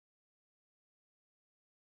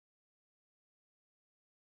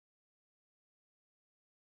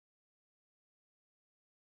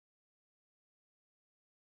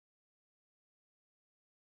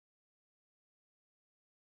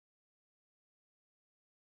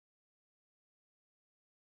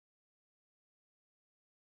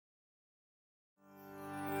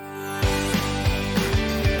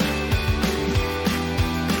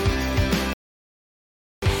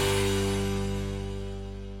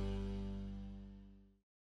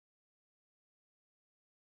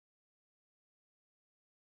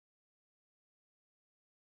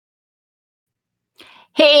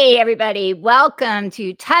Hey, everybody. Welcome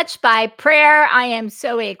to Touch by Prayer. I am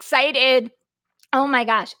so excited. Oh my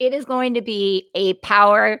gosh, it is going to be a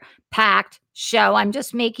power-packed show. I'm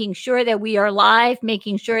just making sure that we are live,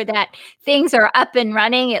 making sure that things are up and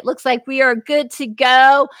running. It looks like we are good to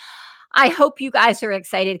go. I hope you guys are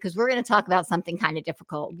excited because we're going to talk about something kind of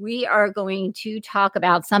difficult. We are going to talk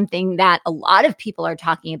about something that a lot of people are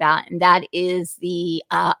talking about, and that is the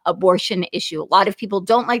abortion issue. A lot of people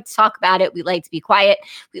don't like to talk about it. We like to be quiet.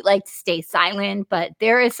 We like to stay silent, but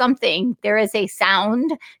there is a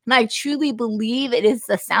sound, and I truly believe it is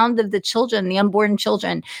the sound of the children, the unborn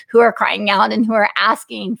children who are crying out and who are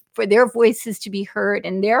asking for their voices to be heard.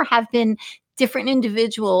 And there have been different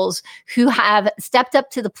individuals who have stepped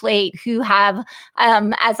up to the plate, who have,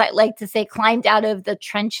 as I like to say, climbed out of the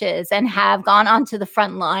trenches and have gone onto the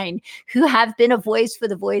front line, who have been a voice for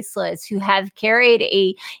the voiceless, who have carried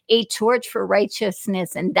a torch for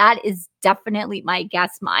righteousness. And that is definitely my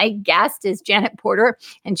guest. My guest is Janet Porter,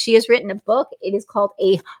 and she has written a book. It is called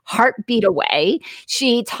A Heartbeat Away.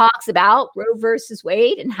 She talks about Roe versus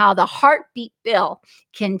Wade and how the heartbeat bill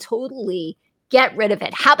can totally get rid of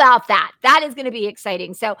it. How about that? That is going to be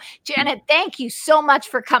exciting. So, Janet, thank you so much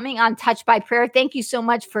for coming on Touch by Prayer. Thank you so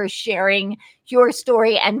much for sharing your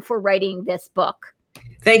story and for writing this book.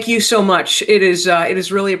 Thank you so much. It is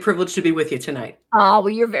really a privilege to be with you tonight. Oh, well,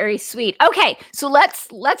 you're very sweet. Okay, so let's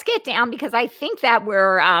get down, because I think that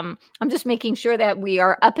we're I'm just making sure that we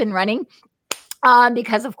are up and running.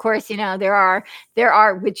 Because of course, there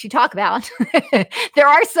are, which you talk about, there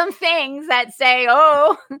are some things that say,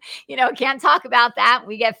 can't talk about that.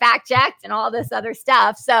 We get fact checked and all this other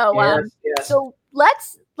stuff. So, yes. So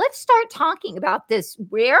let's start talking about this,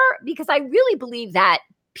 because I really believe that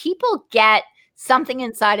people get something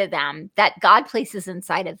inside of them that God places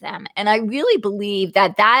inside of them. And I really believe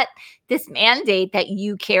that this mandate that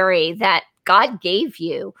you carry, that God gave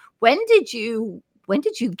you, when did you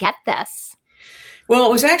get this? Well,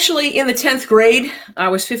 it was actually in the 10th grade. I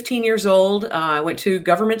was 15 years old. I went to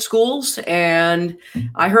government schools, and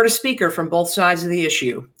I heard a speaker from both sides of the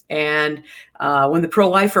issue. And when the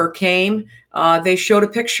pro-lifer came, they showed a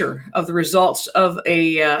picture of the results of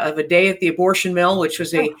a day at the abortion mill, which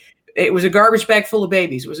was it was a garbage bag full of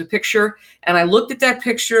babies. It was a picture, and I looked at that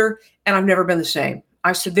picture, and I've never been the same.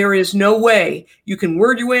 I said, there is no way you can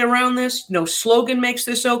word your way around this. No slogan makes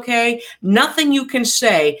this okay. Nothing you can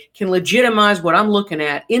say can legitimize what I'm looking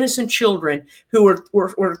at. Innocent children who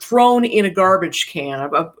were thrown in a garbage can,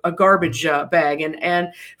 a garbage bag. And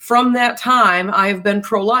from that time, I have been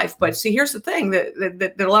pro-life. But see, here's the thing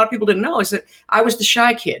that a lot of people didn't know is that I was the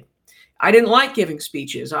shy kid. I didn't like giving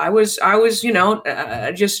speeches. I was,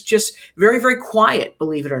 just very, very quiet,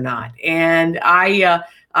 believe it or not. And I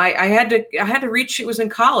had to reach, it was in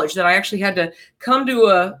college that I actually had to come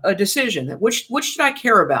to a decision that which should I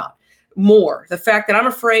care about more? The fact that I'm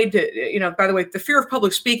afraid to, by the way, the fear of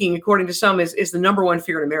public speaking, according to some, is the number one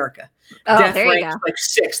fear in America. Oh, Death there you ranks go. like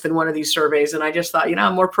 6th in one of these surveys. And I just thought,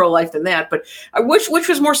 I'm more pro-life than that. But which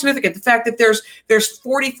was more significant? The fact that there's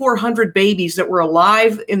 4,400 babies that were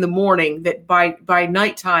alive in the morning that by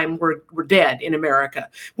nighttime were dead in America.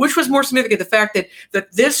 Which was more significant? The fact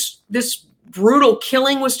that this brutal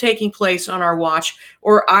killing was taking place on our watch,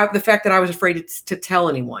 or the fact that I was afraid to tell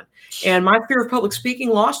anyone. And my fear of public speaking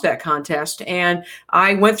lost that contest. And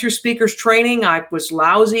I went through speakers training. I was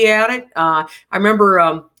lousy at it. I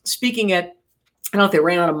remember speaking at, I don't know if they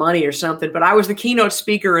ran out of money or something, but I was the keynote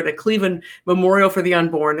speaker at a Cleveland Memorial for the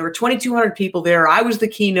Unborn. There were 2,200 people there. I was the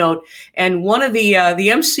keynote. And one of the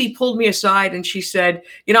MC pulled me aside and she said,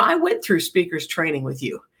 I went through speakers training with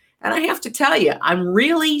you. And I have to tell you, I'm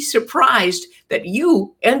really surprised that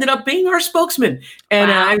you ended up being our spokesman.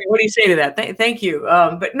 And Wow. What do you say to that? Thank you.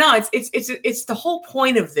 But no, it's the whole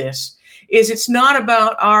point of this. It's not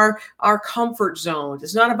about our comfort zones.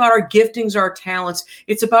 It's not about our giftings, our talents.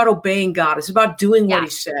 It's about obeying God. It's about doing what He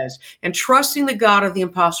says and trusting the God of the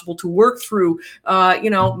impossible to work through,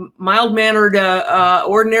 mild-mannered,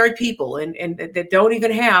 ordinary people and that don't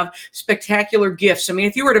even have spectacular gifts. I mean,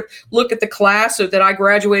 if you were to look at the class that I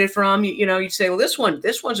graduated from, you'd say, well, this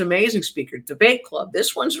one's amazing speaker, debate club.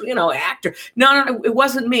 This one's, actor. No, it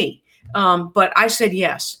wasn't me. But I said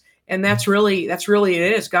yes. And that's really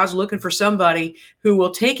it is. God's looking for somebody who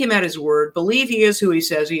will take Him at His word, believe He is who He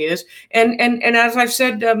says He is. And as I've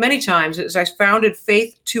said many times, as I founded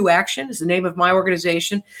Faith to Action is the name of my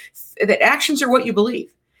organization, that actions are what you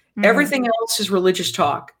believe. Mm-hmm. Everything else is religious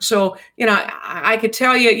talk. So, I could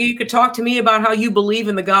tell you could talk to me about how you believe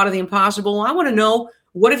in the God of the impossible. I want to know,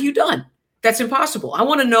 what have you done? That's impossible. I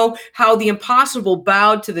want to know how the impossible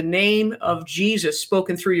bowed to the name of Jesus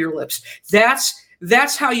spoken through your lips.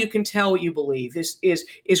 That's how you can tell what you believe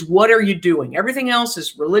is what are you doing? Everything else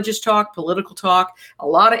is religious talk, political talk, a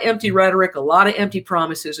lot of empty rhetoric, a lot of empty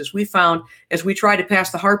promises, as we found as we tried to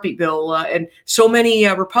pass the heartbeat bill. And so many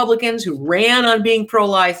Republicans who ran on being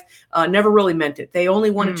pro-life never really meant it. They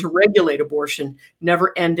only wanted to regulate abortion,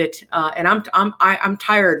 never end it. And I'm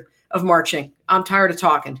tired of marching. I'm tired of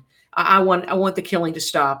talking. I want the killing to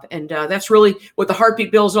stop. And that's really what the heartbeat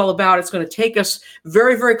bill is all about. It's going to take us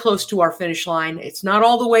very, very close to our finish line. It's not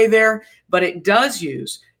all the way there, but it does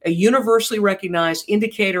use a universally recognized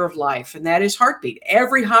indicator of life, and that is heartbeat.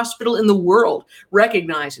 Every hospital in the world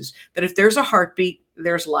recognizes that if there's a heartbeat,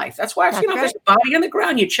 there's life. That's why, if there's a body on the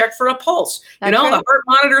ground, you check for a pulse. The heart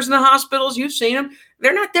monitors in the hospitals, you've seen them.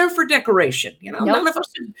 They're not there for decoration. None of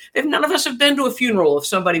us have been to a funeral of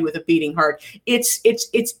somebody with a beating heart. It's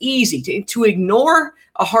easy to ignore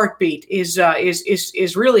a heartbeat is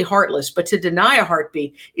really heartless, but to deny a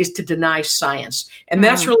heartbeat is to deny science. And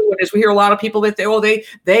that's really what it is. We hear a lot of people that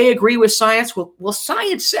they agree with science. Well,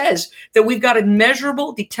 science says that we've got a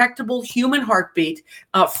measurable, detectable human heartbeat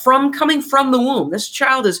coming from the womb. This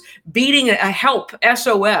child is beating a help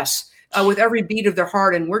SOS. With every beat of their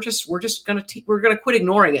heart, and we're gonna quit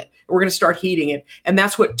ignoring it. We're gonna start heeding it, and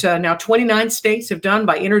that's what now 29 states have done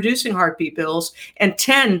by introducing heartbeat bills, and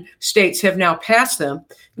 10 states have now passed them.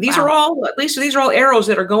 These are all arrows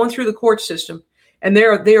that are going through the court system, and they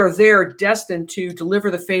are destined to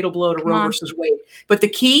deliver the fatal blow to Roe versus Wade. But the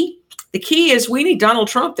key is we need Donald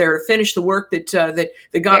Trump there to finish the work that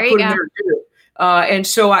God put him there to do. And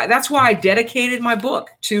so that's why I dedicated my book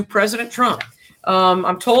to President Trump.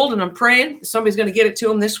 I'm told and I'm praying somebody's going to get it to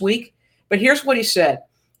him this week. But here's what he said.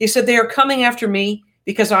 He said, they are coming after me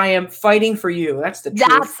because I am fighting for you. That's the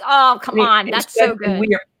truth. Come on. That's so good.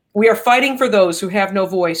 We are fighting for those who have no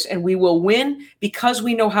voice, and we will win because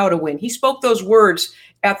we know how to win. He spoke those words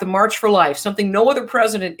at the March for Life, something no other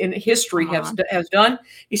president in history has done.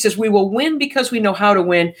 He says, we will win because we know how to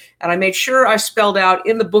win. And I made sure I spelled out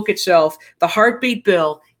in the book itself, the heartbeat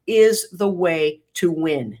bill is the way to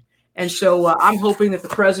win. And so I'm hoping that the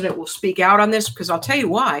president will speak out on this, because I'll tell you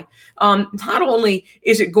why. Not only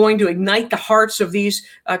is it going to ignite the hearts of these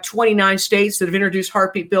 29 states that have introduced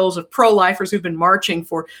heartbeat bills of pro-lifers who've been marching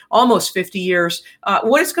for almost 50 years,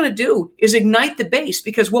 what it's going to do is ignite the base,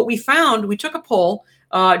 because what we found, we took a poll.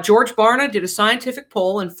 George Barna did a scientific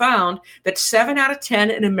poll and found that 7 out of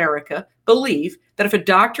 10 in America believe that if a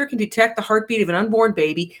doctor can detect the heartbeat of an unborn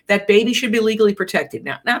baby, that baby should be legally protected.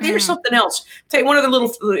 Now here's something else. I'll tell you one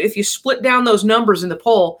other if you split down those numbers in the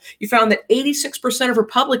poll, you found that 86% of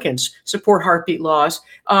Republicans support heartbeat laws,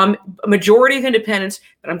 a majority of independents,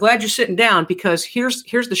 but I'm glad you're sitting down, because here's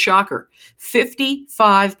the shocker.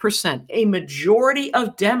 55%, a majority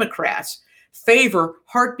of Democrats favor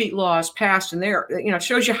heartbeat laws passed in there. It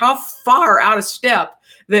shows you how far out of step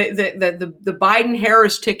the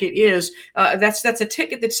Biden-Harris ticket is. That's a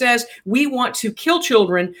ticket that says we want to kill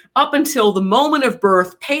children up until the moment of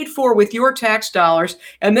birth, paid for with your tax dollars.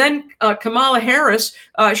 And then Kamala Harris,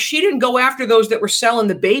 she didn't go after those that were selling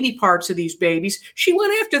the baby parts of these babies. She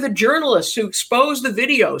went after the journalists who exposed the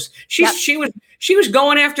videos. She was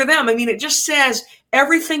going after them. I mean, it just says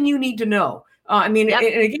everything you need to know. And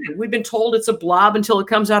again, we've been told it's a blob until it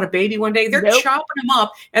comes out a baby one day. They're chopping them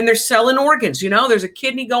up and they're selling organs. There's a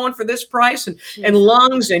kidney going for this price, and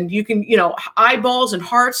lungs, and you can, eyeballs and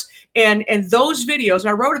hearts. And those videos, and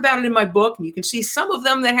I wrote about it in my book, and you can see some of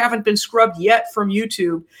them that haven't been scrubbed yet from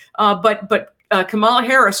YouTube. But Kamala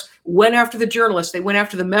Harris went after the journalists. They went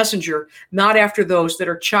after the messenger, not after those that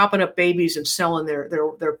are chopping up babies and selling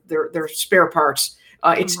their spare parts.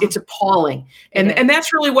 It's appalling. And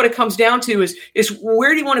that's really what it comes down to is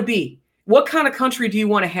where do you want to be? What kind of country do you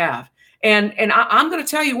want to have? And I'm going to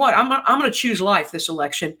tell you what, I'm going to choose life this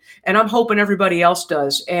election, and I'm hoping everybody else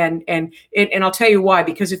does. And I'll tell you why,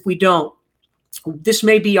 because if we don't, this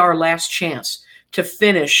may be our last chance to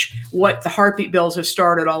finish what the heartbeat bills have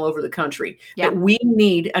started all over the country. That we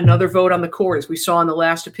need another vote on the court, as we saw in the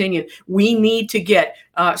last opinion. We need to get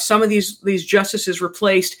some of these justices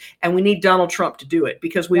replaced, and we need Donald Trump to do it,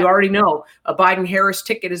 because we already know a Biden-Harris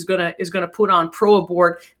ticket is gonna put on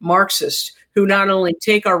pro-abort Marxists who not only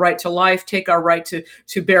take our right to life, take our right to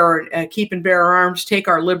keep and bear arms, take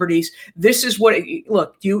our liberties. This is what.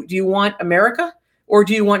 Look, do you want America? Or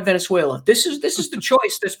do you want Venezuela? This is the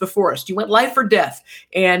choice that's before us. Do you want life or death?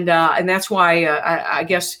 And that's why I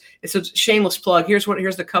guess it's a shameless plug. Here's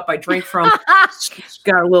the cup I drink from. It's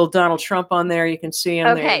got a little Donald Trump on there. You can see him.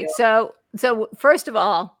 Okay, so first of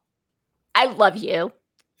all, I love you.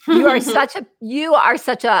 You are such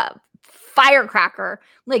a firecracker.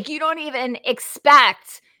 Like, you don't even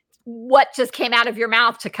expect what just came out of your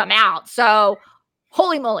mouth to come out. So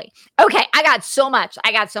Holy moly. Okay, I got so much.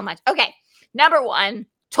 Okay, number one,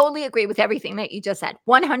 totally agree with everything that you just said.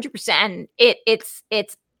 100%.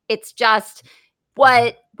 It's just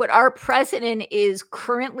what our president is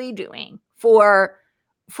currently doing for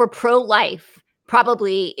pro-life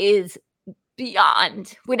probably is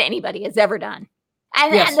beyond what anybody has ever done.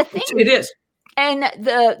 And, yes, and the thing it is. And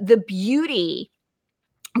the beauty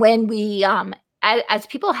when we as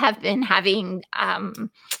people have been having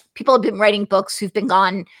people have been writing books who've been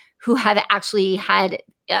gone, who have actually had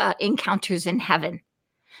encounters in heaven.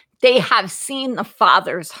 They have seen the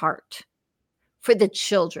Father's heart for the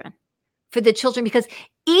children, because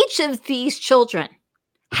each of these children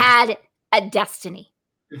had a destiny.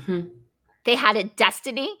 Mm-hmm. They had a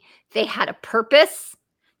destiny. They had a purpose.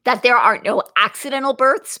 That there are no accidental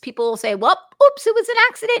births. People will say, well, oops, it was an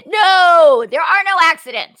accident. No, there are no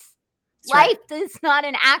accidents. That's Life right. is not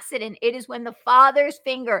an accident. It is when the Father's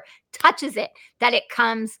finger touches it that it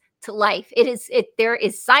comes to life. There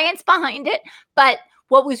is science behind it. But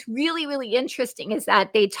what was really, really interesting is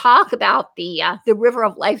that they talk about the river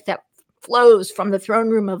of life that flows from the throne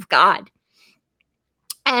room of God.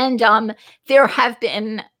 And there have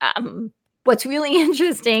been what's really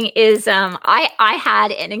interesting is I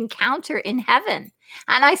had an encounter in heaven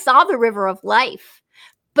and I saw the river of life.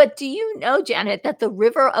 But do you know, Janet, that the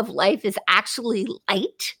river of life is actually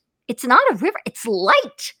light? It's not a river, it's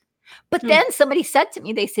light. But then somebody said to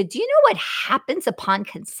me, they said, do you know what happens upon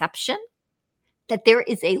conception? That there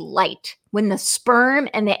is a light. When the sperm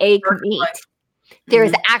and the egg meet, there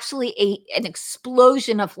is actually an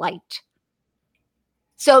explosion of light.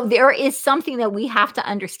 So there is something that we have to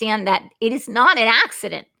understand, that it is not an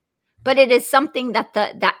accident, but it is something that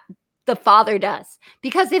the Father does.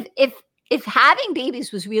 Because if having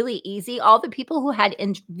babies was really easy, all the people who had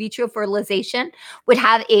in vitro fertilization would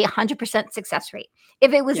have 100% success rate.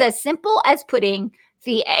 If it was as simple as putting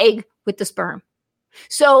the egg with the sperm.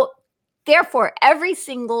 So therefore, every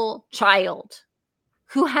single child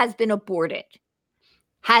who has been aborted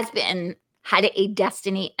had a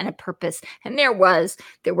destiny and a purpose. And there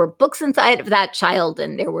were books inside of that child,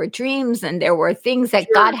 and there were dreams, and there were things that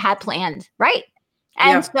God had planned. Right.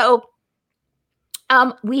 And so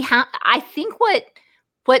I think what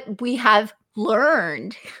we have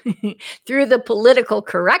learned through the political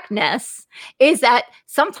correctness is that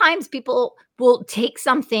sometimes people will take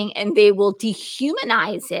something and they will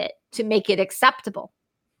dehumanize it to make it acceptable.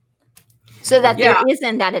 So that there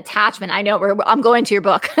isn't that attachment. I know I'm going to your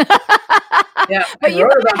book. But you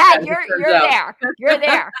go ahead. You're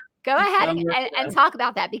there. Go ahead and talk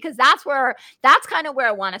about that, because that's kind of where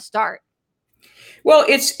I want to start. Well,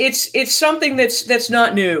 it's something that's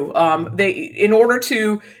not new. In order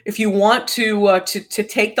to, if you want to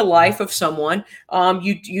take the life of someone,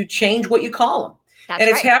 you change what you call them. That's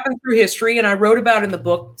it's happened through history, and I wrote about in the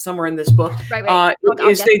book, somewhere in this book. Right.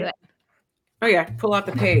 Oh yeah, pull out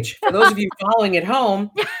the page. For those of you following at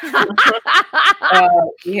home,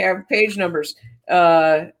 we have page numbers.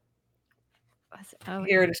 Here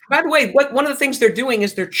it is. By the way, one of the things they're doing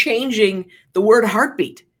is they're changing the word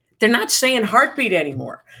heartbeat. They're not saying heartbeat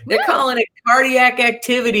anymore. They're calling it cardiac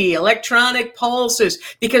activity, electronic pulses,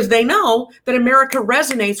 because they know that America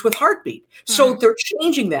resonates with heartbeat. So they're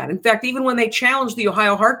changing that. In fact, even when they challenge the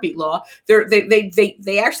Ohio heartbeat law,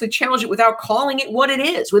 they actually challenge it without calling it what it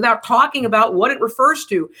is, without talking about what it refers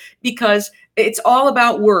to, because it's all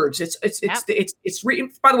about words. It's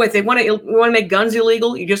by the way, if they want to make guns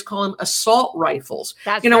illegal, you just call them assault rifles.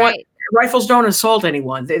 That's what? Rifles don't assault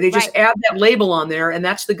anyone. They just add that label on there, and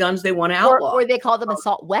that's the guns they want to outlaw. Or they call them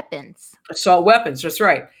assault weapons. Assault weapons, that's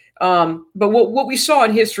right. But what we saw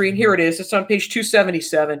in history, and here it is, it's on page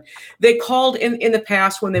 277, they called in the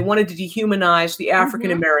past, when they wanted to dehumanize the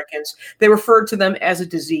African Americans, they referred to them as a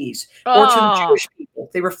disease. Or to the Jewish people,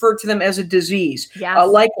 they referred to them as a disease. Yes.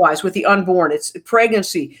 Likewise, with the unborn, it's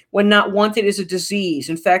pregnancy, when not wanted, is a disease.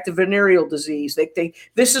 In fact, a venereal disease.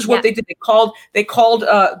 This is what they did. They called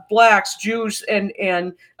blacks, Jews, and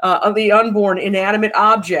the unborn inanimate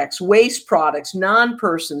objects, waste products,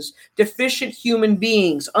 non-persons, deficient human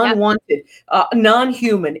beings, unwanted,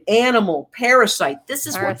 non-human, animal, parasite. This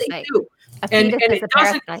is what they do. And it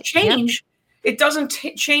doesn't change. It doesn't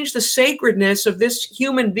change the sacredness of this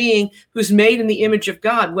human being who's made in the image of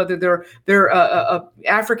God, whether they're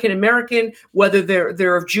African American, whether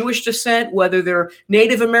they're of Jewish descent, whether they're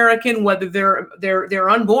Native American, whether they're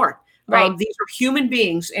unborn. Right. These are human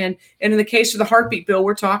beings. And in the case of the heartbeat bill,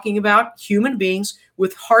 we're talking about human beings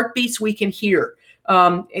with heartbeats we can hear.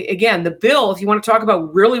 Again, the bill, if you want to talk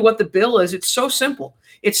about really what the bill is, it's so simple.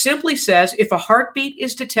 It simply says, if a heartbeat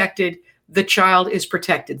is detected, the child is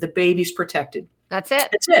protected, the baby's protected. That's it.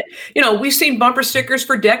 That's it. We've seen bumper stickers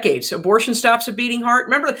for decades. Abortion stops a beating heart.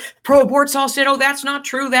 Remember, the pro-aborts all said, oh, that's not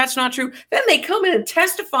true. That's not true. Then they come in and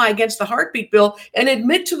testify against the heartbeat bill and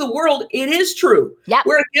admit to the world it is true. Yep.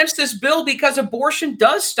 We're against this bill because abortion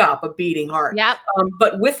does stop a beating heart. Yep.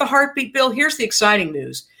 But with the heartbeat bill, here's the exciting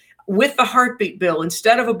news. With the heartbeat bill,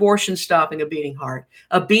 instead of abortion stopping a beating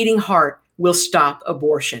heart will stop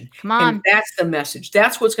abortion. Come on. And that's the message.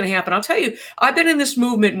 That's what's going to happen. I'll tell you, I've been in this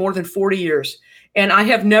movement more than 40 years. And I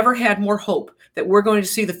have never had more hope that we're going to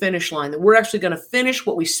see the finish line, that we're actually going to finish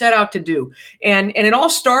what we set out to do. And it all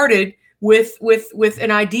started with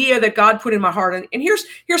an idea that God put in my heart. And here's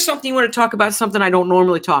something you want to talk about, something I don't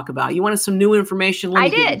normally talk about. You wanted some new information? I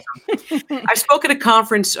did. I spoke at a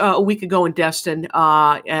conference a week ago in Destin,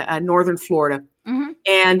 northern Florida. Mm-hmm.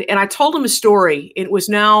 And I told him a story. It was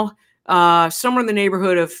now somewhere in the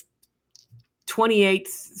neighborhood of 28,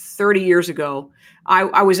 30 years ago.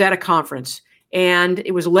 I was at a conference. And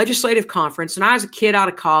it was a legislative conference, and I was a kid out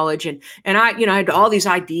of college, and I had all these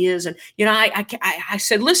ideas, and I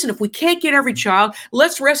said, listen, if we can't get every child,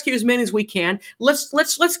 let's rescue as many as we can.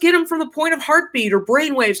 Let's get them from the point of heartbeat or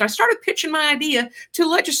brainwaves. And I started pitching my idea to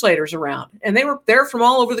legislators around, and they were there from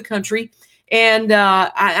all over the country. And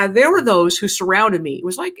there were those who surrounded me. It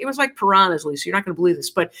was like piranhas, Lisa. You're not going to believe this,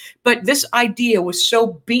 but this idea was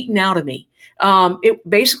so beaten out of me.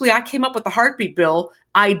 I came up with the heartbeat bill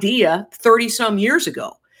idea 30 some years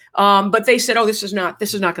ago. But they said, oh, this is not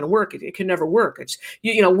going to work. It can never work. It's,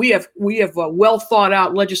 we have a well thought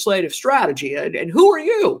out legislative strategy. And who are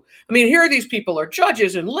you? I mean, here are these people are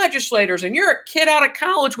judges and legislators, and you're a kid out of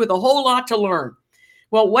college with a whole lot to learn.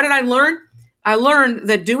 Well, what did I learn? I learned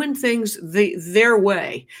that doing things their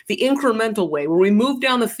way, the incremental way, where we move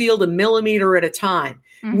down the field a millimeter at a time.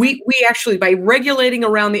 Mm-hmm. We actually, by regulating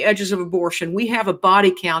around the edges of abortion, we have a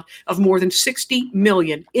body count of more than 60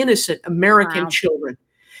 million innocent American children.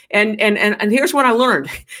 And here's what I learned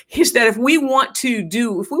is that if we want to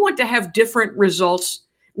have different results,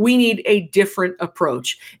 we need a different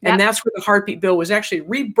approach. And that's where the heartbeat bill was actually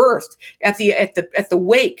rebirthed at the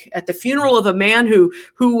wake, at the funeral of a man who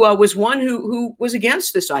was one who was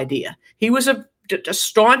against this idea. He was a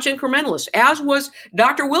staunch incrementalist, as was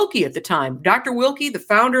Dr. Wilkie at the time. Dr. Wilkie, the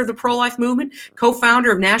founder of the pro-life movement,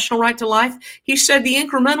 co-founder of National Right to Life, he said the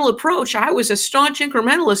incremental approach, I was a staunch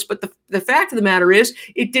incrementalist, but the fact of the matter is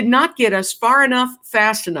it did not get us far enough,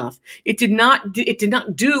 fast enough. It did not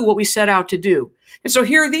do what we set out to do. And so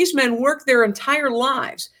here these men worked their entire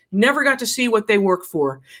lives, never got to see what they work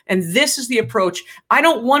for. And this is the approach. I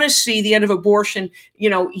don't want to see the end of abortion,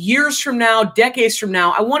 years from now, decades from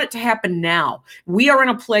now. I want it to happen now. We are in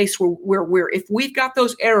a place where if we've got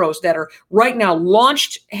those arrows that are right now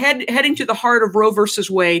launched, heading to the heart of Roe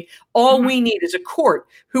versus Wade, all we need is a court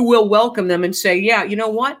who will welcome them and say, yeah, you know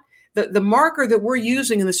what? The marker that we're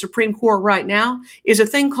using in the Supreme Court right now is a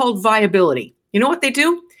thing called viability. You know what they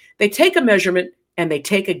do? They take a measurement and they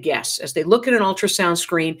take a guess as they look at an ultrasound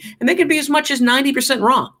screen, and they can be as much as 90%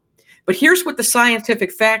 wrong. But here's what the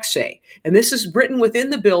scientific facts say. And this is written within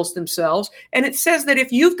the bills themselves. And it says that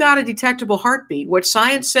if you've got a detectable heartbeat, what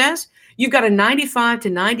science says, you've got a 95 to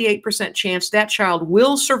 98% chance that child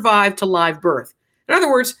will survive to live birth. In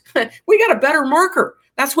other words, we got a better marker.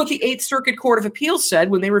 That's what the Eighth Circuit Court of Appeals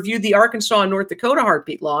said when they reviewed the Arkansas and North Dakota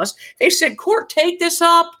heartbeat laws. They said, court, take this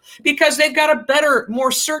up because they've got a better,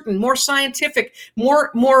 more certain, more scientific,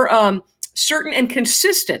 more certain and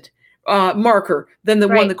consistent marker than the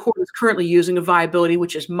one the court is currently using of viability,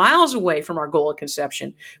 which is miles away from our goal of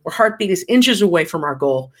conception, where heartbeat is inches away from our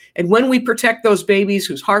goal. And when we protect those babies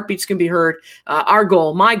whose heartbeats can be heard,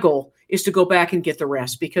 my goal, is to go back and get the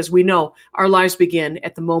rest, because we know our lives begin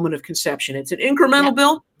at the moment of conception. It's an incremental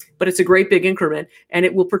bill, but it's a great big increment, and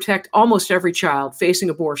it will protect almost every child facing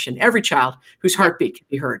abortion, every child whose heartbeat can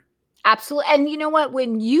be heard. Absolutely. And you know what?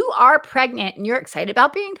 When you are pregnant and you're excited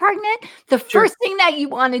about being pregnant, the first thing that you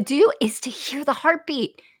want to do is to hear the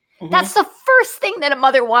heartbeat. Mm-hmm. That's the first thing that a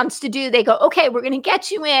mother wants to do. They go, okay, we're going to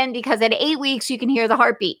get you in because at 8 weeks you can hear the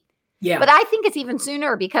heartbeat. Yeah. But I think it's even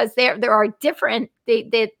sooner because there are different,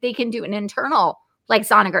 they can do an internal like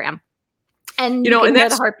sonogram and you can hear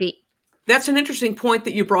the heartbeat. That's an interesting point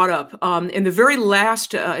that you brought up. In the very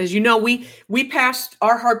last, as you know, we passed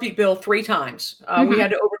our heartbeat bill 3 times. We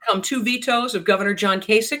had to overcome 2 vetoes of Governor John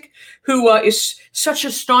Kasich, who is such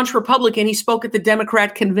a staunch Republican. He spoke at the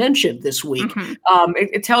Democrat convention this week.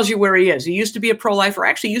 It tells you where he is. He used to be a pro-lifer,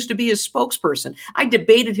 actually used to be his spokesperson. I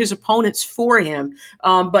debated his opponents for him,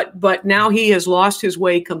 but now he has lost his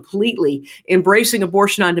way completely, embracing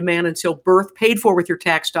abortion on demand until birth, paid for with your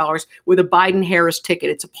tax dollars, with a Biden-Harris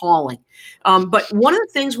ticket. It's appalling. But one of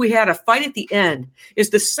the things we had to fight at the end is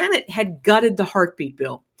the Senate had gutted the heartbeat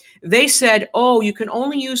bill. They said, oh, you can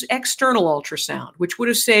only use external ultrasound, which would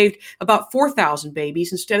have saved about 4,000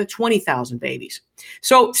 babies instead of 20,000 babies.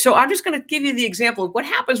 So I'm just going to give you the example of what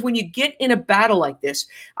happens when you get in a battle like this.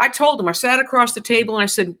 I told them, I sat across the table and I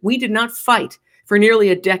said, we did not fight for nearly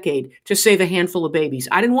a decade to save a handful of babies.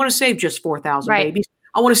 I didn't want to save just 4,000 babies.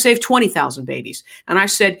 I want to save 20,000 babies. And I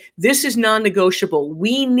said, this is non-negotiable.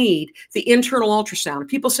 We need the internal ultrasound.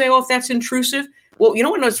 People say, oh, if that's intrusive. Well, you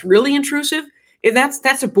know what's really intrusive?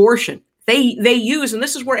 That's abortion. They use, and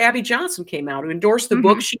this is where Abby Johnson came out, who endorsed the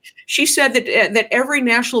book. She said that every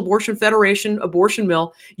National Abortion Federation abortion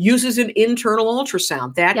mill uses an internal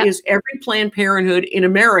ultrasound. That is, every Planned Parenthood in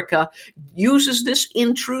America uses this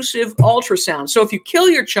intrusive ultrasound. So if you kill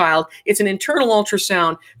your child, it's an internal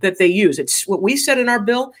ultrasound that they use. It's what we said in our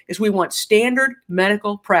bill is we want standard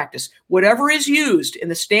medical practice. Whatever is used in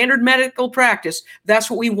the standard medical practice, that's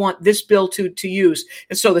what we want this bill to use.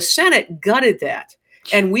 And so the Senate gutted that.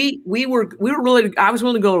 And we were really, I was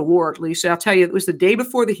willing to go to war, Lisa. I'll tell you, it was the day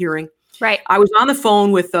before the hearing. Right. I was on the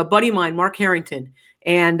phone with a buddy of mine, Mark Harrington,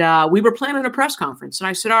 and we were planning a press conference. And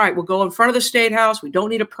I said, all right, we'll go in front of the State House. We don't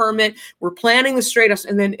need a permit. We're planning the State House.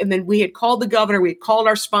 And then we had called the governor. We had called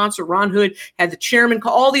our sponsor, Ron Hood, had the chairman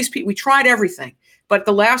call all these people. We tried everything. But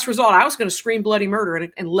the last result, I was going to scream bloody murder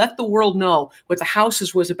and let the world know what the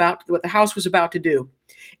House was about to do.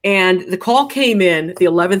 And the call came in at the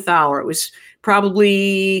 11th hour. It was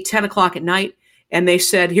probably 10 o'clock at night. And they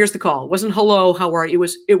said, here's the call. It wasn't hello, how are you?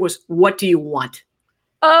 It was what do you want?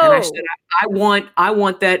 Oh. And I said,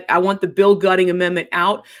 I want the bill gutting amendment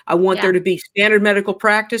out. I want there to be standard medical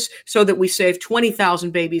practice so that we save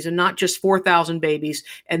 20,000 babies and not just 4,000 babies.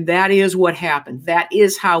 And that is what happened. That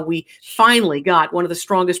is how we finally got one of the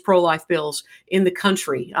strongest pro-life bills in the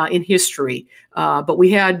country, in history. But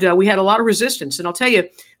we had a lot of resistance. And I'll tell you,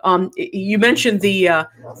 you mentioned the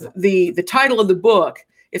title of the book.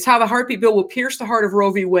 It's how the heartbeat bill will pierce the heart of Roe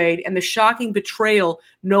v. Wade and the shocking betrayal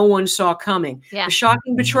no one saw coming. Yeah. The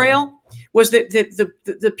shocking betrayal was that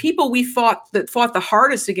the people that fought the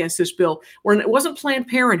hardest against this bill it wasn't Planned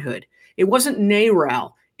Parenthood. It wasn't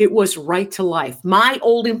NARAL. It was Right to Life. My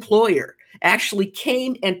old employer actually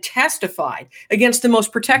came and testified against the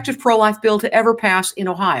most protective pro-life bill to ever pass in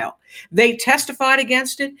Ohio. They testified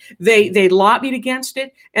against it. They lobbied against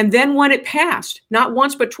it. And then when it passed, not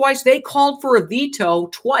once but twice, they called for a veto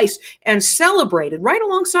twice and celebrated right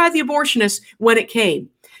alongside the abortionists when it came.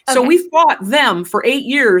 Okay. So we fought them for 8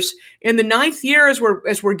 years. In the 9th year, as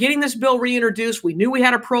we're getting this bill reintroduced, we knew we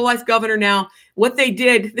had a pro-life governor now. What they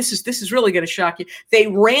did, this is really going to shock you. They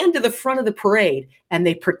ran to the front of the parade and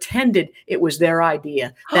they pretended it was their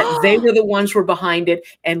idea, that they were the ones who were behind it.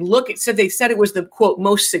 And they said it was the, quote,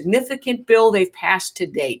 most significant bill they've passed to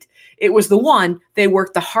date. It was the one they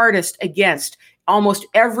worked the hardest against. Almost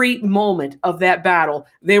every moment of that battle,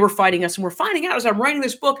 they were fighting us. And we're finding out as I'm writing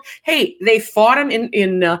this book, hey, they fought them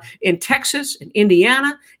in Texas, in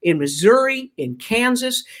Indiana, in Missouri, in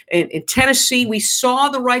Kansas, in Tennessee. We saw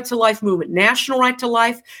the Right to Life movement, national right to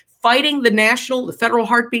life, fighting the federal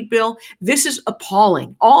heartbeat bill. This is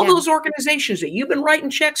appalling. All those organizations that you've been writing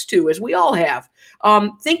checks to, as we all have,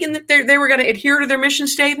 thinking that they were going to adhere to their mission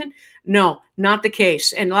statement. No, not the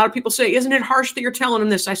case. And a lot of people say, isn't it harsh that you're telling them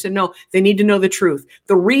this? I said, no, they need to know the truth.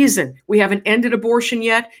 The reason we haven't ended abortion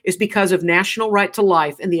yet is because of national right to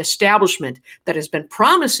life and the establishment that has been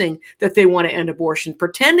promising that they want to end abortion,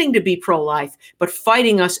 pretending to be pro-life, but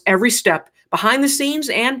fighting us every step behind the scenes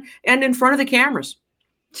and in front of the cameras.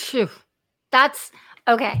 Phew. That's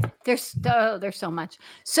okay. There's so much.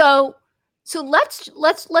 So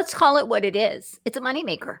let's call it what it is. It's a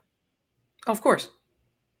moneymaker. Of course.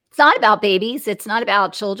 It's not about babies. It's not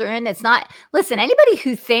about children. It's not. Listen, anybody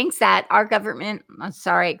who thinks that our government,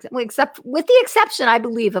 except with the exception, I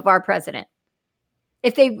believe, of our president,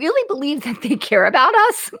 if they really believe that they care about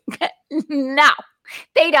us, no,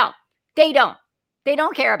 they don't. They don't. They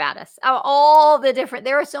don't care about us.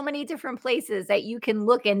 There are so many different places that you can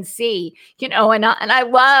look and see, and I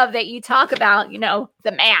love that you talk about,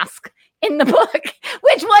 the mask in the book,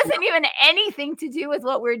 which wasn't even anything to do with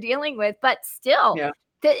what we're dealing with, but still. Yeah.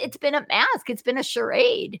 It's been a mask. It's been a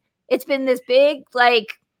charade. It's been this big,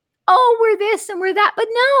 we're this and we're that. But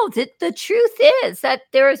no, the truth is that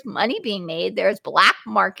there is money being made. There's black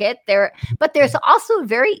market there, but there's also a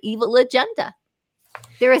very evil agenda.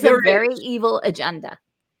 There is a very evil agenda.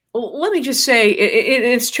 Well, let me just say,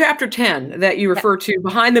 it's chapter 10 that you refer to,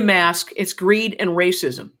 behind the mask, it's greed and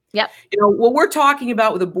racism. Yep. What we're talking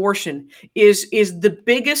about with abortion is the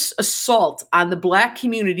biggest assault on the Black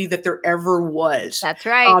community that there ever was. That's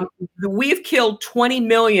right. We have killed 20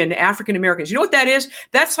 million African Americans. You know what that is?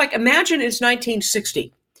 That's like, imagine it's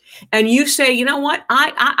 1960. And you say, you know what?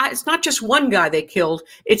 It's not just one guy they killed.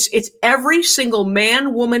 It's every single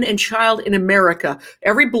man, woman, and child in America.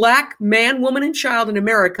 Every Black man, woman, and child in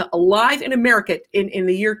America, alive in America in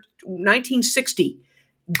the year 1960,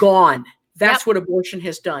 gone. That's what abortion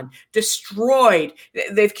has done. Destroyed.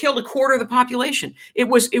 They've killed a quarter of the population. It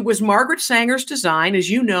was Margaret Sanger's design, as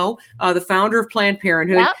you know, the founder of Planned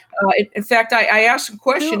Parenthood. Yep. In fact, I asked a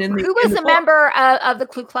question. Who was a member of the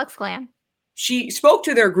Ku Klux Klan? She spoke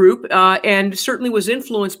to their group and certainly was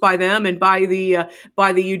influenced by them and by the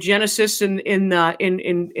eugenicists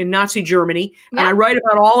in Nazi Germany. Yep. And I write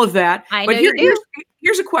about all of that.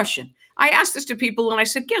 Here's a question. I asked this to people and I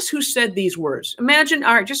said, guess who said these words? Imagine,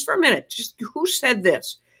 all right, just for a minute, just who said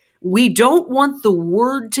this? We don't want the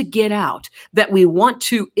word to get out that we want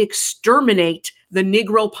to exterminate the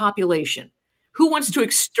Negro population. Who wants to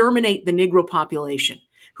exterminate the Negro population?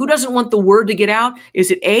 Who doesn't want the word to get out? Is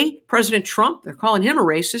it A, President Trump? They're calling him a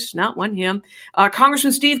racist, not one him.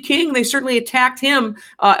 Congressman Steve King, they certainly attacked him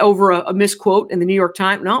over a misquote in the New York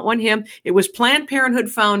Times, not one him. It was Planned Parenthood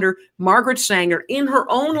founder Margaret Sanger in her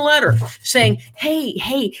own letter saying,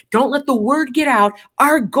 hey, don't let the word get out.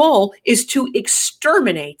 Our goal is to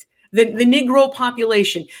exterminate the Negro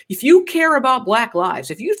population. If you care about Black lives,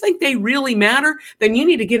 if you think they really matter, then you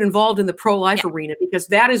need to get involved in the pro-life arena, because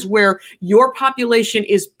that is where your population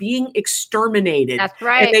is being exterminated. That's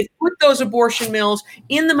right. And they put those abortion mills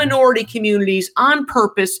in the minority communities on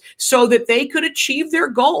purpose so that they could achieve their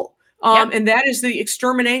goal. And that is the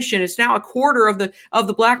extermination. It's now a quarter of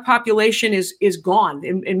the Black population is gone.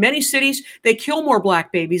 In many cities, they kill more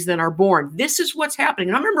Black babies than are born. This is what's happening.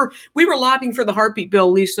 And I remember we were lobbying for the heartbeat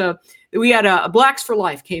bill, Lisa. We had a Blacks for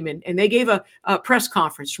Life came in, and they gave a press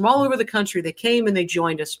conference from all over the country. They came and they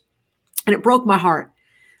joined us, and it broke my heart.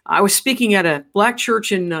 I was speaking at a Black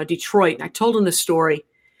church in Detroit, and I told them the story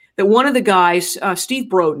that one of the guys, Steve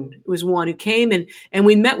Broden, was one who came and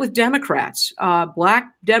we met with Democrats,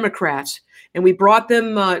 Black Democrats, and we brought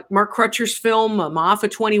them Mark Crutcher's film,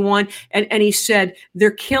 Maafa 21, and he said,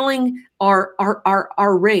 they're killing our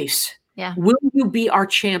race. Yeah. Will you be our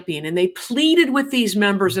champion? And they pleaded with these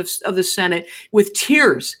members of the Senate with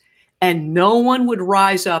tears. And no one would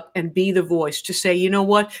rise up and be the voice to say, you know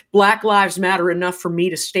what, Black lives matter enough for me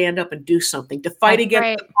to stand up and do something, to fight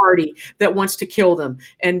against the party that wants to kill them.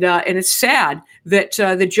 And it's sad that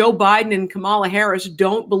Joe Biden and Kamala Harris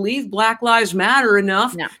don't believe Black lives matter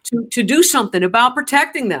enough to do something about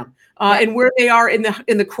protecting them. And where they are in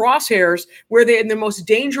the crosshairs, where they're in the most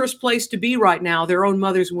dangerous place to be right now, their own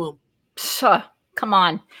mother's womb. Come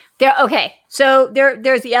on. So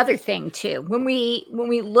there's the other thing too. When we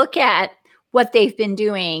look at what they've been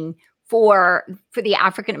doing for the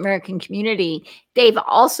African American community, they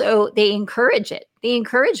encourage it. They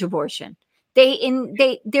encourage abortion.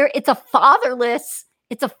 It's a fatherless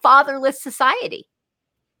society,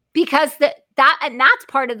 because that's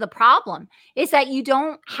part of the problem, is that you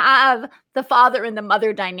don't have the father and the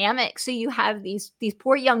mother dynamic. So you have these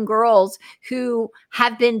poor young girls who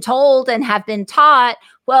have been told and have been taught,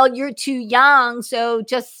 well, you're too young, so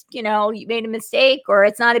just, you made a mistake, or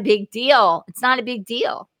it's not a big deal. It's not a big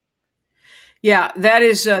deal. Yeah, that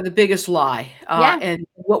is the biggest lie. And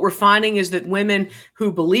what we're finding is that women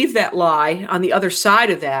who believe that lie, on the other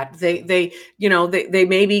side of that, they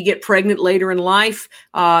maybe get pregnant later in life.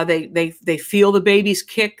 They feel the baby's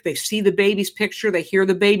kick. They see the baby's picture. They hear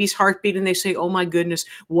the baby's heartbeat, and they say, "Oh my goodness,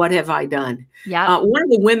 what have I done?" Yeah. One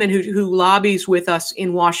of the women who lobbies with us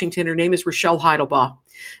in Washington, her name is Rochelle Heidelbaugh.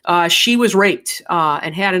 She was raped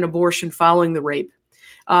and had an abortion following the rape.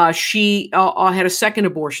 She had a second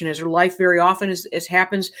abortion, as her life very often as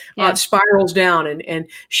happens, spirals down. And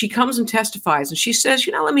she comes and testifies, and she says,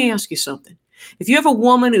 let me ask you something. If you have a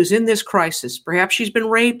woman who's in this crisis, perhaps she's been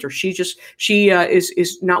raped, or she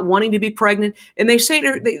is not wanting to be pregnant, and they say to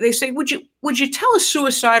her, they say, would you tell a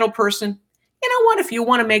suicidal person, you know what, if you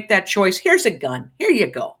want to make that choice, here's a gun. Here you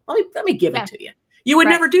go. Let me give it to you. You would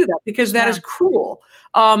never do that, because that is cruel.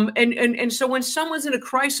 And so when someone's in a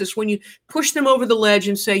crisis, when you push them over the ledge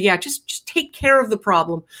and say, just take care of the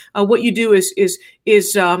problem, what you do is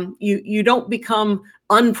you don't become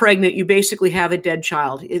unpregnant. You basically have a dead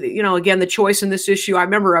child. Again, the choice in this issue, I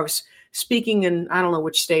remember I was speaking in, I don't know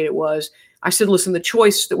which state it was. I said, listen, the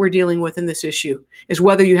choice that we're dealing with in this issue is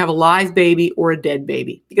whether you have a live baby or a dead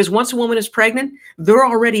baby. Because once a woman is pregnant, there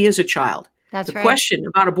already is a child. That's The right. question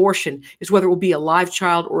about abortion is whether it will be a live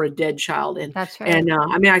child or a dead child. And That's right.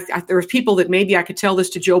 I mean, there's people that maybe I could tell this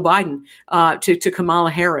to Joe Biden, to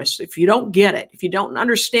Kamala Harris. If you don't get it, if you don't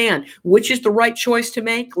understand which is the right choice to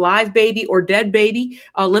make, live baby or dead baby,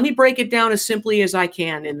 let me break it down as simply as I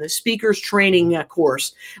can in the speaker's training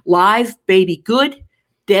course. Live baby good,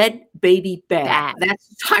 dead baby bad.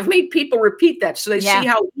 I've made people repeat that so they see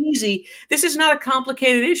how easy. This is not a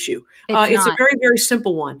complicated issue. It's a very, very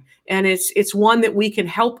simple one. And it's one that we can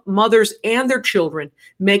help mothers and their children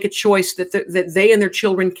make a choice that they and their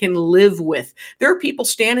children can live with. There are people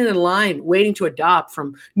standing in line waiting to adopt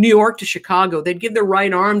from New York to Chicago. They'd give their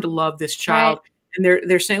right arm to love this child. Right. And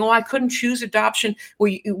they're saying, oh, I couldn't choose adoption.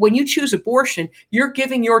 Well, when you choose abortion, you're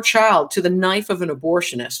giving your child to the knife of an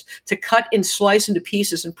abortionist to cut and slice into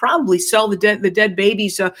pieces and probably sell the dead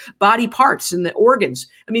baby's body parts and the organs.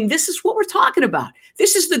 I mean, this is what we're talking about.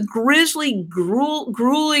 This is the grisly,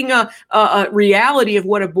 grueling reality of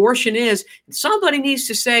what abortion is. Somebody needs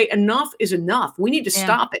to say enough is enough. We need to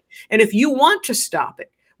stop it. And if you want to stop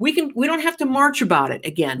it, we don't have to march about it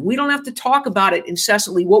again. We don't have to talk about it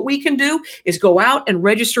incessantly. What we can do is go out and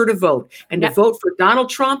register to vote and to vote for Donald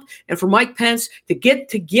Trump and for Mike Pence to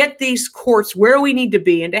get these courts where we need to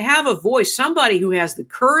be and to have a voice, somebody who has the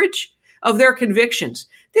courage of their convictions.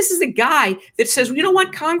 This is a guy that says, you know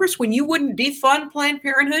what, Congress, when you wouldn't defund Planned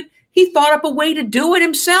Parenthood, he thought up a way to do it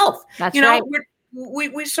himself. That's right.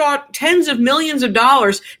 We saw tens of millions of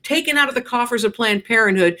dollars taken out of the coffers of Planned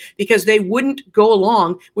Parenthood because they wouldn't go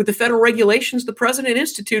along with the federal regulations the president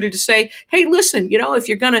instituted to say, hey, listen, if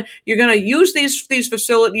you're gonna use these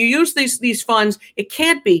facilities, you use these funds, it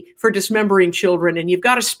can't be for dismembering children, and you've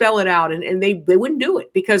got to spell it out. And they wouldn't do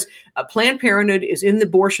it because Planned Parenthood is in the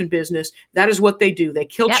abortion business. That is what they do. They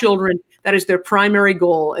kill children. That is their primary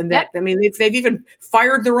goal. And I mean, they've even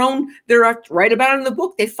fired they're right about it in the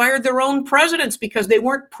book. They fired their own presidents because they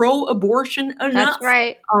weren't pro-abortion enough. That's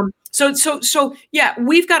right. So yeah,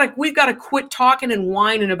 we've got to quit talking and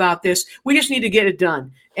whining about this. We just need to get it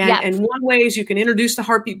done. And one way is you can introduce the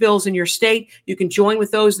heartbeat bills in your state. You can join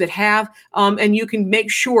with those that have, and you can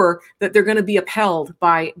make sure that they're going to be upheld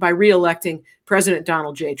by reelecting President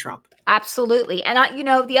Donald J. Trump. Absolutely. And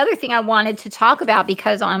the other thing I wanted to talk about,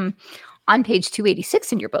 because on page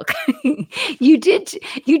 286 in your book,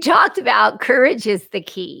 you talked about courage is the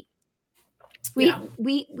key.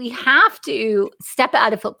 We have to step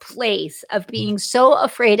out of a place of being so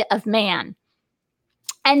afraid of man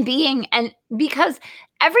and because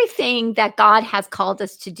everything that God has called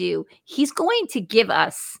us to do, he's going to give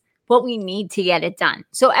us what we need to get it done.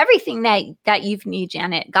 So everything that you need,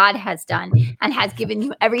 Janet, God has done and has given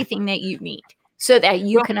you everything that you need so that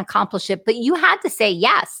you can accomplish it. But you had to say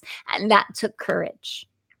yes, and that took courage.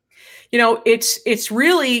 It's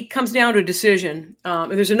really comes down to a decision.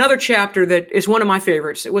 There's another chapter that is one of my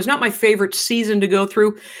favorites. It was not my favorite season to go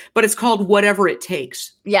through, but it's called Whatever It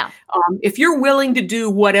Takes. Yeah. If you're willing to do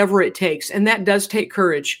whatever it takes, and that does take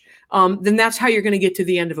courage, then that's how you're going to get to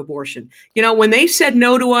the end of abortion. When they said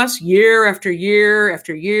no to us year after year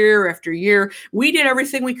after year after year, we did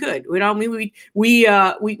everything we could. We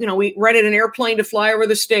rented an airplane to fly over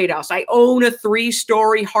the State House. I own a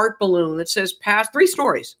 3-story heart balloon that says pass 3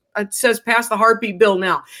 stories. It says pass the heartbeat bill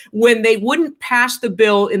now. When they wouldn't pass the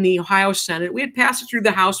bill in the Ohio Senate, we had passed it through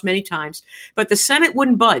the House many times, but the Senate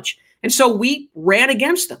wouldn't budge. And so we ran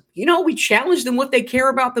against them. We challenged them what they care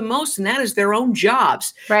about the most, and that is their own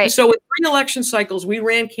jobs. Right. And so in 3 election cycles, we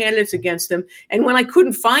ran candidates against them. And when I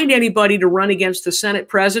couldn't find anybody to run against the Senate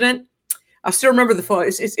president, I still remember the phone.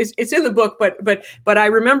 It's in the book, but I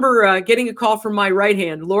remember getting a call from my right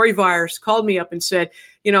hand. Lori Vyers called me up and said,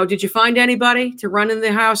 did you find anybody to run in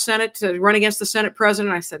the House Senate, to run against the Senate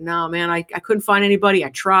president? I said, no, man, I couldn't find anybody. I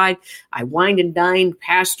tried. I wined and dined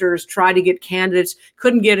pastors, tried to get candidates,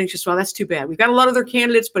 couldn't get it. She said, well, that's too bad. We've got a lot of other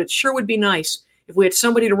candidates, but it sure would be nice if we had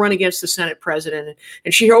somebody to run against the Senate president.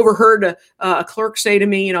 And she overheard a clerk say to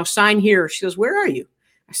me, sign here. She goes, where are you?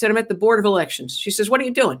 I said, I'm at the Board of Elections. She says, what are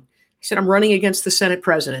you doing? I said, I'm running against the Senate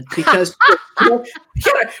president because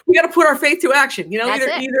we got to put our faith to action.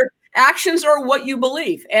 Either actions are what you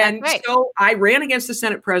believe. And so I ran against the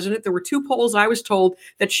Senate president. There were 2 polls, I was told,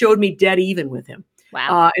 that showed me dead even with him.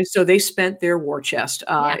 Wow. And so they spent their war chest.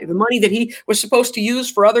 The money that he was supposed to use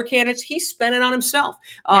for other candidates, he spent it on himself.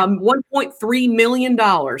 $1.3 million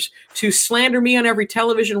to slander me on every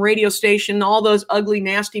television, radio station, all those ugly,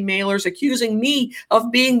 nasty mailers accusing me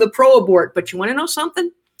of being the pro-abort. But you want to know something?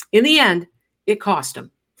 In the end, it cost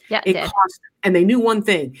them. Yeah, it cost them. And they knew one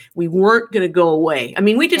thing. We weren't going to go away. I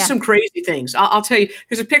mean, we did some crazy things. I'll tell you,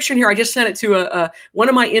 there's a picture in here. I just sent it to one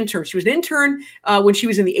of my interns. She was an intern when she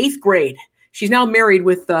was in the 8th grade. She's now married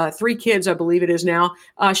with 3 kids, I believe it is now.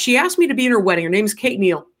 She asked me to be in her wedding. Her name is Kate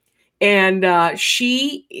Neal. And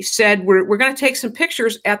she said, we're going to take some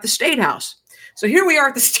pictures at the State House. So here we are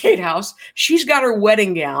at the State House. She's got her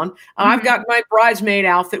wedding gown. I've got my bridesmaid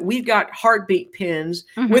outfit. We've got heartbeat pins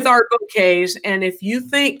with our bouquets. And if you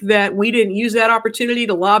think that we didn't use that opportunity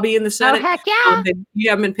to lobby in the Senate, heck yeah. then you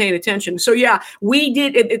haven't been paying attention. So yeah, we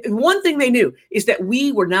did. One thing they knew is that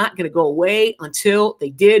we were not going to go away until they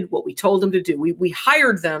did what we told them to do. We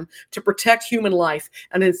hired them to protect human life.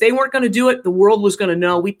 And if they weren't going to do it, the world was going to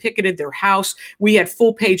know. We picketed their house. We had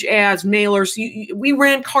full page ads, mailers. We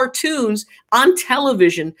ran cartoons on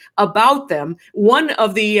television about them. One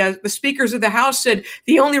of the speakers of the House said,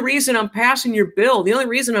 the only reason I'm passing your bill, the only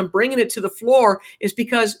reason I'm bringing it to the floor is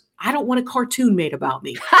because I don't want a cartoon made about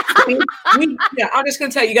me. I'm just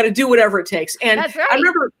going to tell you, you got to do whatever it takes. And That's right. I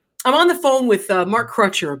remember I'm on the phone with Mark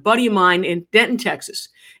Crutcher, a buddy of mine in Denton, Texas.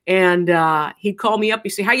 And he'd call me up. He'd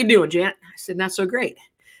say, how you doing, Janet? I said, not so great.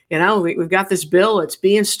 You know, we've got this bill, it's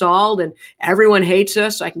being stalled and everyone hates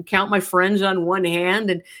us. I can count my friends on one hand.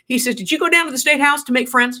 And he says, did you go down to the State House to make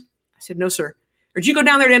friends? I said, no, sir. Or did you go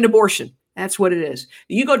down there to end abortion? That's what it is.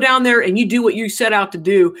 You go down there and you do what you set out to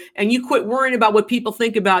do and you quit worrying about what people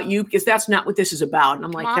think about you because that's not what this is about. And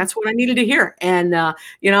I'm like, that's what I needed to hear. And,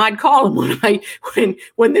 I'd call him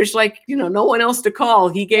when there's no one else to call.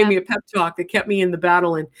 He gave me a pep talk that kept me in the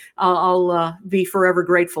battle, and I'll be forever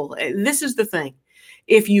grateful. This is the thing.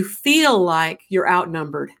 If you feel like you're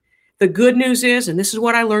outnumbered, the good news is, and this is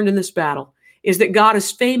what I learned in this battle, is that God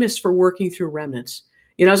is famous for working through remnants.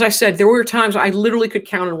 You know, as I said, there were times I literally could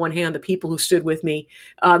count on one hand the people who stood with me.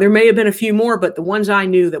 There may have been a few more, but the ones I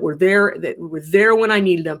knew that were there when I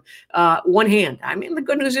needed them, one hand. I mean, the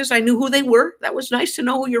good news is I knew who they were. That was nice to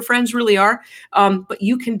know who your friends really are. But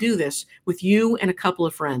you can do this with you and a couple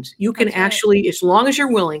of friends. You can actually, as long as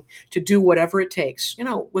you're willing to do whatever it takes,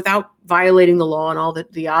 without violating the law and all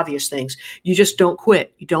the obvious things. You just don't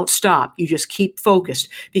quit. You don't stop. You just keep focused,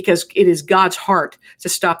 because it is God's heart to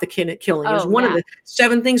stop the killing. It's one of the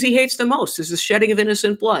 7 things he hates the most is the shedding of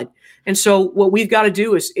innocent blood. And so what we've got to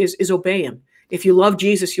do is obey him. If you love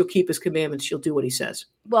Jesus, you'll keep his commandments. You'll do what he says.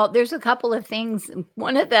 Well, there's a couple of things.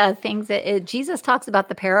 One of the things that Jesus talks about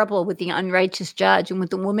the parable with the unrighteous judge and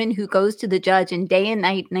with the woman who goes to the judge and day and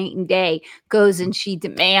night and day goes and she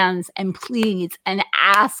demands and pleads and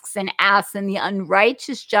asks. And the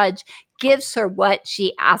unrighteous judge gives her what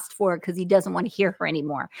she asked for because he doesn't want to hear her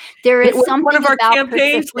anymore. There is something one of our about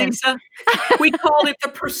campaigns, Lisa. We called it the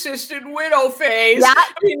persistent widow phase. Yeah.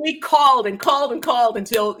 I mean, we called and called and called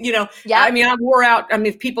until, I mean, I wore out. I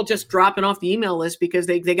mean, people just dropping off the email list because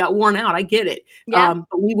they got worn out. I get it. Yeah.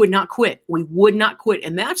 But we would not quit. We would not quit.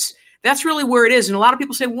 And that's really where it is. And a lot of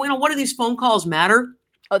people say, well, what do these phone calls matter?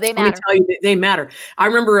 Oh, they matter. Let me tell you, they matter. I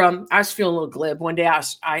remember I was feeling a little glib. One day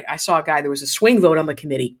I saw a guy, there was a swing vote on the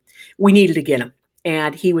committee. We needed to get him.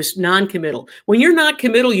 And he was non-committal. When you're not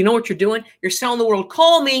committal, you know what you're doing? You're telling the world,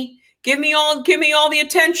 call me. Give me all the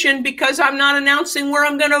attention because I'm not announcing where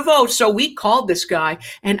I'm going to vote. So we called this guy,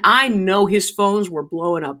 and I know his phones were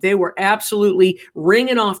blowing up. They were absolutely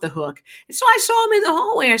ringing off the hook. And so I saw him in the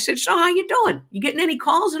hallway. I said, so how you doing? You getting any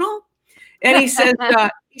calls at all? And he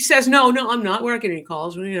says, no, I'm not. We're not getting any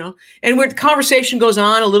calls, And the conversation goes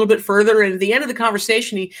on a little bit further. And at the end of the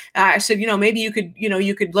conversation, I said, maybe you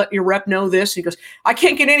could let your rep know this. And he goes, I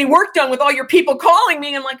can't get any work done with all your people calling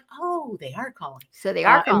me. I'm like, oh, they are calling. So they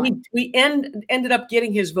are calling. And we ended up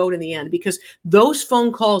getting his vote in the end because those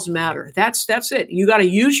phone calls matter. That's it. You got to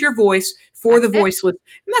use your voice for the voiceless.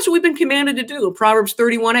 And that's what we've been commanded to do. Proverbs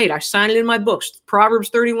 31:8. I sign it in my books. Proverbs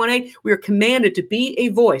 31:8. We are commanded to be a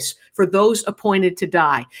voice for those appointed to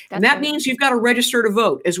die. And that means you've got to register to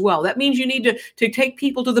vote as well. That means you need to take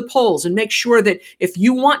people to the polls and make sure that if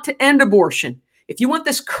you want to end abortion, if you want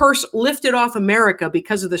this curse lifted off America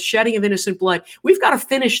because of the shedding of innocent blood, we've got to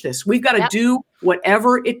finish this. We've got to do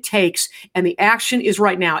whatever it takes. And the action is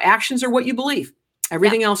right now. Actions are what you believe.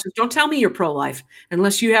 Everything else is, don't tell me you're pro-life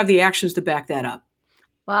unless you have the actions to back that up.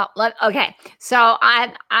 Well, okay. So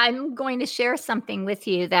I'm going to share something with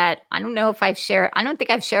you that I don't know if I've shared. I don't think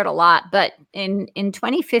I've shared a lot, but in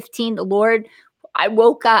 2015, I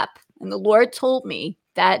woke up and the Lord told me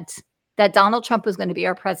that Donald Trump was going to be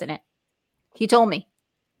our president. He told me.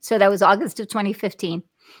 So that was August of 2015.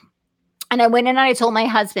 And I went in and I told my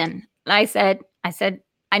husband, and I said,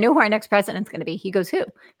 I know who our next president's going to be. He goes, who?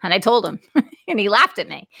 And I told him, and he laughed at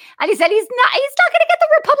me. And he said, he's not going to get the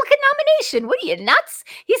Republican nomination. What are you, nuts?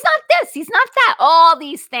 He's not this. He's not that. All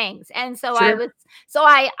these things. And so I went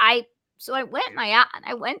and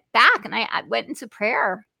I went back and I went into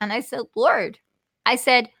prayer and I said, Lord,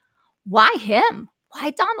 why him?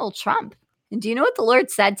 Why Donald Trump? And do you know what the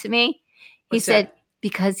Lord said to me? He What's said, that?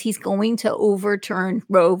 because he's going to overturn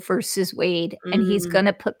Roe versus Wade and he's Mm, going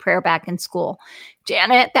to put prayer back in school.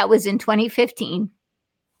 Janet, that was in 2015.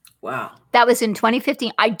 wow. That was in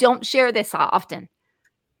 2015. I don't share this often,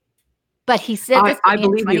 but he said this to I me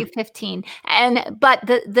in believe you. 2015. But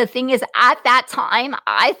the thing is, at that time,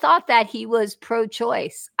 I thought that he was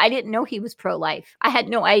pro-choice. I didn't know he was pro-life. I had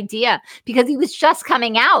no idea because he was just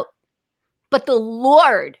coming out. But the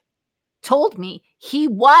Lord told me he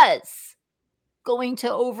was going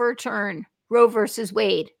to overturn Roe versus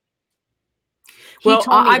Wade. He Well,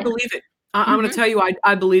 told me I that. believe it. I'm going to tell you,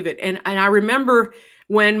 I believe it. And I remember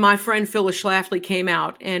when my friend Phyllis Schlafly came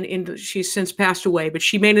out, and she's since passed away, but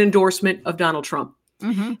she made an endorsement of Donald Trump.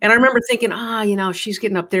 Mm-hmm. And I remember thinking, she's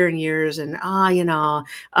getting up there in years, and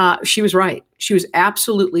she was right. She was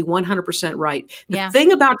absolutely 100% right. The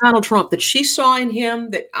thing about Donald Trump that she saw in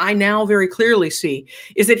him that I now very clearly see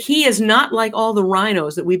is that he is not like all the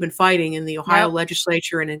rhinos that we've been fighting in the Ohio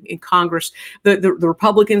legislature and in Congress, the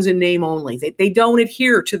Republicans in name only. They don't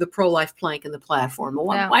adhere to the pro-life plank in the platform.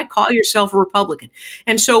 Why call yourself a Republican?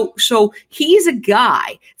 And so he's a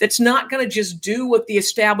guy that's not going to just do what the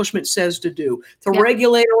establishment says to do, to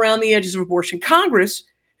regulate around the edges of abortion. Congress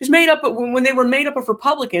is made up of, when they were made up of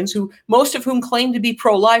Republicans, who most of whom claimed to be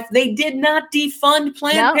pro-life, they did not defund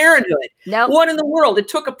Planned Parenthood. What in the world? It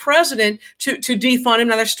took a president to defund him.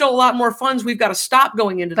 Now there's still a lot more funds we've got to stop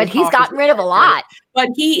going into. But he's gotten rid of a lot. But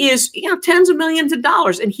he is, tens of millions of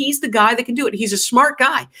dollars, and he's the guy that can do it. He's a smart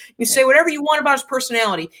guy. You say whatever you want about his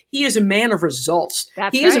personality. He is a man of results.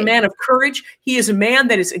 He is a man of courage. He is a man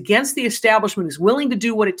that is against the establishment, is willing to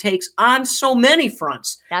do what it takes on so many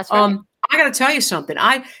fronts. That's right. I got to tell you something.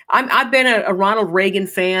 I've been a Ronald Reagan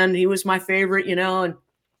fan. He was my favorite, and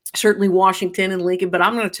certainly Washington and Lincoln. But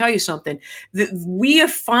I'm going to tell you something. We are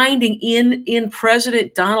finding in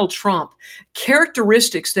President Donald Trump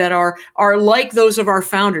characteristics that are like those of our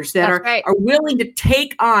founders, that are willing to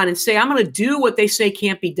take on and say, I'm going to do what they say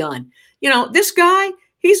can't be done. This guy,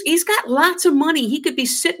 he's got lots of money. He could be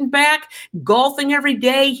sitting back, golfing every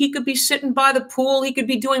day. He could be sitting by the pool. He could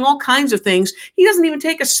be doing all kinds of things. He doesn't even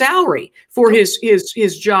take a salary for his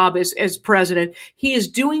job as president. He is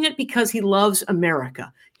doing it because he loves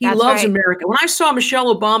America. He loves America. When I saw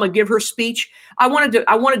Michelle Obama give her speech, I wanted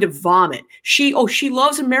to vomit. She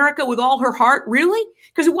loves America with all her heart. Really?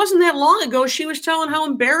 Because it wasn't that long ago she was telling how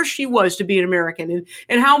embarrassed she was to be an American,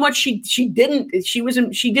 and how much she didn't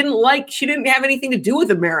have anything to do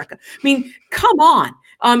with America. I mean, come on.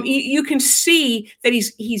 You can see that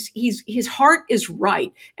his heart is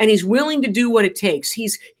right, and he's willing to do what it takes.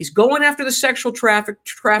 He's going after the sexual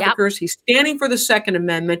traffickers. He's standing for the Second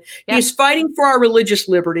Amendment. He's fighting for our religious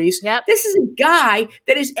liberties. This is a guy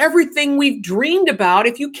that is everything we've dreamed about.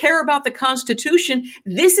 If you care about the Constitution,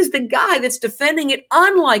 this is the guy that's defending it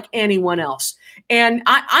unlike anyone else. And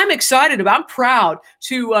I'm excited I'm proud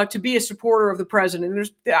to be a supporter of the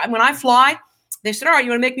president. When I fly, they said, all right, you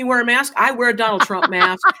want to make me wear a mask? I wear a Donald Trump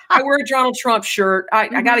mask. I wear a Donald Trump shirt.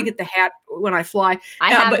 I got to get the hat when I fly.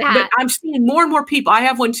 But I'm seeing more and more people. I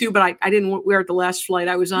have one too, but I didn't wear it the last flight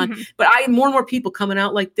I was on. But I had more and more people coming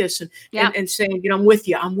out like this and saying, I'm with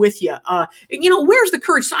you. I'm with you. Where's the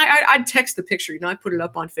courage? I'd text the picture. I put it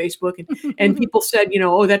up on Facebook, and people said,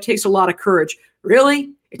 that takes a lot of courage.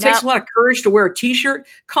 Really? It takes a lot of courage to wear a T-shirt.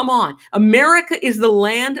 Come on. America is the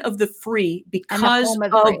land of the free because of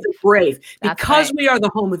the brave. Because we are the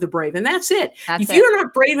home of the brave. And that's it. If you're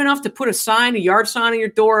not brave enough to put a yard sign on your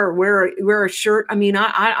door, or wear a shirt, I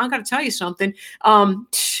got to tell you something.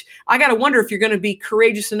 I got to wonder if you're going to be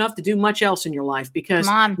courageous enough to do much else in your life, because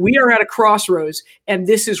we are at a crossroads, and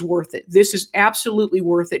this is worth it. This is absolutely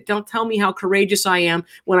worth it. Don't tell me how courageous I am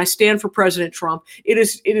when I stand for President Trump. It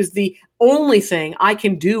is the only thing I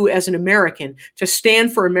can do as an American to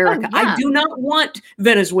stand for America. I do not want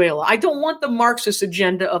Venezuela. I don't want the Marxist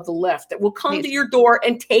agenda of the left that will come to your door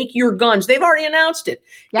and take your guns. They've already announced it.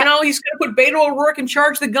 He's going to put Beto O'Rourke in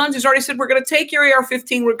charge of the guns. He's already said, we're going to take your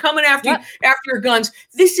AR-15. We're coming after you, after your guns.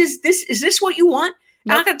 Is this what you want?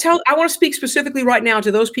 Nope. I want to speak specifically right now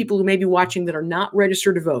to those people who may be watching that are not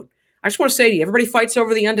registered to vote. I just want to say to you, everybody fights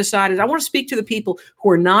over the undecided. I want to speak to the people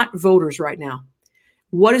who are not voters right now.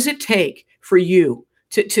 What does it take for you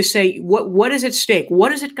to say, what is at stake?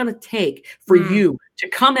 What is it going to take for you to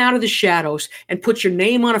come out of the shadows and put your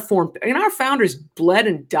name on a form? And our founders bled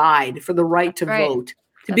and died for the right to vote,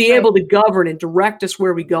 to be able to govern and direct us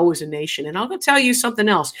where we go as a nation. And I'm going to tell you something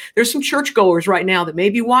else. There's some churchgoers right now that may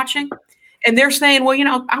be watching, And they're saying,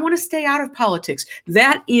 well, I want to stay out of politics.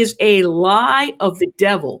 That is a lie of the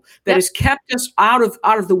devil that has kept us out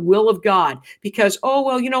of the will of God, because, oh,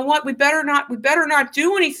 well, you know what? We better not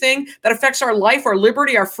do anything that affects our life, our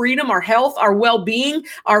liberty, our freedom, our health, our well-being,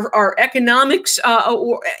 our economics,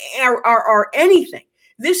 or anything.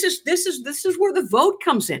 This is where the vote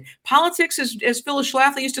comes in. Politics, as Phyllis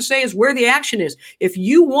Schlafly used to say, is where the action is. If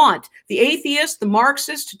you want the atheists, the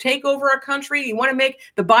Marxists to take over our country, you want to make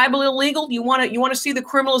the Bible illegal, you want to see the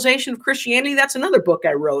criminalization of Christianity. That's another book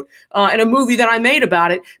I wrote and a movie that I made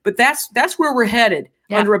about it. But that's where we're headed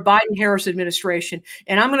under a Biden-Harris administration.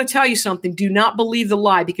 And I'm going to tell you something. Do not believe the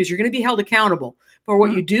lie, because you're going to be held accountable for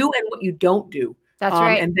what you do and what you don't do. That's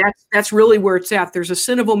right. And that's really where it's at. There's a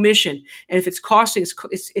sin of omission. And if it's costing,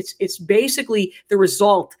 it's basically the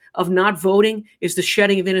result of not voting is the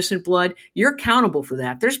shedding of innocent blood. You're accountable for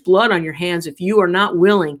that. There's blood on your hands if you are not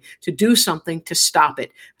willing to do something to stop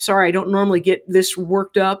it. Sorry, I don't normally get this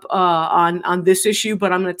worked up on this issue,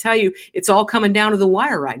 but I'm going to tell you, it's all coming down to the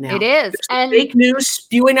wire right now. It is. And fake news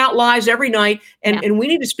spewing out lies every night. And we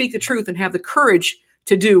need to speak the truth and have the courage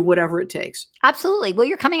to do whatever it takes. Absolutely. Well,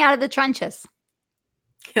 you're coming out of the trenches.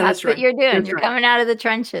 Yeah, that's what you're doing. You're coming out of the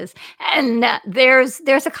trenches. And there's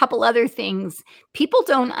a couple other things. People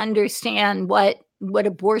don't understand what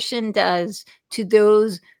abortion does to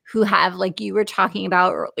those who have, like you were talking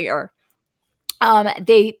about earlier.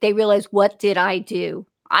 They realize, what did I do?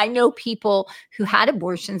 I know people who had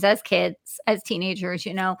abortions as kids, as teenagers,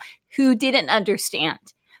 who didn't understand.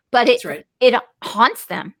 But it haunts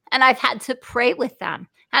them. And I've had to pray with them.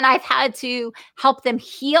 And I've had to help them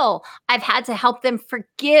heal. I've had to help them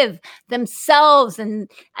forgive themselves. And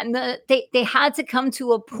they had to come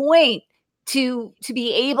to a point to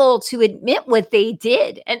be able to admit what they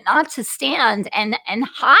did, and not to stand and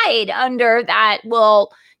hide under that.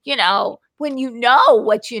 Well, when you know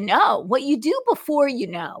what you do before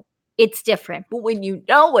it's different. But when you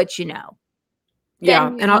know what you know,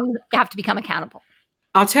 then you have to become accountable.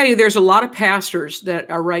 I'll tell you, there's a lot of pastors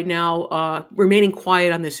that are right now remaining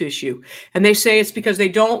quiet on this issue. And they say it's because they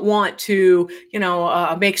don't want to,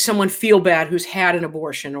 make someone feel bad who's had an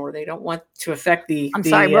abortion, or they don't want to affect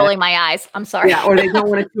rolling my eyes. I'm sorry. Yeah, or they don't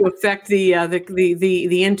want it to affect the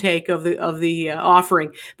intake of the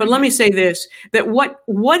offering. But let me say this, that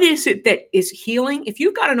what is it that is healing? If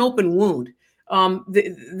you've got an open wound,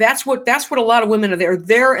 that's what a lot of women are. They're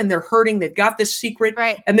there and they're hurting. They've got this secret,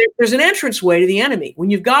 right? And there's an entranceway to the enemy. When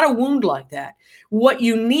you've got a wound like that, what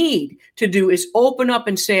you need to do is open up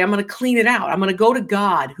and say, I'm going to clean it out. I'm going to go to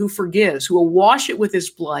God, who forgives, who will wash it with his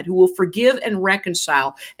blood, who will forgive and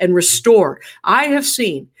reconcile and restore. I have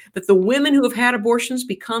seen that the women who have had abortions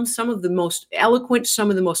become some of the most eloquent, some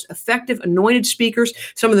of the most effective anointed speakers,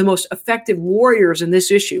 some of the most effective warriors in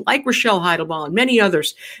this issue, like Rochelle Heidelbaum and many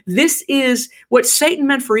others. This is what Satan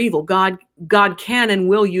meant for evil. God can and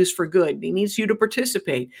will use for good. He needs you to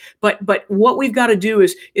participate. But what we've got to do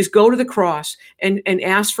is go to the cross and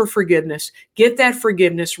ask for forgiveness, get that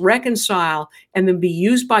forgiveness, reconcile, and then be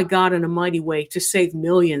used by God in a mighty way to save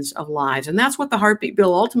millions of lives. And that's what the heartbeat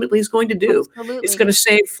bill ultimately is going to do. Absolutely. It's going to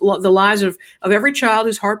save the lives of every child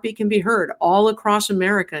whose heartbeat can be heard all across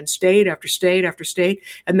America, and state after state after state.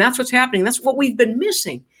 And that's what's happening. That's what we've been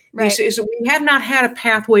missing. Right. Is we have not had a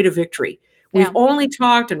pathway to victory. We've only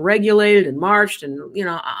talked and regulated and marched, and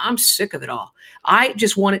I'm sick of it all. I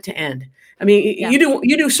just want it to end. I mean,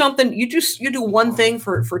 you do something, you do one thing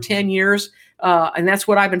for 10 years, and that's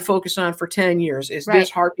what I've been focused on for 10 years is this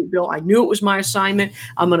heartbeat bill. I knew it was my assignment.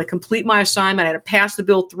 I'm going to complete my assignment. I had to pass the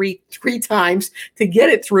bill three times to get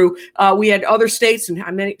it through. We had other states, and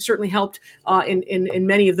I certainly helped in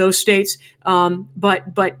many of those states. But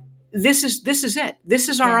this is it. This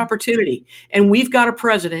is our opportunity. And we've got a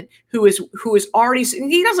president who is already,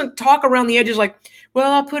 he doesn't talk around the edges like,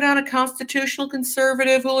 well, I'll put on a constitutional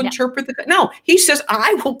conservative who'll interpret no, he says,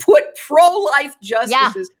 I will put pro-life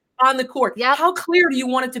justices on the court. Yep. How clear do you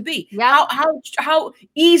want it to be? Yep. How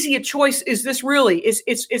easy a choice is this really?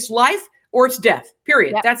 It's life or it's death,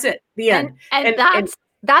 period. Yep. That's it. The end. And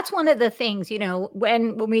that's one of the things,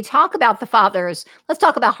 when we talk about the fathers, let's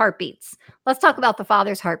talk about heartbeats. Let's talk about the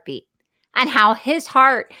father's heartbeat and how his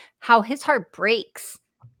heart breaks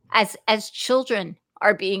as children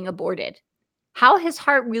are being aborted. How his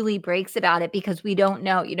heart really breaks about it, because we don't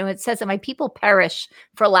know. It says that my people perish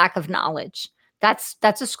for lack of knowledge. That's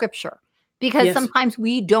a scripture, because sometimes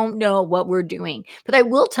we don't know what we're doing. But I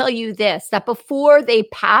will tell you this, that before they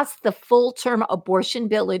passed the full-term abortion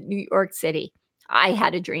bill in New York City, I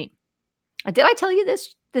had a dream. Did I tell you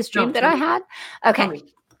this dream that I had? Okay.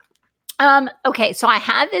 Okay. So I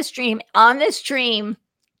had this dream. On this dream,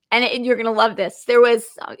 and you're going to love this. It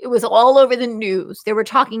was all over the news. They were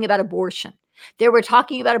talking about abortion. They were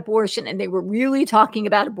talking about abortion, and they were really talking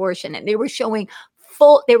about abortion, and they were showing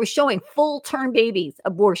full-term babies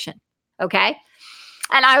abortion. Okay.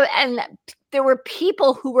 And there were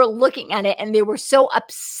people who were looking at it, and they were so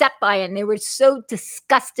upset by it, and they were so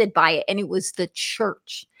disgusted by it. And it was the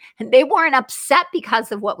church. And they weren't upset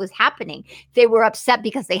because of what was happening. They were upset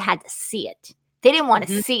because they had to see it. They didn't want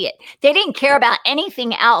to see it. They didn't care about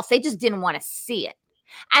anything else. They just didn't want to see it.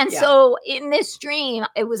 And so in this dream,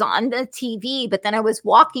 it was on the TV, but then I was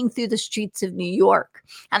walking through the streets of New York,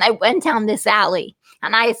 and I went down this alley,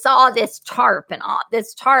 and I saw this tarp, and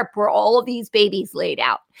this tarp were all of these babies laid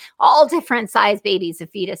out, all different size babies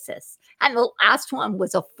of fetuses. And the last one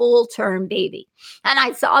was a full-term baby. And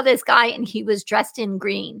I saw this guy, and he was dressed in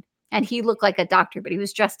green, and he looked like a doctor, but he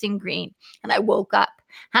was dressed in green. And I woke up,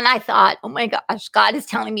 and I thought, oh my gosh, God is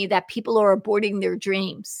telling me that people are aborting their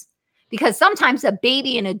dreams. Because sometimes a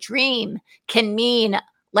baby in a dream can mean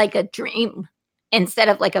like a dream instead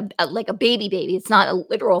of like a baby. It's not a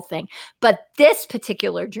literal thing. But this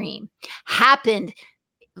particular dream happened.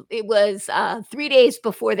 It was 3 days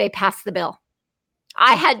before they passed the bill.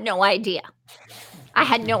 I had no idea.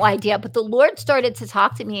 But the Lord started to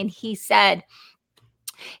talk to me, and he said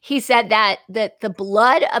that the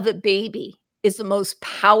blood of a baby is the most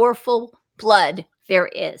powerful blood there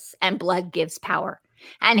is, and blood gives power.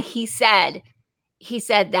 And he said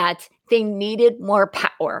that they needed more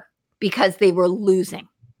power because they were losing.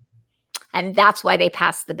 And that's why they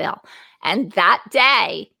passed the bill. And that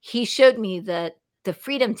day, he showed me that the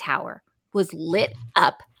Freedom Tower was lit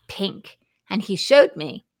up pink. And he showed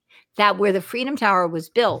me that where the Freedom Tower was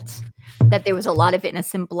built, that there was a lot of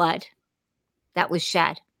innocent blood that was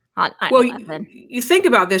shed. Well, you think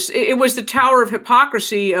about this. It was the Tower of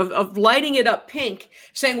Hypocrisy of lighting it up pink,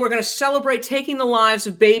 saying we're going to celebrate taking the lives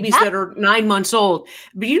of babies that are 9 months old.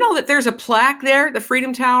 But you know that there's a plaque there, the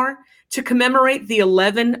Freedom Tower, to commemorate the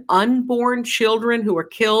 11 unborn children who were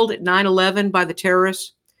killed at 9/11 by the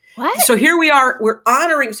terrorists. What? So here we are. We're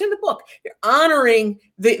honoring. It's in the book. You're honoring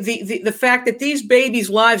the fact that these babies'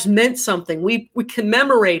 lives meant something. We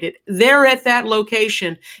commemorate it. They're at that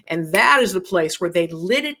location, and that is the place where they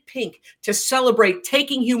lit it pink to celebrate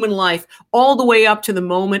taking human life all the way up to the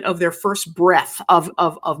moment of their first breath of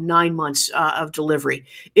 9 months of delivery.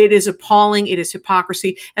 It is appalling. It is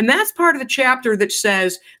hypocrisy, and that's part of the chapter that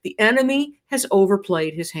says the enemy has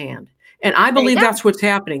overplayed his hand. And I believe that's what's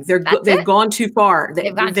happening. They've gone too far.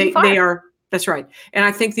 They are. That's right. And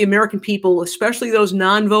I think the American people, especially those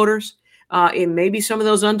non-voters, and maybe some of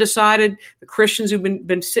those undecided, the Christians who've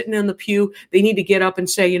been sitting in the pew, they need to get up and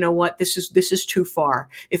say, you know what, this is too far.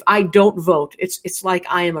 If I don't vote, it's like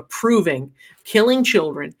I am approving killing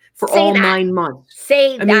children for all 9 months.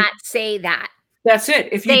 Say that. That's it.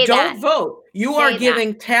 If you don't vote, you are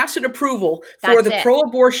giving tacit approval for the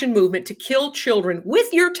pro-abortion movement to kill children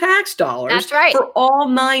with your tax dollars for all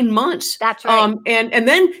 9 months. That's right. And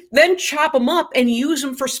then chop them up and use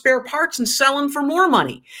them for spare parts and sell them for more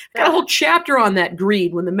money. Got a whole chapter on that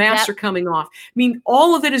greed when the masks are coming off. I mean,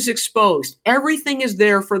 all of it is exposed. Everything is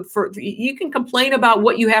there for you can complain about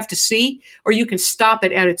what you have to see, or you can stop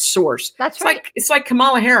it at its source. That's right. It's like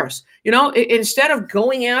Kamala Harris. You know, instead of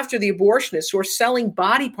going after the abortionists who are selling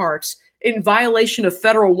body parts in violation of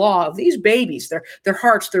federal law of these babies, their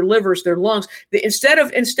hearts, their livers, their lungs, instead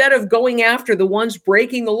of going after the ones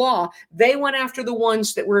breaking the law, they went after the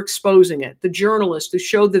ones that were exposing it, the journalists who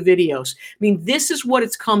showed the videos. I mean, this is what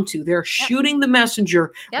it's come to. They're shooting the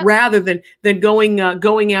messenger rather than going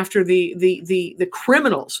after the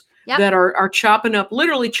criminals that are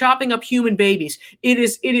literally chopping up human babies. It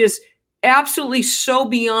is absolutely so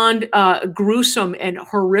beyond gruesome and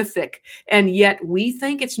horrific. And yet we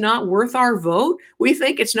think it's not worth our vote. We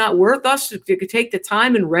think it's not worth us to take the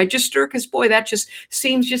time and register, because boy, that just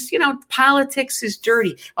seems politics is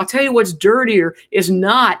dirty. I'll tell you what's dirtier it's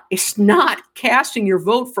not casting your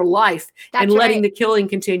vote for life and letting the killing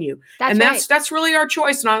continue. That's really our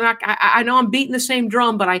choice. And I know I'm beating the same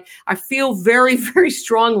drum, but I feel very, very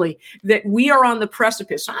strongly that we are on the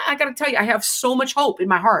precipice. I got to tell you, I have so much hope in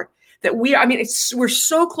my heart that we're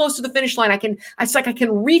so close to the finish line. I can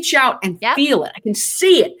reach out and feel it. I can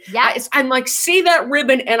see it. I'm like, see that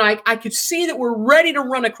ribbon, and I could see that we're ready to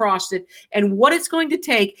run across it. And what it's going to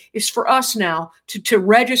take is for us now to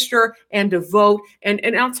register and to vote. And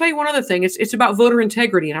I'll tell you one other thing. It's about voter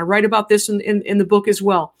integrity. And I write about this in the book as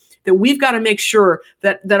well. that we've got to make sure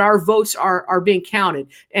that our votes are being counted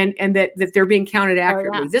and that they're being counted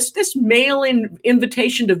accurately. This mail-in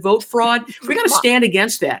invitation to vote fraud, we got to stand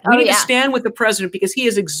against that. We need to stand with the president because he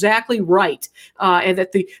is exactly right. And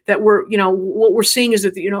that we're, what we're seeing is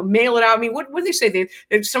that, mail it out. I mean, what do they say?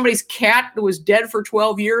 Somebody's cat that was dead for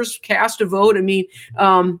 12 years cast a vote. I mean,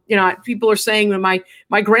 people are saying that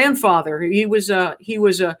my grandfather, he was a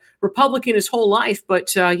Republican his whole life,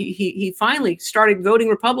 but he finally started voting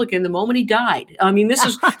Republican the moment he died. I mean, this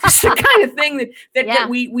is the kind of thing that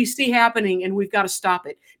we see happening, and we've got to stop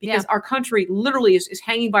it because our country literally is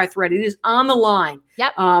hanging by a thread. It is on the line.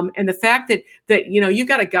 Yep. And the fact that you've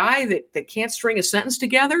got a guy that can't string a sentence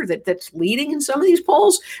together that's leading in some of these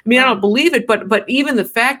polls. I mean, I don't believe it, but even the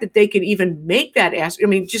fact that they could even make that ask. I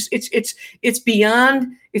mean, just it's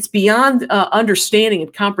beyond understanding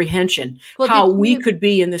and comprehension how we could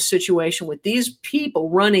be in this situation with these people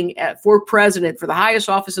running for president for the highest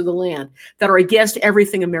office of the land that are against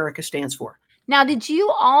everything America stands for. Now, did you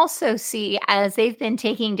also see, as they've been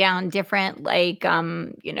taking down different,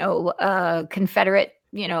 Confederate,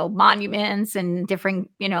 monuments and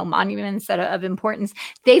different, monuments that are of importance,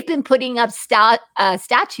 they've been putting up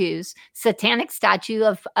statues, satanic statue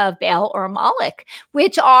of Baal or Moloch,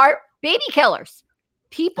 which are baby killers.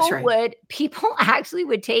 People actually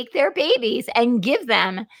would take their babies and give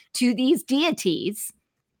them to these deities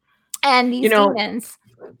and these demons.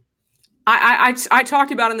 I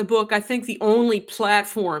talked about in the book, I think the only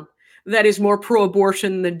platform that is more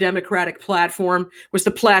pro-abortion than the Democratic platform was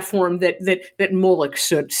the platform that Moloch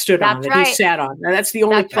stood on, that he sat on. Now, that's the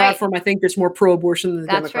only platform I think that's more pro-abortion than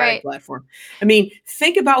the Democratic platform. I mean,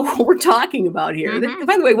 think about what we're talking about here. Mm-hmm.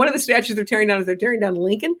 By the way, one of the statues they're tearing down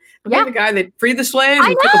Lincoln. The guy that freed the slaves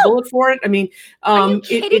and took a bullet for it. I mean, are you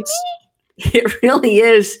kidding me? It really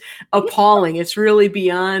is appalling. It's really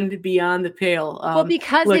beyond the pale.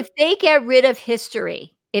 Because if they get rid of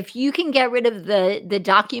history, if you can get rid of the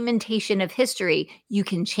documentation of history, you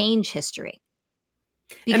can change history.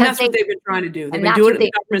 Because and that's what they've been trying to do. They've been doing it in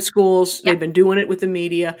the government schools. Yep. They've been doing it with the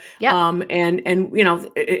media. Yep.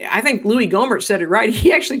 I think Louis Gohmert said it right.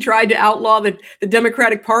 He actually tried to outlaw the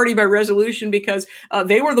Democratic Party by resolution because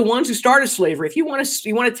they were the ones who started slavery. If you want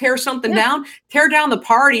to tear something down, tear down the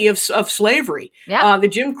party of slavery. Yep. The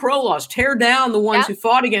Jim Crow laws, tear down the ones who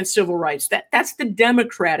fought against civil rights. That's the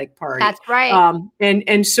Democratic Party. That's right.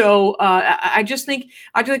 So I just think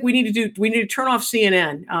we need to turn off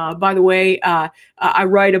CNN. By the way, I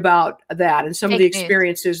write about that and some of the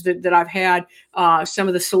experiences that I've had, some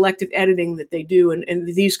of the selective editing that they do and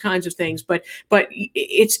these kinds of things. But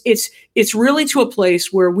it's really to a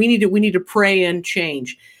place where we need to pray and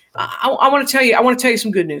change. I want to tell you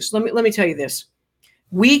some good news. Let me tell you this.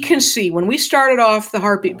 We can see when we started off the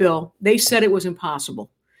heartbeat bill, they said it was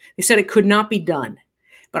impossible. They said it could not be done.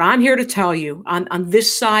 But I'm here to tell you on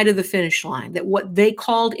this side of the finish line that what they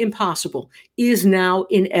called impossible is now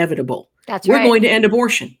inevitable. We're going to end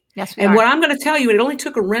abortion. Yes, and what I'm going to tell you, it only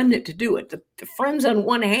took a remnant to do it. The friends on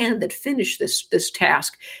one hand that finished this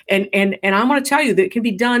task. And I'm going to tell you that it can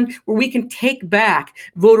be done where we can take back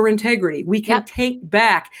voter integrity. We can take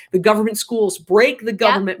back the government schools, break the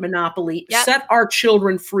government monopoly, set our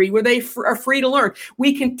children free where they are free to learn.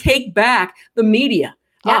 We can take back the media.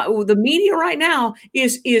 The media right now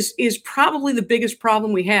is probably the biggest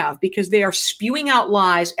problem we have because they are spewing out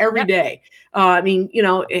lies every day. I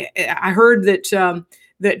heard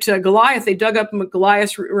that Goliath, they dug up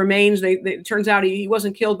Goliath's remains. It turns out he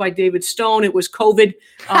wasn't killed by David Stone. It was COVID,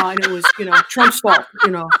 and it was Trump's fault.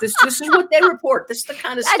 This is what they report. This is the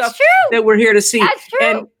kind of stuff that we're here to see. That's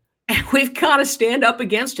true. And we've got to stand up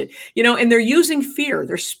against it, and they're using fear.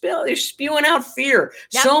 They're spewing out fear.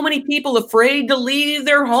 Yep. So many people afraid to leave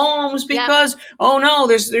their homes because, oh no,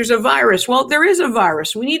 there's a virus. Well, there is a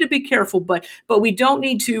virus. We need to be careful, but we don't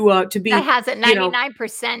need to be. That has a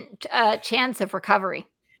 99% chance of recovery.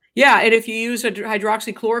 Yeah, and if you use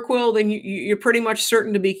hydroxychloroquine, then you're pretty much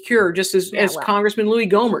certain to be cured, just as Congressman Louis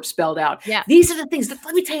Gohmert spelled out. Yeah. These are the things.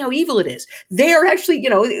 Let me tell you how evil it is. They are actually,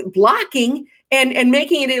 blocking and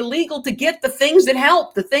making it illegal to get the things that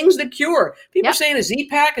help, the things that cure. People are saying a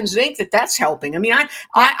Z-Pack and zinc that's helping. I mean,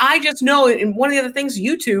 I just know, and one of the other things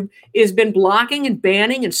YouTube has been blocking and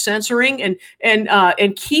banning and censoring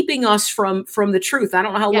and keeping us from the truth. I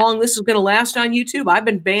don't know how long this is going to last on YouTube. I've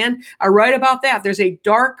been banned. I write about that. There's a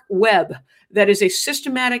dark web that is a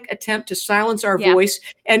systematic attempt to silence our voice.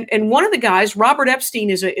 And one of the guys, Robert Epstein,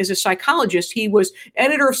 is a psychologist. He was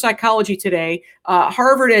editor of Psychology Today,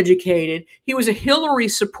 Harvard educated. He was a Hillary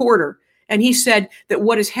supporter. And he said that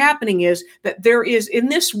what is happening is that there is, in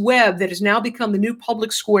this web that has now become the new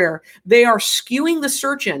public square, they are skewing the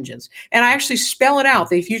search engines. And I actually spell it out.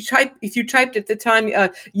 If you typed at the time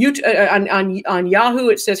on Yahoo,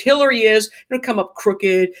 it says Hillary is, it'll come up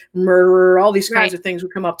crooked, murderer, all these kinds of things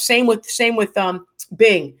would come up. Same with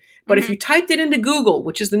Bing. But if you typed it into Google,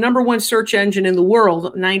 which is the number one search engine in the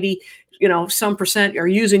world, 90 some percent are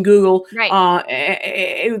using Google. Right.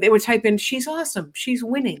 They would type in, she's awesome, she's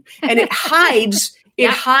winning, and it hides. It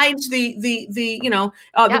hides the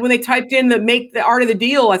when they typed in make the art of the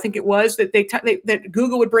deal, I think it was that that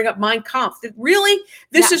Google would bring up Mein Kampf. That really,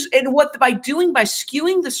 this is, and what by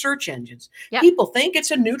skewing the search engines, people think it's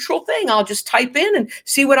a neutral thing. I'll just type in and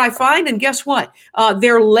see what I find, and guess what?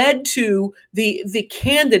 They're led to the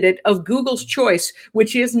candidate of Google's choice,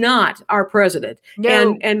 which is not our president.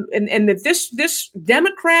 No. And that this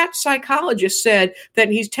Democrat psychologist said that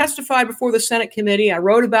he's testified before the Senate committee. I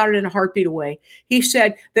wrote about it in A Heartbeat Away. He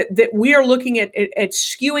said that we are looking at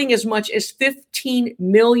skewing as much as 15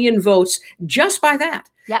 million votes just by that.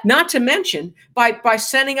 Yep. Not to mention by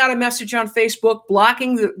sending out a message on Facebook,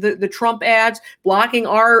 blocking the Trump ads, blocking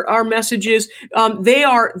our messages. They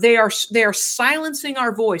are silencing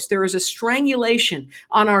our voice. There is a strangulation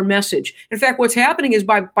on our message. In fact, what's happening is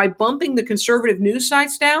by bumping the conservative news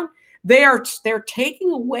sites down, they're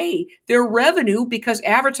taking away their revenue because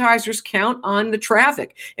advertisers count on the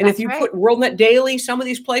traffic. And if you put WorldNet Daily, some of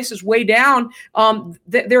these places way down,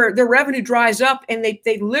 their revenue dries up, and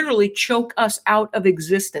they literally choke us out of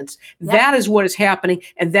existence. That is what is happening,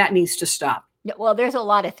 and that needs to stop. Well, there's a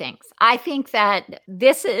lot of things. I think that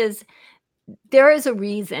there is a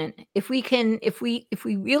reason, if we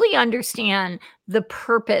really understand the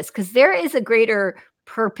purpose, because there is a greater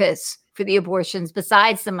purpose for the abortions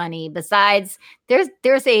besides the money, besides there's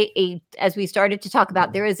a as we started to talk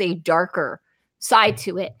about, there is a darker side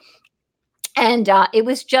to it. And it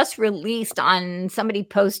was just released on, somebody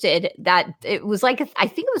posted that it was like, I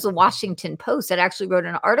think it was a Washington Post that actually wrote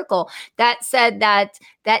an article that said that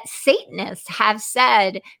Satanists have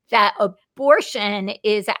said that abortion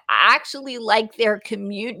is actually like their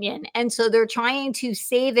communion. And so they're trying to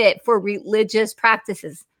save it for religious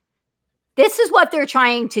practices. This is what they're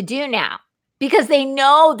trying to do now, because they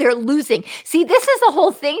know they're losing. See, this is the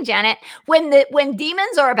whole thing, Janet. When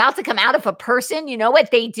demons are about to come out of a person, you know what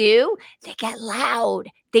they do? They get loud.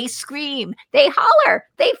 They scream. They holler.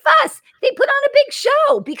 They fuss. They put on a big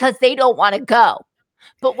show because they don't want to go.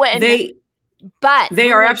 But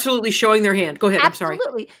they are absolutely showing their hand. Go ahead. Absolutely. I'm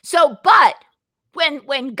sorry. So, but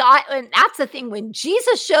when God, and that's the thing, when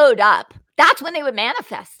Jesus showed up, that's when they would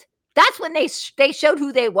manifest. That's when they showed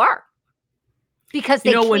who they were. Because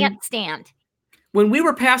they can't stand. When we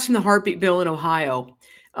were passing the heartbeat bill in Ohio,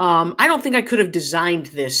 I don't think I could have designed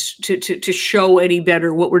this to show any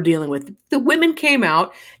better what we're dealing with. The women came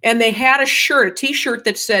out and they had a t-shirt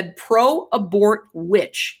that said pro-abort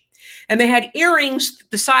witch. And they had earrings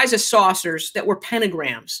the size of saucers that were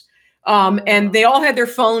pentagrams. And they all had their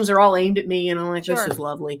phones. They're all aimed at me, and I'm like, this is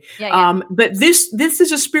lovely. But this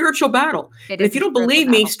is a spiritual battle. If you don't believe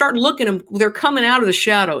me, start looking at them. They're coming out of the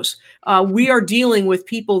shadows. We are dealing with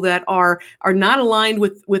people that are not aligned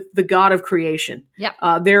with the God of creation.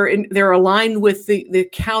 They're aligned with the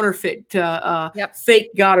counterfeit, fake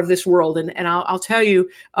God of this world. And I'll tell you,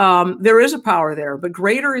 there is a power there, but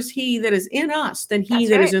greater is He that is in us than he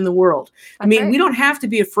that is in the world. We don't have to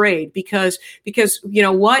be afraid because you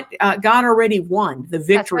know what? God already won the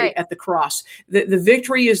victory at the cross. The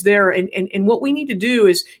victory is there, and what we need to do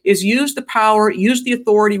is use the power, use the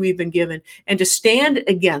authority we've been given, and to stand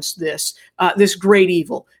against this great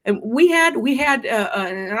evil. And we had,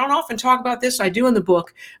 and I don't often talk about this, I do in the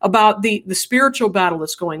book, about the spiritual battle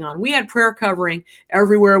that's going on. We had prayer covering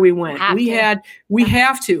everywhere we went. We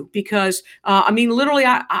have to, because literally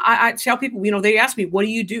I tell people, they ask me, what do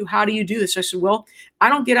you do? How do you do this? I said, well, I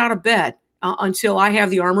don't get out of bed until I have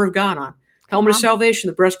the armor of God on. Helmet of salvation,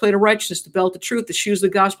 the breastplate of righteousness, the belt of truth, the shoes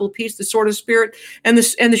of the gospel of peace, the sword of the spirit, and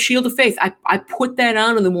the shield of faith. I put that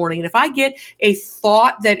on in the morning. And if I get a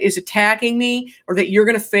thought that is attacking me, or that you're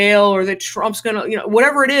going to fail, or that Trump's going to,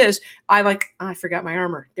 whatever it is, I forgot my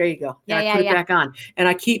armor. There you go. I put it back on. And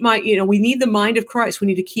I keep we need the mind of Christ. We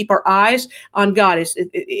need to keep our eyes on God.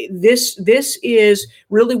 This is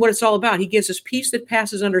really what it's all about. He gives us peace that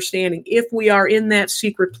passes understanding. If we are in that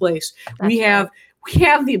secret place, we have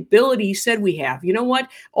the ability He said we have. You know what?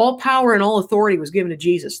 All power and all authority was given to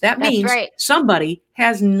Jesus. That means somebody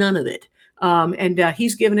has none of it. And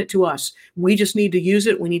he's given it to us. We just need to use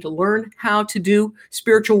it. We need to learn how to do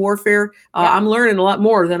spiritual warfare. I'm learning a lot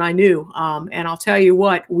more than I knew. And I'll tell you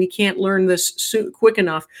what, we can't learn this quick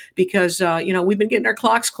enough because, we've been getting our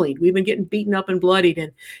clocks cleaned. We've been getting beaten up and bloodied.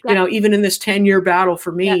 And, even in this 10-year battle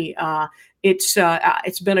for me,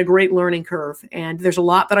 it's been a great learning curve, and there's a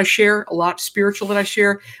lot that I share, a lot spiritual that I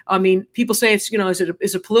share. I mean, people say it's, is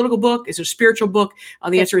it a political book? Is it a spiritual book?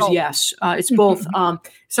 The answer is yes. It's both.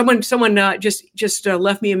 Someone just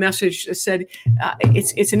left me a message that said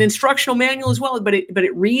it's an instructional manual as well, but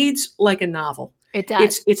it reads like a novel. It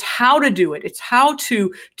does. It's how to do it. It's how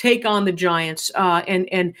to take on the giants,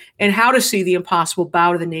 and how to see the impossible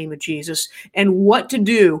bow to the name of Jesus, and what to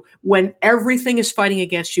do when everything is fighting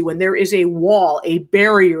against you, when there is a wall, a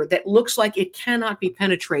barrier that looks like it cannot be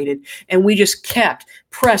penetrated, and we just kept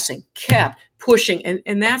pressing, kept pushing.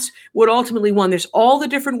 And that's what ultimately won. There's all the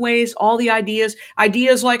different ways, all the ideas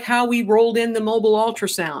like how we rolled in the mobile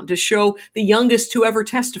ultrasound to show the youngest to ever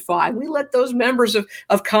testify. We let those members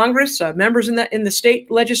of Congress, members in the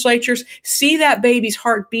state legislatures, see that baby's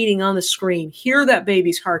heart beating on the screen, hear that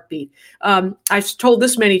baby's heartbeat. I've told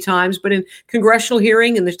this many times, but in congressional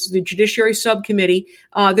hearing in the Judiciary Subcommittee,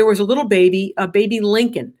 there was a little baby, baby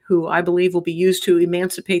Lincoln, who I believe will be used to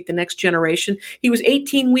emancipate the next generation. He was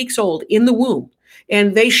 18 weeks old in the womb,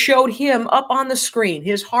 and they showed him up on the screen,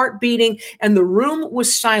 his heart beating, and the room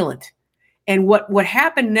was silent. And what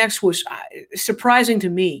happened next was surprising to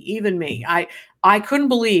me, even me. I couldn't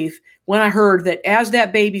believe when I heard that as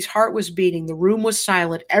that baby's heart was beating, the room was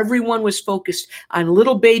silent, everyone was focused on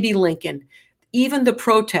little baby Lincoln. Even the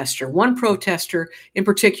protester, one protester in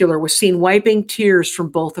particular, was seen wiping tears from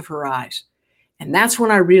both of her eyes. And that's when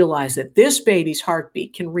I realized that this baby's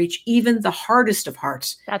heartbeat can reach even the hardest of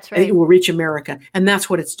hearts. That's right. It will reach America. And that's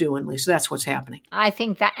what it's doing, Lisa. That's what's happening. I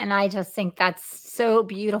think that, and I just think that's so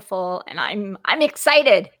beautiful. And I'm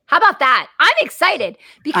excited. How about that? I'm excited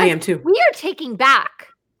because I am too. We are taking back.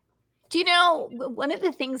 Do you know, one of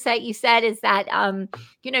the things that you said is that,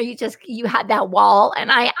 you had that wall, and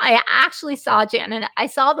I actually saw, Janet, I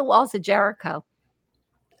saw the walls of Jericho.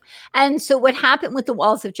 And so what happened with the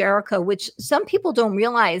walls of Jericho, which some people don't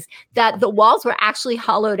realize, that the walls were actually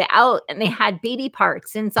hollowed out and they had baby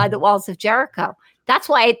parts inside the walls of Jericho. That's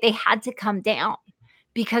why they had to come down,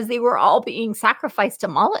 because they were all being sacrificed to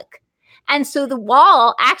Moloch. And so the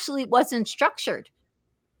wall actually wasn't structured.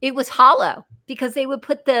 It was hollow, because they would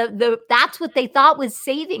put that's what they thought was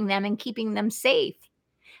saving them and keeping them safe.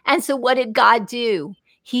 And so what did God do?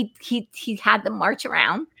 He had them march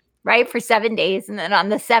around, right, for 7 days. And then on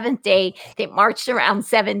the seventh day, they marched around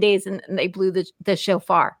 7 days and they blew the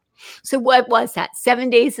shofar. So what was that? 7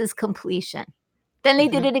 days is completion. Then they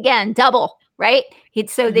did it again, double, right?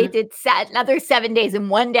 They did another 7 days in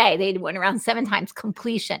 1 day. They went around 7 times,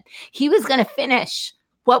 completion. He was going to finish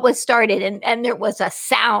what was started. And there was a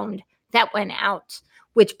sound that went out,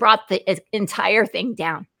 which brought the entire thing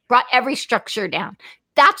down, brought every structure down.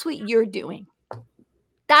 That's what you're doing.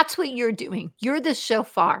 That's what you're doing. You're the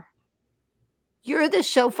shofar. You're the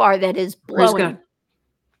shofar that is blowing,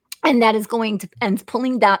 and that is going to and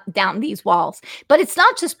pulling down these walls. But it's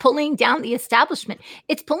not just pulling down the establishment.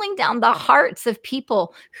 It's pulling down the hearts of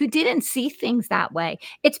people who didn't see things that way.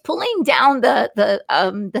 It's pulling down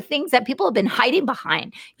the things that people have been hiding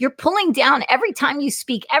behind. You're pulling down every time you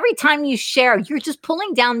speak, every time you share. You're just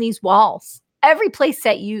pulling down these walls every place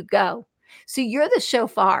that you go. So you're the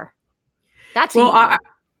shofar. That's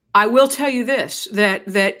I will tell you this, that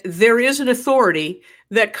there is an authority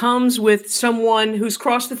that comes with someone who's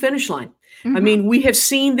crossed the finish line. Mm-hmm. I mean, we have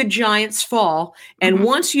seen the giants fall, and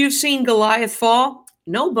once you've seen Goliath fall,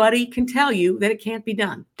 nobody can tell you that it can't be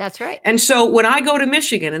done. That's right. And so when I go to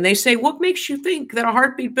Michigan and they say, what makes you think that a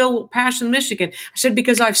heartbeat bill will pass in Michigan? I said,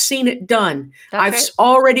 because I've seen it done. I've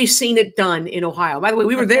already seen it done in Ohio. By the way,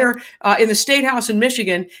 we were there in the State House in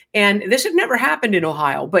Michigan, and this had never happened in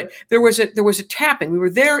Ohio, but there was a tapping. We were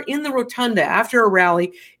there in the rotunda after a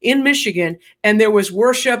rally in Michigan, and there was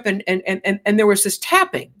worship and there was this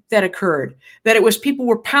tapping that occurred, that it was people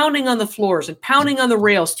were pounding on the floors and pounding on the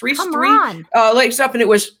rails, three legs up, and it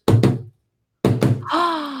was,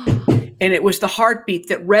 and it was the heartbeat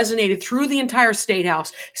that resonated through the entire State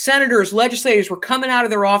House. Senators, legislators were coming out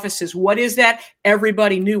of their offices. What is that?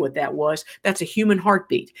 Everybody knew what that was. That's a human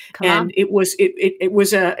heartbeat. It was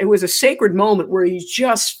a sacred moment where you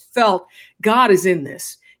just felt God is in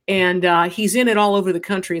this. And he's in it all over the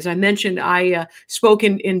country. As I mentioned, I spoke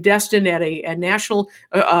in Destin at a National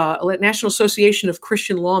Association of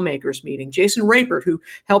Christian Lawmakers meeting. Jason Rapert, who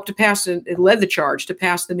helped to pass and led the charge to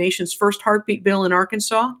pass the nation's first heartbeat bill in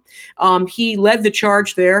Arkansas, he led the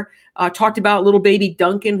charge there. talked about little baby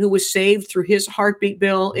Duncan, who was saved through his heartbeat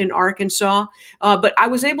bill in Arkansas. But I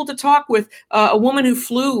was able to talk with a woman who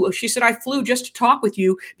flew. She said, I flew just to talk with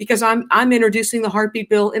you because I'm introducing the heartbeat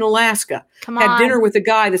bill in Alaska. Had dinner with a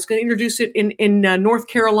guy that's going to introduce it in North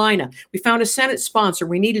Carolina. We found a Senate sponsor.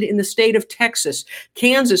 We need it in the state of Texas.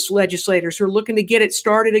 Kansas legislators who are looking to get it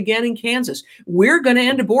started again in Kansas. We're going to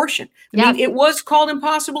end abortion. I mean, it was called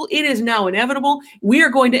impossible. It is now inevitable. We are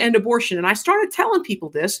going to end abortion. And I started telling people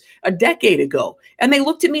this a decade ago, and they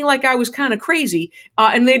looked at me like I was kind of crazy.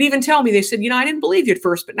 And they'd even tell me, they said, I didn't believe you at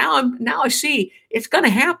first, but now I see it's going to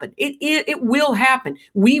happen. It will happen.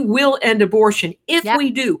 We will end abortion if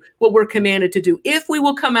we do what we're commanded to do. If we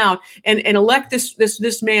will come out and elect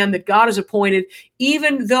this man that God has appointed,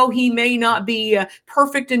 even though he may not be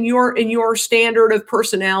perfect in your standard of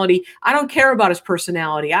personality. I don't care about his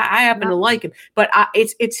personality. I happen to like him, but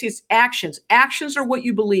it's his actions. Actions are what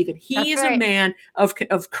you believe in. He is a man of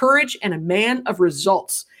courage and a man of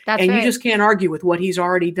results. You just can't argue with what he's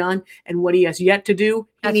already done and what he has yet to do.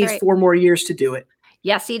 He needs 4 more years to do it.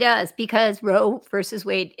 Yes, he does, because Roe versus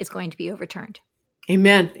Wade is going to be overturned.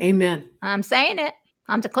 Amen. Amen. I'm saying it.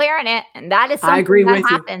 I'm declaring it. And that is something that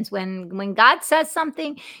happens when God says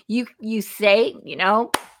something, you say,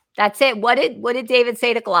 that's it. What did David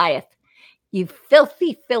say to Goliath? You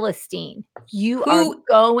filthy Philistine. You are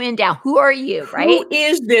going down. Who are you, right? Who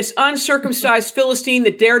is this uncircumcised Philistine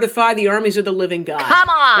that dare defy the armies of the living God? Come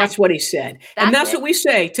on. That's what he said. That's what we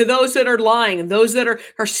say to those that are lying and those that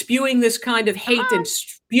are spewing this kind of hate and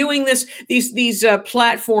spewing these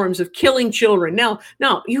platforms of killing children. Now,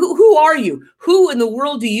 who are you? Who in the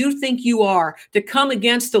world do you think you are to come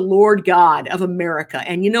against the Lord God of America?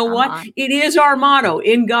 And you know what? It is our motto,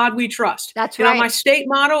 in God we trust. That's right. My state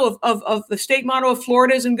motto of the state motto of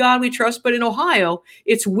Florida is in God we trust, but in Ohio,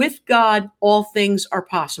 it's with God, all things are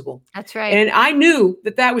possible. That's right. And I knew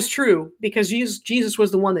that was true because Jesus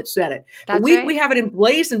was the one that said it. But we have it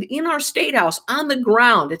emblazoned in our state house on the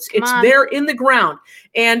ground. It's there in the ground.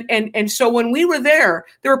 And so when we were there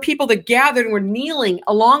were people that gathered and were kneeling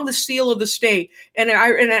along the seal of the state. And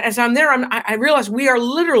as I'm there, I realized we are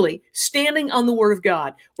literally standing on the word of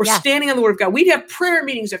God. We're standing on the word of God. We'd have prayer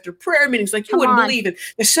meetings after prayer meetings like you wouldn't believe it.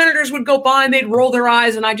 The senators would go by and they'd roll their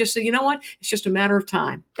eyes. And I just said, you know what? It's just a matter of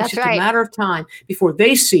time. It's just a matter of time before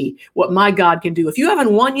they see what my God can do. If you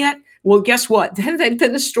haven't won yet, well, guess what? Then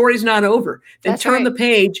the story's not over. Then turn the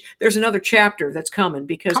page. There's another chapter that's coming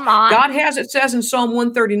because God has, it says in Psalm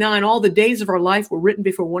 139, all the days of our life were written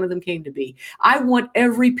before one of them came to be. I want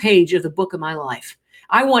every page of the book of my life.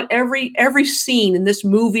 I want every scene in this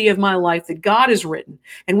movie of my life that God has written.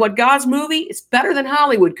 And what God's movie is better than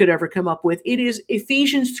Hollywood could ever come up with. It is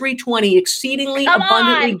Ephesians 3:20, exceedingly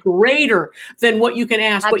abundantly greater than what you can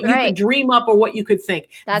ask, what you could dream up or what you could think.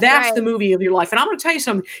 That's the movie of your life. And I'm going to tell you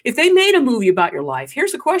something. If they made a movie about your life,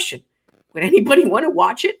 here's the question. Would anybody want to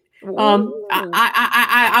watch it?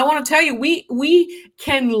 I want to tell you, we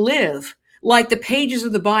can live like the pages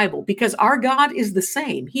of the Bible, because our God is the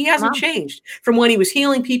same. He hasn't changed from when he was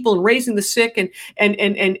healing people and raising the sick and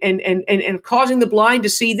causing the blind to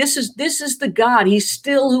see. This is the God. He's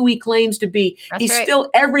still who he claims to be. He's still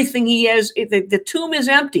everything he is. The tomb is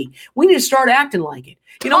empty. We need to start acting like it.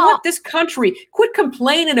 You know what? This country, quit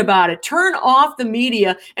complaining about it. Turn off the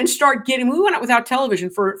media and start getting. We went out without television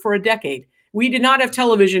for a decade. We did not have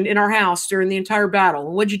television in our house during the entire battle.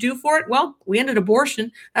 And what'd you do for it? Well, we ended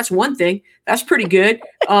abortion. That's one thing. That's pretty good.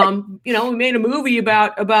 We made a movie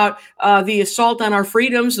about the assault on our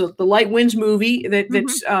freedoms, the Light Winds movie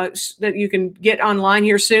that you can get online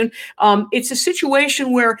here soon. It's a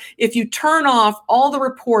situation where if you turn off all the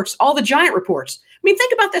reports, all the giant reports. I mean,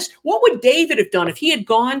 think about this. What would David have done if he had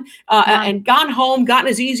gone and gone home, gotten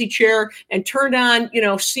his easy chair, and turned on,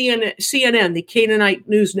 CNN, the Canaanite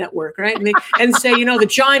news network, right? And say, the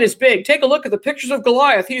giant is big. Take a look at the pictures of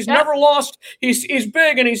Goliath. He's never lost. He's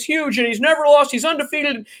big and he's huge and he's never lost. He's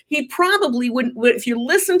undefeated. He probably wouldn't. If you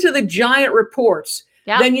listen to the giant reports,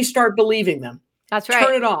 then you start believing them. That's right.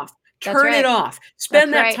 Turn it off. Turn it off.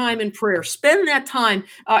 Spend that time in prayer. Spend that time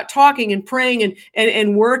talking and praying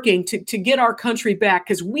and working to get our country back,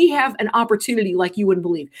 because we have an opportunity like you wouldn't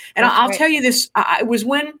believe. And I'll tell you this. It was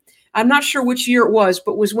when, I'm not sure which year it was,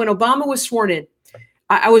 but was when Obama was sworn in.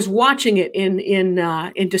 I was watching it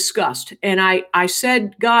in disgust. And I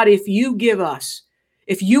said, God, if you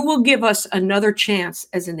will give us another chance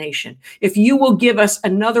as a nation, if you will give us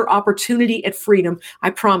another opportunity at freedom, I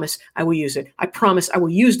promise I will use it. I promise I will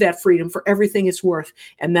use that freedom for everything it's worth.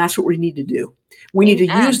 And that's what we need to do. We need to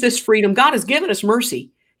use this freedom. God has given us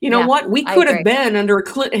mercy. You know what? We I could have agree. been under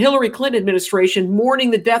a Hillary Clinton administration mourning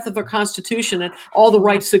the death of the Constitution and all the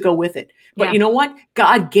rights that go with it. But you know what?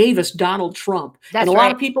 God gave us Donald Trump. That's and a right.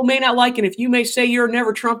 lot of people may not like it. If you may say you're a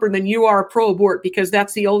never Trumper, then you are a pro-abort, because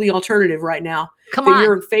that's the only alternative right now. Come that on.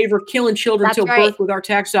 You're in favor of killing children That's till right. birth with our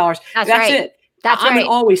tax dollars. That's That's right. it. That's I'm right. an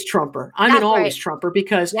always Trumper. I'm That's an always right. Trumper,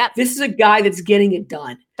 because Yep. this is a guy that's getting it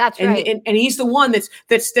done. That's right. And he's the one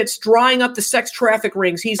that's drying up the sex traffic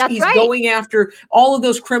rings. He's right. going after all of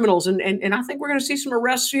those criminals. And I think we're going to see some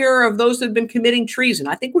arrests here of those that have been committing treason.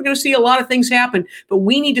 I think we're going to see a lot of things happen, but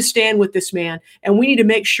we need to stand with this man, and we need to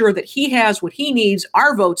make sure that he has what he needs,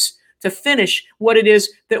 our votes, to finish what it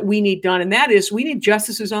is that we need done. And that is, we need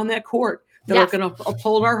justices on that court that are going to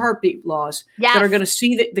uphold our heartbeat laws, that are going to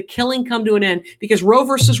see the killing come to an end, because Roe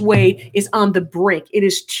versus Wade is on the brink. It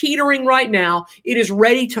is teetering right now. It is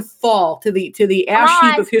ready to fall to the ash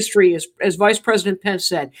heap of history, as Vice President Pence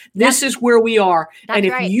said. This is where we are. And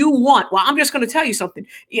if you want, well, I'm just going to tell you something.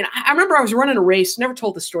 You know, I remember I was running a race, never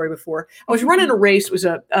told this story before. I was running a race. It was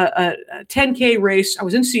a 10K race. I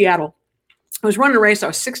was in Seattle. I was running a race. I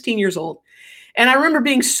was 16 years old. And I remember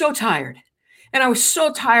being so tired. And I was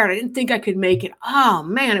so tired. I didn't think I could make it. Oh,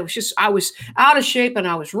 man, it was just, I was out of shape, and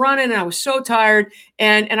I was running, and I was so tired.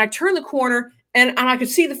 And I turned the corner, and I could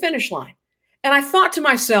see the finish line. And I thought to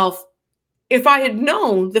myself, if I had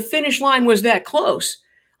known the finish line was that close,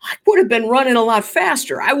 I would have been running a lot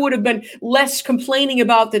faster. I would have been less complaining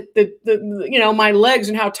about the my legs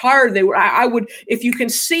and how tired they were. I would, if you can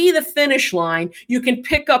see the finish line, you can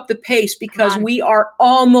pick up the pace, because we are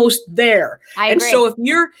almost there. I agree. And so if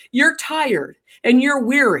you're tired and you're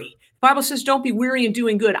weary, the Bible says, don't be weary in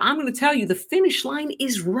doing good. I'm going to tell you, the finish line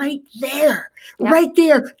is right there. Right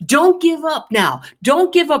there. Don't give up now.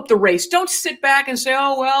 Don't give up the race. Don't sit back and say,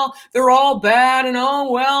 oh, well, they're all bad. And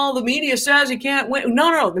oh, well, the media says he can't win.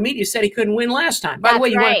 No. The media said he couldn't win last time. By the way,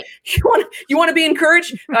 you want to be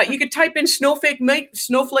encouraged? You could type in snowflake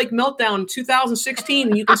meltdown 2016,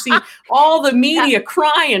 and you can see all the media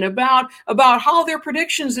crying about how their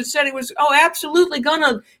predictions that said it was, absolutely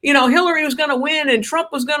gonna, Hillary was gonna win and Trump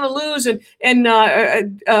was gonna lose. And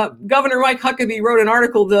Governor Mike Huckabee wrote an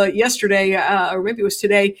article yesterday, or maybe it was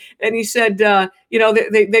today, and he said,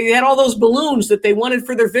 they had all those balloons that they wanted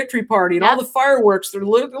for their victory party, and all the fireworks. They're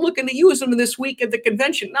looking to use them this week at the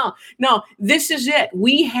convention. No, this is it.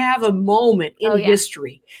 We have a moment in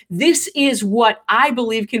history. This is what I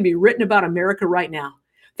believe can be written about America right now.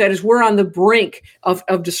 That is, we're on the brink of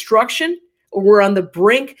destruction. We're on the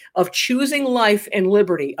brink of choosing life and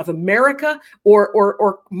liberty, of America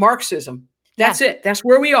or Marxism. That's it. That's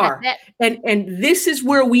where we are. And this is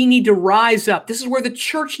where we need to rise up. This is where the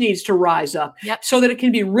church needs to rise up, so that it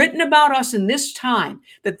can be written about us in this time,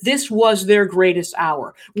 that this was their greatest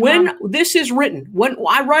hour. When this is written, when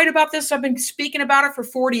I write about this, I've been speaking about it for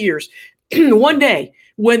 40 years. One day,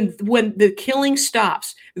 when the killing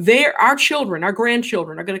stops, our children, our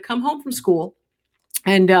grandchildren are going to come home from school.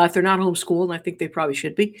 And if they're not homeschooled, and I think they probably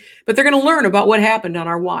should be, but they're going to learn about what happened on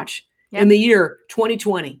our watch in the year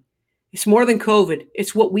 2020. It's more than COVID.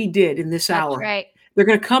 It's what we did in this hour. Right. They're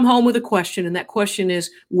going to come home with a question, and that question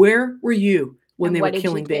is, where were you when they were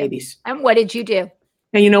killing babies? And what did you do?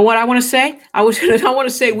 And you know what I want to say? I want to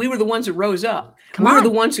say we were the ones that rose up. We were the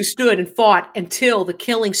ones who stood and fought until the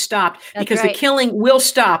killing stopped, because the killing will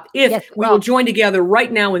stop if we will join together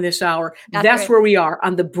right now in this hour. That's where we are,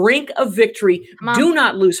 on the brink of victory. Do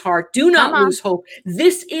not lose heart. Do not lose hope.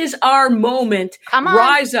 This is our moment.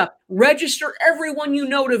 Rise up. Register everyone you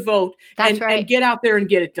know to vote, and get out there and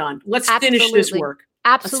get it done. Let's finish this work.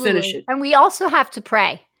 Absolutely. Let's finish it. And we also have to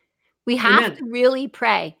pray. We have to really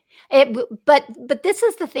pray. But this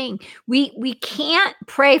is the thing. We can't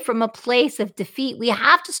pray from a place of defeat. We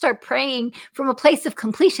have to start praying from a place of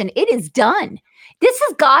completion. It is done. This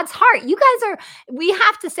is God's heart. We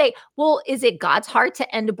have to say, well, is it God's heart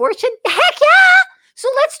to end abortion? Heck yeah. So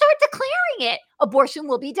let's start declaring it. Abortion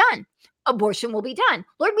will be done. Abortion will be done.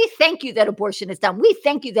 Lord, we thank you that abortion is done. We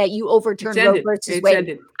thank you that you overturned Roe versus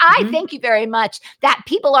Wade. I thank you very much that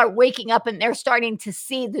people are waking up and they're starting to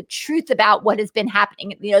see the truth about what has been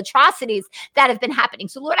happening, the atrocities that have been happening.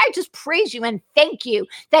 So Lord, I just praise you and thank you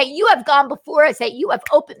that you have gone before us, that you have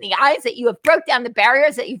opened the eyes, that you have broke down the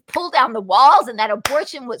barriers, that you've pulled down the walls, and that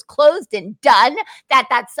abortion was closed and done,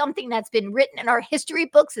 that's something that's been written in our history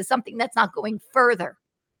books, is something that's not going further,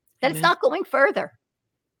 that it's not going further.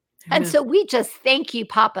 And so we just thank you,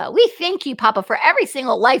 Papa. We thank you, Papa, for every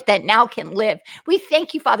single life that now can live. We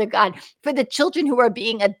thank you, Father God, for the children who are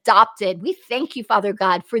being adopted. We thank you, Father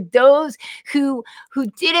God, for those who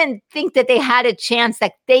didn't think that they had a chance,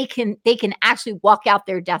 that they can actually walk out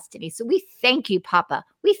their destiny. So we thank you, Papa.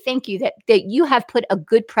 We thank you that you have put a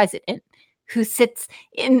good president who sits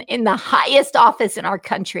in the highest office in our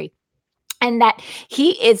country, and that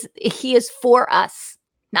he is for us,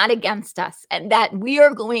 not against us, and that we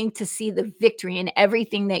are going to see the victory in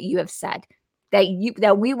everything that you have said,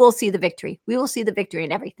 that we will see the victory. We will see the victory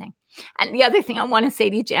in everything. And the other thing I want to say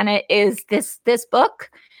to you, Janet, is this book,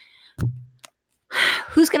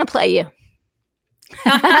 who's going to play you?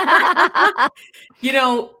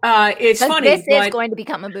 It's funny. This is going to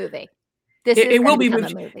become a movie. It will be a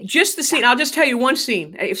movie. Just the scene. Yeah. I'll just tell you one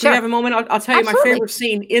scene. If we have a moment, I'll tell you my favorite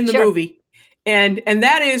scene in the movie. And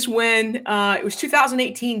that is when it was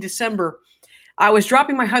 2018, December. I was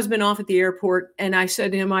dropping my husband off at the airport, and I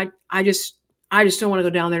said to him, I just don't want to go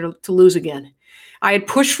down there to lose again. I had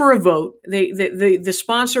pushed for a vote. The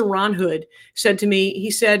sponsor, Ron Hood, said to me, he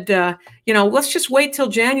said, let's just wait till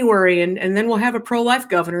January and then we'll have a pro-life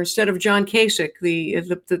governor instead of John Kasich,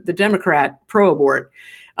 the Democrat pro-abort.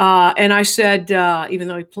 And I said, even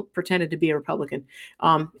though he pretended to be a Republican,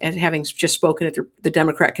 and having just spoken at the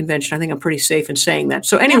Democrat convention, I think I'm pretty safe in saying that.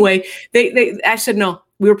 So anyway, I said, no,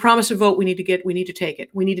 we were promised a vote. We need to take it.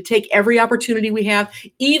 We need to take every opportunity we have,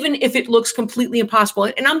 even if it looks completely impossible.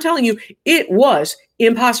 And I'm telling you, it was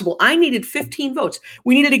impossible. I needed 15 votes.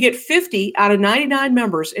 We needed to get 50 out of 99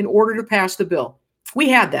 members in order to pass the bill. We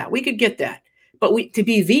had that. We could get that. But to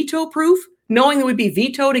be veto proof, knowing that we'd be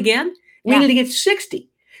vetoed again, we needed to get 60.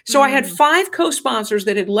 So I had 5 co-sponsors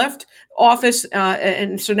that had left office,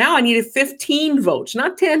 and so now I needed 15 votes,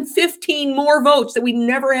 not 10, 15 more votes that we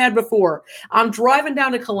never had before. I'm driving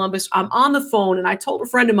down to Columbus. I'm on the phone, and I told a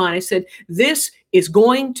friend of mine, I said, this is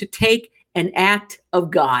going to take an act of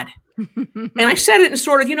God. And I said it in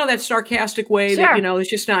sort of, that sarcastic way that, it's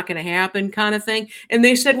just not going to happen kind of thing. And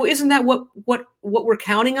they said, well, isn't that what we're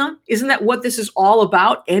counting on? Isn't that what this is all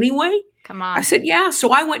about anyway? Come on. I said, yeah.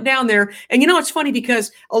 So I went down there, and it's funny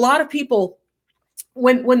because a lot of people,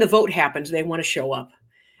 when the vote happens, they want to show up.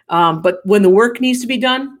 But when the work needs to be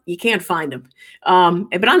done, you can't find them.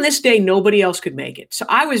 But on this day, nobody else could make it. So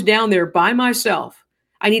I was down there by myself.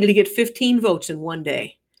 I needed to get 15 votes in one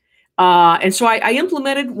day. And so I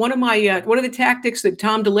implemented one of the tactics that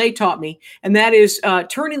Tom DeLay taught me, and that is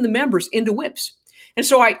turning the members into whips. And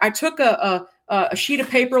so I took a sheet of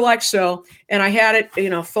paper like so, and I had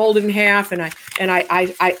it, folded in half, and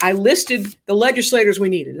I listed the legislators we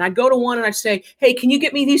needed. And I'd go to one and I'd say, hey, can you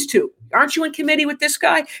get me these 2? Aren't you in committee with this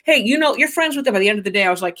guy? Hey, you're friends with them. By the end of the day,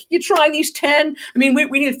 I was like, you try these 10? I mean, we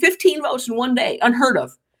needed 15 votes in one day, unheard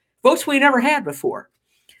of. Votes we never had before.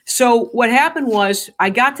 So what happened was I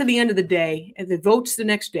got to the end of the day, and the votes the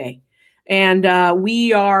next day, and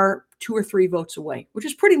we are 2 or 3 votes away, which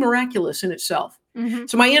is pretty miraculous in itself. Mm-hmm.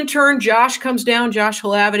 So my intern, Josh, comes down, Josh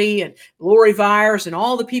Halavity and Lori Vires, and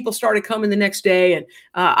all the people started coming the next day. And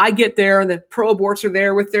I get there, and the pro-aborts are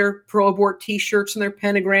there with their pro-abort T-shirts and their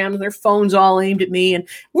pentagrams and their phones all aimed at me. And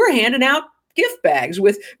we're handing out gift bags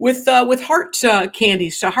with heart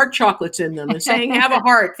candies, heart chocolates in them, and saying, have a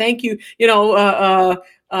heart. Thank you.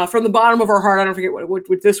 From the bottom of our heart. I don't forget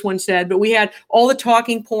what this one said, but we had all the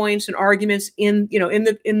talking points and arguments in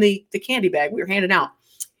the candy bag we were handing out.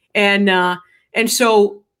 And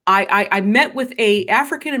so I met with a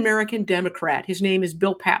African-American Democrat. His name is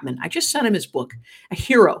Bill Patman. I just sent him his book, A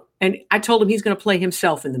Hero. And I told him he's going to play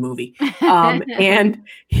himself in the movie. And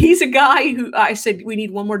he's a guy who I said, we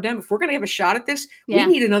need one more Democrat. If we're going to have a shot at this, we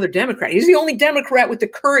need another Democrat. He's the only Democrat with the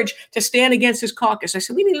courage to stand against his caucus. I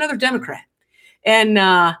said, we need another Democrat. And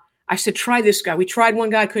I said, try this guy. We tried one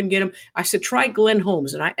guy, couldn't get him. I said, try Glenn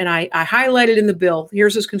Holmes. And I highlighted in the bill,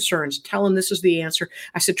 here's his concerns. Tell him this is the answer.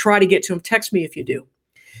 I said, try to get to him. Text me if you do.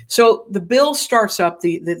 So the bill starts up,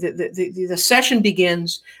 the session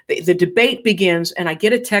begins, the debate begins, and I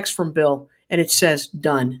get a text from Bill, and it says,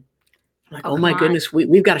 done. I'm like, oh my goodness,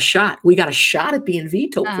 we've got a shot. We got a shot at being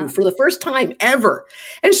veto-proof for the first time ever.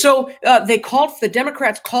 And so the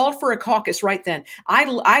Democrats called for a caucus right then. I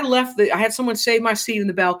had someone save my seat in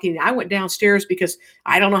the balcony. I went downstairs because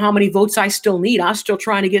I don't know how many votes I still need. I'm still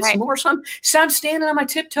trying to get some more. So I'm standing on my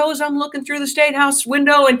tiptoes. I'm looking through the State House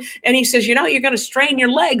window, and he says, you're going to strain your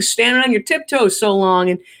legs standing on your tiptoes so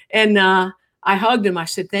long. And I hugged him. I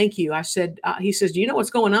said, thank you. I said, he says, do you know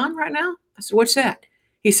what's going on right now? I said, what's that?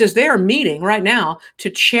 He says they are meeting right now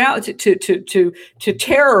to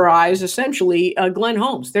terrorize essentially Glenn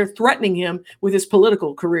Holmes. They're threatening him with his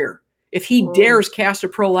political career. If he dares cast a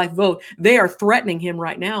pro-life vote, they are threatening him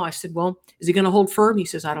right now. I said, well, is he going to hold firm? He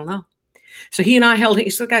says, I don't know. So he and I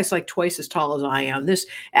the guy's like twice as tall as I am. This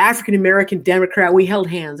African-American Democrat, we held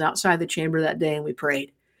hands outside the chamber that day and we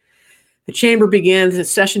prayed. The chamber begins, the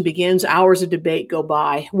session begins, hours of debate go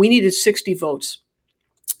by. We needed 60 votes.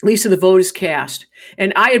 Lisa, the vote is cast.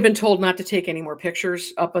 And I had been told not to take any more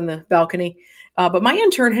pictures up on the balcony. But my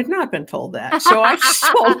intern had not been told that. So I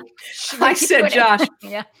said, Josh,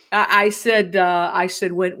 I said,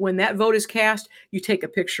 when that vote is cast, you take a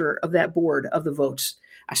picture of that board of the votes.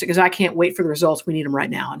 I said, because I can't wait for the results. We need them right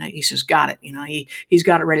now. And he says, got it. He's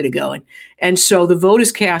got it ready to go. And so the vote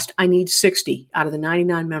is cast. I need 60 out of the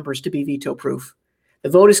 99 members to be veto proof. The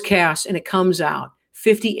vote is cast and it comes out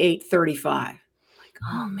 58-35. Like,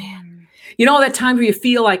 oh man. That time where you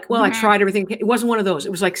feel like, well, I tried everything. It wasn't one of those.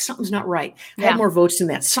 It was like, something's not right. I had more votes than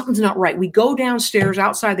that. Something's not right. We go downstairs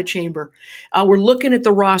outside the chamber. We're looking at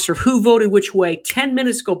the roster, who voted which way. 10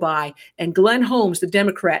 minutes go by, and Glenn Holmes, the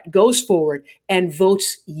Democrat, goes forward and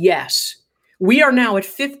votes yes. We are now at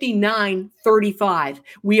 59-35.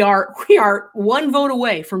 We are one vote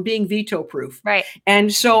away from being veto proof. Right.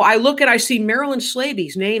 And so I see Marilyn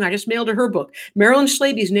Slaby's name. I just mailed her book. Marilyn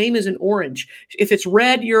Slaby's name is in orange. If it's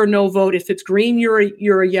red, you're a no vote. If it's green, you're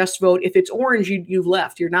a yes vote. If it's orange, you've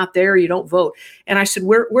left. You're not there. You don't vote. And I said,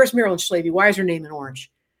 where's Marilyn Slaby? Why is her name in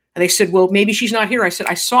orange? And they said, well, maybe she's not here. I said,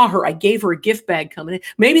 I saw her. I gave her a gift bag coming in.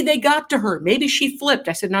 Maybe they got to her. Maybe she flipped.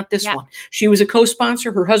 I said, not this one. She was a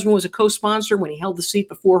co-sponsor. Her husband was a co-sponsor when he held the seat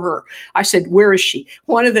before her. I said, where is she?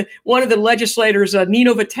 One of the legislators,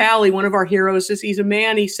 Nino Vitale, one of our heroes, he's a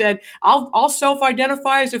man. He said, I'll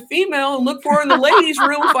self-identify as a female and look for her in the ladies'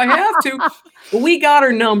 room if I have to. Well, we got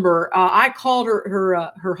her number. I called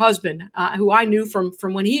her husband, who I knew from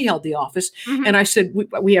when he held the office. And I said,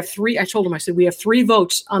 we have three. I told him, I said, we have 3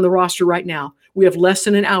 votes on the roster right now. We have less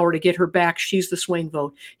than an hour to get her back. She's the swing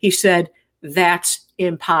vote. He said, that's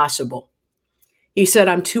impossible. He said,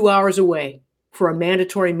 I'm 2 hours away for a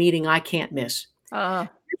mandatory meeting I can't miss. Here's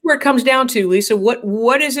where it comes down to, Lisa,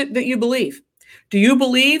 what is it that you believe? Do you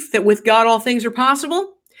believe that with God all things are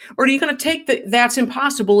possible? Or are you going to take that's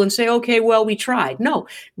impossible and say, okay, well, we tried? No,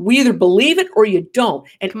 we either believe it or you don't.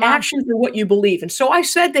 And actions are what you believe. And so I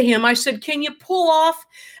said to him, I said, can you pull off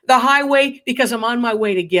the highway? Because I'm on my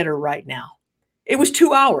way to get her right now. It was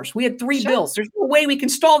 2 hours. We had 3 bills. There's no way we can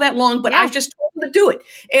stall that long, but I just told him to do it.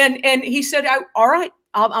 And he said, all right,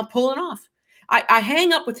 I'm pulling off. I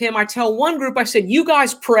hang up with him. I tell one group, I said, you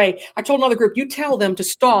guys pray. I told another group, you tell them to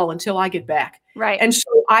stall until I get back. Right. And so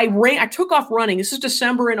I took off running. This is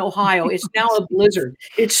December in Ohio. It's now a blizzard.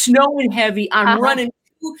 It's snowing heavy. I'm running.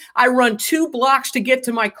 I run 2 blocks to get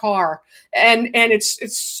to my car, and it's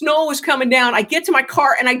snow is coming down. I get to my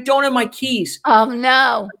car and I don't have my keys. Oh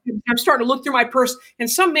no. I'm starting to look through my purse, and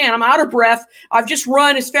I'm out of breath. I've just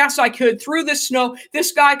run as fast as I could through this snow.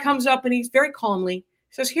 This guy comes up and he's very calmly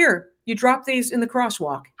says, here, you drop these in the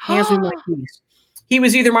crosswalk. Hands me my keys. He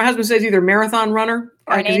was my husband says either marathon runner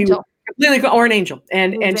or an angel. Or an angel.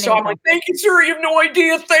 And so I'm like, thank you, sir. You have no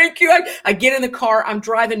idea. Thank you. I get in the car. I'm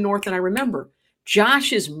driving north, and I remember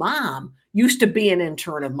Josh's mom used to be an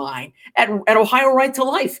intern of mine at Ohio Right to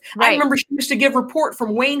Life. Right. I remember she used to give report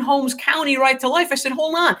from Wayne Holmes County Right to Life. I said,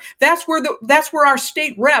 hold on. That's where our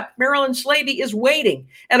state rep, Marilyn Slaby, is waiting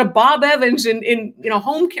at a Bob Evans in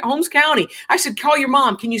Holmes County. I said, call your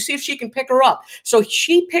mom. Can you see if she can pick her up? So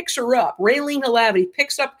she picks her up. Raylene Halavity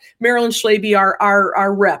picks up Marilyn Slaby,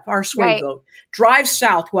 our rep, our swing vote, drives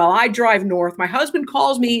south while I drive north. My husband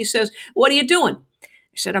calls me. He says, what are you doing?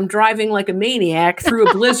 He said, I'm driving like a maniac through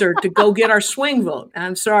a blizzard to go get our swing vote. And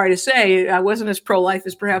I'm sorry to say, I wasn't as pro-life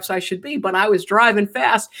as perhaps I should be, but I was driving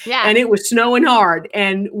fast and it was snowing hard.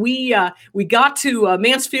 And we got to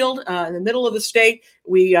Mansfield in the middle of the state.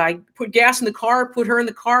 I put gas in the car, put her in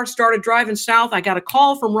the car, started driving south. I got a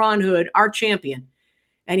call from Ron Hood, our champion.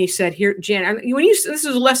 And he said, here, Jan, this is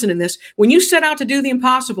a lesson in this. When you set out to do the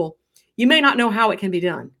impossible, you may not know how it can be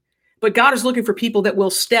done. But God is looking for people that will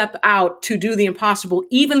step out to do the impossible,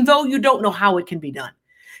 even though you don't know how it can be done.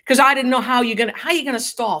 Because I didn't know how you're gonna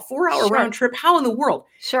stall 4-hour round trip. How in the world?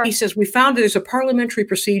 Sure. He says, we found there's a parliamentary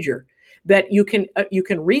procedure that you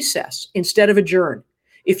can recess instead of adjourn.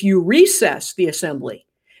 If you recess the assembly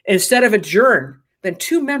instead of adjourn, then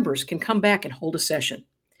 2 members can come back and hold a session.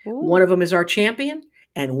 Ooh. One of them is our champion,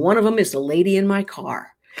 and one of them is the lady in my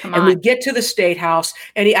car. And we get to the State House,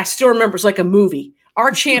 and I still remember it's like a movie.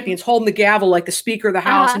 Our champion's holding the gavel like the Speaker of the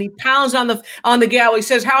House, and he pounds on the gavel. He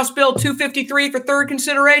says, House Bill 253 for third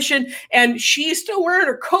consideration, and she's still wearing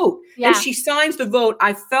her coat, and she signs the vote.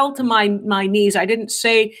 I fell to my knees. I didn't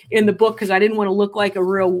say in the book because I didn't want to look like a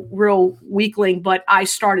real weakling, but I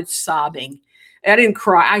started sobbing. I didn't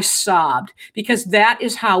cry. I sobbed, because that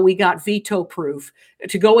is how we got veto proof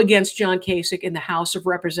to go against John Kasich in the House of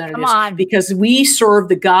Representatives, because we serve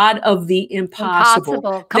the God of the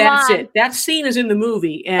impossible. That's it. That scene is in the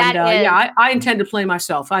movie. And I intend to play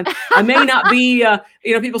myself. I may not be,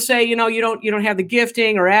 people say, you don't have the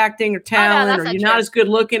gifting or acting or talent, or you're not as good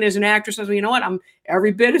looking as an actress. I say, you know what? I'm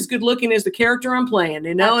every bit as good looking as the character I'm playing.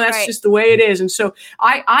 That's just the way it is. And so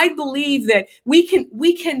I believe that we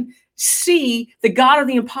can see the God of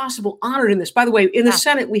the impossible honored in this. By the way, in the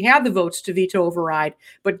Senate, we had the votes to veto override,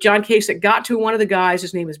 but John Kasich got to one of the guys.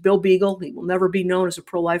 His name is Bill Beagle. He will never be known as a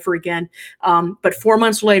pro-lifer again. But 4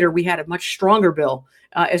 months later, we had a much stronger bill,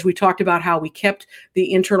 as we talked about how we kept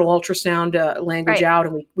the internal ultrasound language out,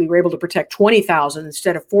 and we were able to protect 20,000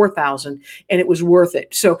 instead of 4,000, and it was worth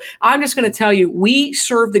it. So I'm just going to tell you, we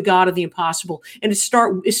serve the God of the impossible, and it's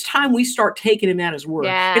time we start taking him at his word.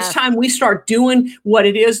 It's time we start doing what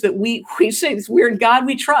it is that we say. We're in God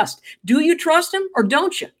we trust. Do you trust him or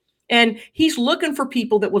don't you? And he's looking for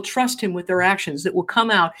people that will trust him with their actions, that will come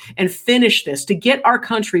out and finish this, to get our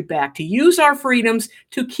country back, to use our freedoms,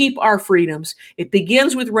 to keep our freedoms. It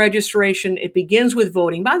begins with registration. It begins with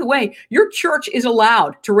voting. By the way, your church is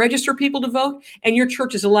allowed to register people to vote, and your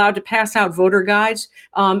church is allowed to pass out voter guides.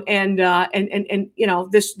 We've got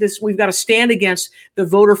to stand against the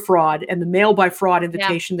voter fraud and the mail by fraud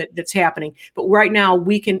invitation that's happening. But right now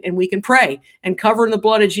we can pray and cover in the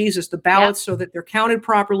blood of Jesus the ballots so that they're counted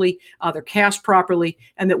properly. They're cast properly,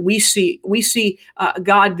 and that we see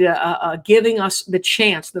God giving us the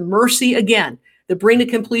chance, the mercy again, to bring to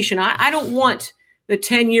completion. I don't want the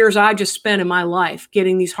 10 years I just spent in my life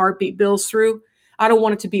getting these heartbeat bills through. I don't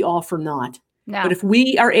want it to be all for naught. No. But if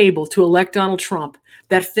we are able to elect Donald Trump,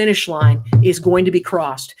 that finish line is going to be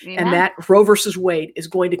crossed, and that Roe versus Wade is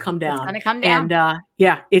going to come down. It's going to come down.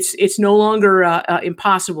 And it's no longer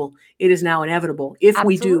impossible. It is now inevitable if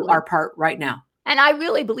we do our part right now. And I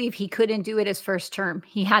really believe he couldn't do it his first term.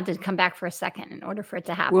 He had to come back for a second in order for it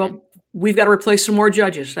to happen. Well, we've got to replace some more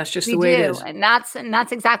judges. That's just the way it is. And that's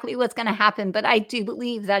exactly what's going to happen. But I do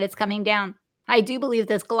believe that it's coming down. I do believe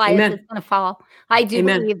this Goliath is going to fall. I do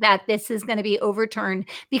believe that this is going to be overturned,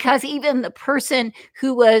 because even the person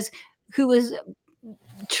who was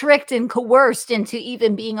tricked and coerced into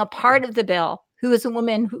even being a part of the bill, who was a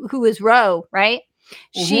woman who was Roe, right?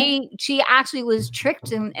 Mm-hmm. She actually was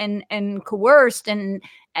tricked and coerced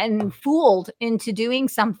and fooled into doing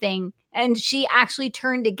something, and she actually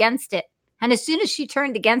turned against it. And as soon as she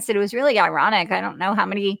turned against it, it was really ironic. I don't know how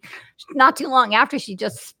many, not too long after, she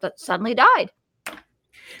just suddenly died.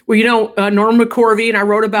 Well, Norma McCorvey, and I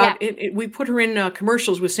wrote about it. We put her in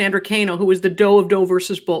commercials with Sandra Cano, who was the Doe of Doe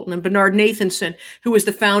versus Bolton, and Bernard Nathanson, who was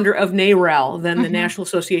the founder of NARAL, then the National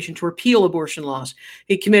Association to Repeal Abortion Laws.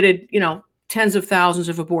 He committed, tens of thousands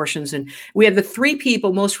of abortions. And we had the three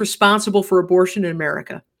people most responsible for abortion in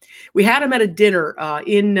America. We had them at a dinner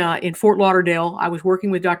in Fort Lauderdale. I was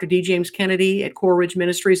working with Dr. D. James Kennedy at Coral Ridge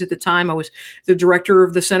Ministries at the time. I was the director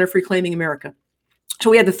of the Center for Reclaiming America. So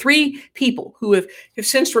we had the three people who have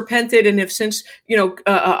since repented and have since,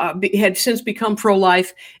 had since become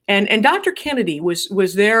pro-life. And Dr. Kennedy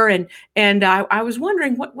was there. And I was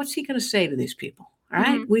wondering, what's he going to say to these people? All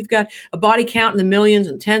right. Mm-hmm. We've got a body count in the millions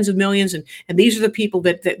and tens of millions. And these are the people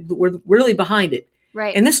that were really behind it.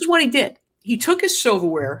 Right. And this is what he did. He took his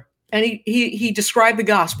silverware and he described the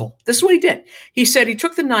gospel. This is what he did. He said, he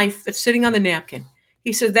took the knife that's sitting on the napkin.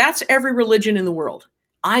 He said, that's every religion in the world.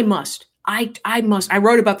 I must. I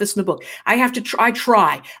wrote about this in the book. I have to try. I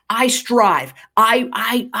try. I strive.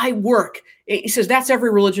 I work. He says, that's every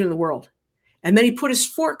religion in the world. And then he put his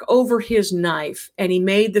fork over his knife and he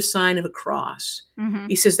made the sign of a cross. Mm-hmm.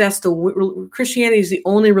 He says Christianity is the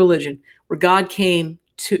only religion where God came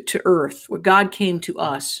to earth, where God came to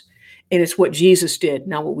us, and it's what Jesus did,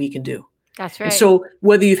 not what we can do. That's right. And so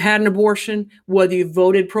whether you've had an abortion, whether you've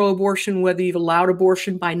voted pro-abortion, whether you've allowed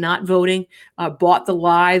abortion by not voting, bought the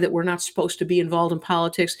lie that we're not supposed to be involved in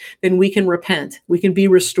politics, then we can repent. We can be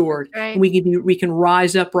restored. Right. We can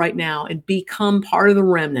rise up right now and become part of the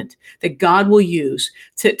remnant that God will use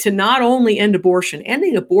to not only end abortion.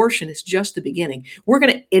 Ending abortion is just the beginning. We're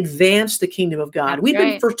going to advance the kingdom of God. That's We've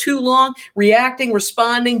been for too long reacting,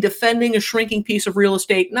 responding, defending a shrinking piece of real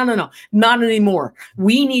estate. No, not anymore.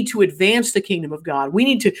 We need to advance the kingdom of God. We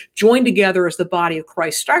need to join together as the body of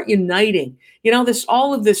Christ. Start uniting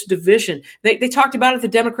all of this division. They talked about it at the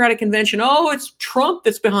Democratic convention. Oh, it's Trump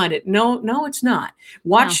that's behind it. No, it's not.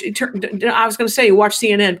 Watch. No. I was going to say, watch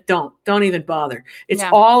CNN. Don't even bother. It's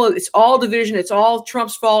all division. It's all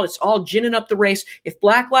Trump's fault. It's all ginning up the race. If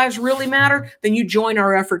Black lives really matter, then you join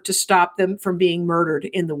our effort to stop them from being murdered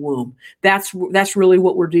in the womb. That's really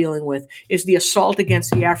what we're dealing with, is the assault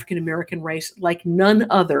against the African American race like none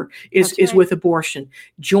other is with abortion.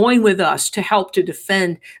 Join with us to help to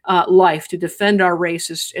defend life, to defend our race.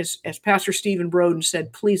 As Pastor Stephen Broden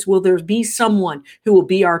said, please, will there be someone who will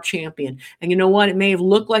be our champion? And you know what? It may have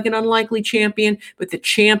looked like an unlikely champion, but the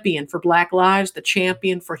champion for Black lives, the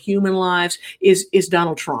champion for human lives is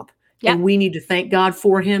Donald Trump. Yep. And we need to thank God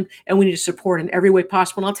for him, and we need to support in every way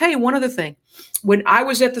possible. And I'll tell you one other thing. When I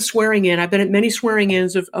was at the swearing in, I've been at many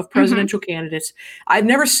swearing-ins of presidential candidates. I've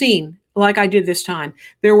never seen, like I did this time,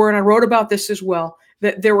 and I wrote about this as well,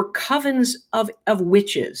 that there were covens of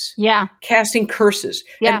witches casting curses.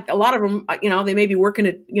 And a lot of them, they may be working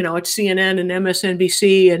at CNN and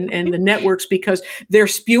MSNBC and the networks, because they're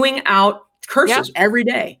spewing out curses every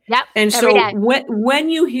day. And so when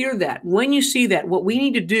you hear that, when you see that, what we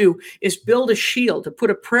need to do is build a shield, to put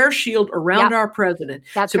a prayer shield around our president,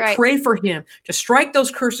 pray for him, to strike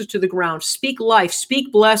those curses to the ground, speak life,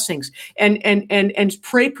 speak blessings, and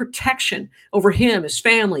pray protection over him, his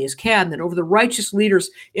family, his cabinet, over the righteous leaders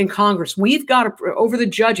in Congress. We've got to, over the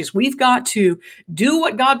judges, we've got to do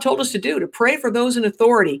what God told us to do, to pray for those in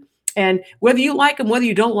authority. And whether you like him, whether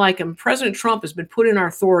you don't like him, President Trump has been put in our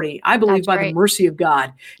authority, I believe, by the mercy of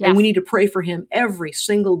God. And we need to pray for him every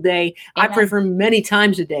single day. Amen. I pray for him many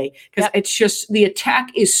times a day, because it's just, the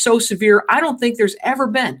attack is so severe. I don't think there's ever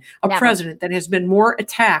been a president that has been more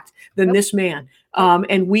attacked than this man.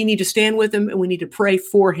 And we need to stand with him, and we need to pray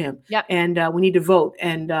for him. And we need to vote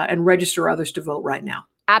and register others to vote right now.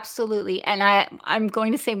 Absolutely. And I'm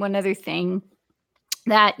going to say one other thing.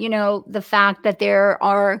 That, the fact that there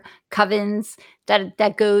are covens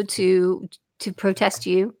that go to protest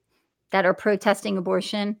you, that are protesting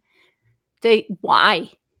abortion, why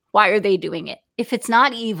are they doing it? If it's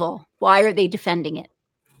not evil, why are they defending it?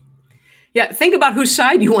 Yeah, think about whose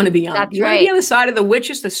side you want to be on. That's you want to be on the side of the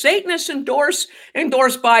witches. The Satanists endorse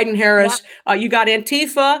Biden Harris. You got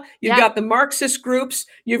Antifa. You've got the Marxist groups.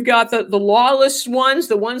 You've got the lawless ones,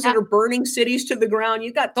 the ones that are burning cities to the ground.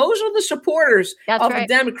 Those are the supporters of the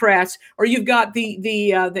Democrats. Or you've got the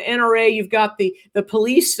NRA. You've got the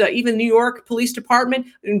police, even New York Police Department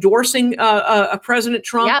endorsing President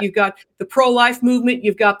Trump. You've got the pro-life movement.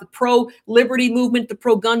 You've got the pro-liberty movement, the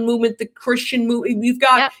pro-gun movement, the Christian movement. You've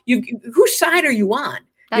got whose side are you on?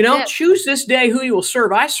 Choose this day who you will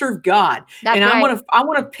serve. I serve God. And I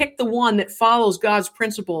want to pick the one that follows God's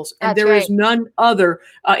principles. And there is none other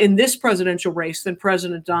in this presidential race than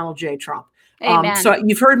President Donald J. Trump. So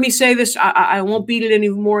you've heard me say this. I won't beat it any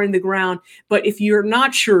more in the ground. But if you're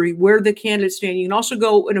not sure where the candidates stand, you can also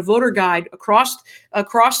go in a voter guide across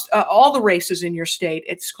all the races in your state.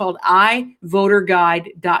 It's called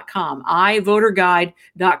ivoterguide.com.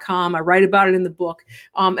 ivoterguide.com. I write about it in the book.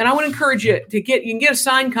 And I want to encourage you you can get a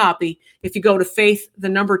signed copy if you go to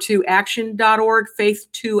faith2action.org,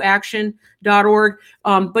 faith2action.org.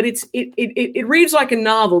 But it reads like a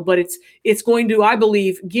novel, but it's going to, I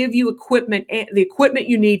believe, give you the equipment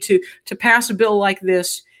you need to pass a bill like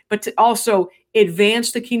this, but to also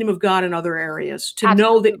advance the kingdom of God in other areas, to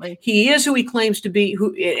know that he is who he claims to be,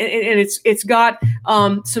 and it's got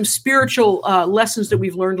some spiritual lessons that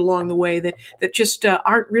we've learned along the way that just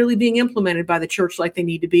aren't really being implemented by the church like they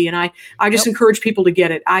need to be. And I just encourage people to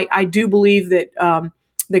get it. I do believe that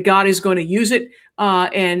God is going to use it.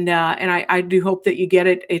 And I do hope that you get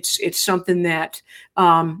it. It's something that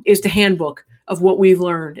is the handbook of what we've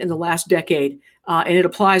learned in the last decade. And it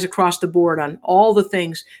applies across the board on all the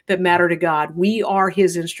things that matter to God. We are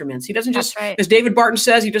his instruments. He doesn't just, as David Barton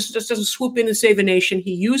says, he just doesn't swoop in and save a nation.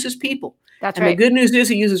 He uses people. The good news is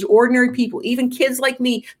he uses ordinary people, even kids like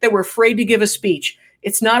me that were afraid to give a speech.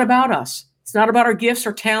 It's not about us. It's not about our gifts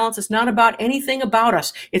or talents. It's not about anything about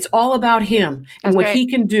us. It's all about him and what he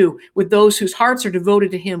can do with those whose hearts are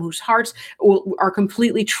devoted to him, whose hearts are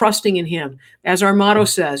completely trusting in him. As our motto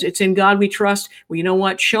says, it's in God we trust. Well, you know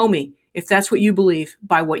what? Show me if that's what you believe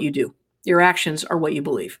by what you do. Your actions are what you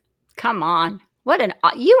believe. Come on.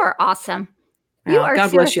 You are awesome.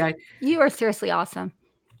 God bless you. You are seriously awesome.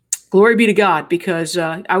 Glory be to God, because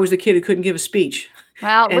I was the kid who couldn't give a speech.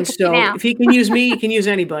 Well, and so if he can use me, he can use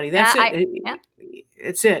anybody. That's it.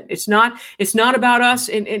 It's it. It's not about us.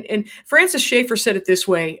 And Francis Schaeffer said it this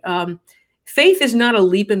way. Faith is not a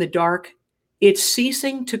leap in the dark. It's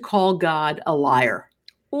ceasing to call God a liar.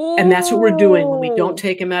 And that's what we're doing when we don't Ooh.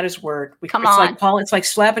 take him at his word. Come It's on. like it's like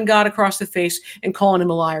slapping God across the face and calling him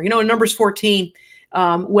a liar. In Numbers 14,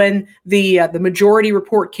 when the majority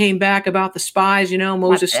report came back about the spies,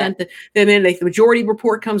 Moses sent them in. The majority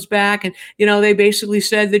report comes back, and they basically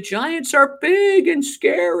said the giants are big and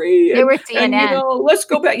scary, They were and CNN. let's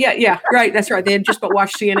go back. Yeah, right. That's right. They had just about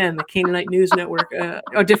watched CNN, the Canaanite News Network,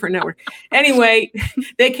 a different network. Anyway,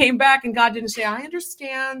 they came back, and God didn't say, "I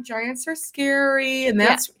understand, giants are scary," and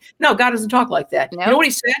no, God doesn't talk like that. Nope. You know what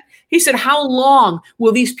he said? He said, "How long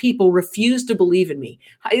will these people refuse to believe in me?"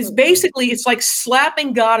 It's like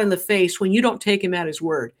slapping God in the face when you don't take him at his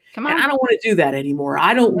word. Come on. And I don't want to do that anymore.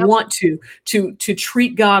 I don't want to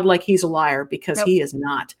treat God like he's a liar, because he is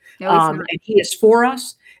not. No, he's not. And he is for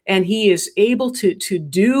us, and he is able to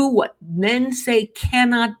do what men say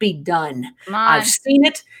cannot be done. I've seen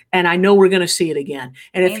it, and I know we're going to see it again.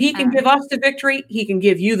 And if he can give us the victory, he can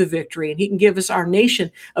give you the victory, and he can give us, our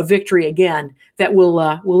nation, a victory again that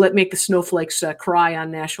will make the snowflakes cry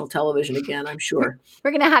on national television again, I'm sure.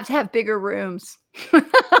 We're going to have bigger rooms.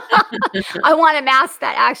 I want a mask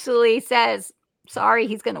that actually says, sorry,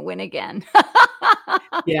 he's going to win again.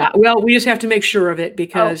 Yeah, well, we just have to make sure of it,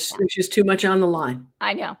 because there's just too much on the line.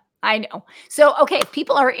 I know. So, okay,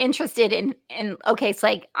 people are interested in it's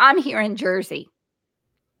like, I'm here in Jersey.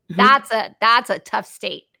 Mm-hmm. That's a tough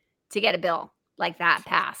state to get a bill like that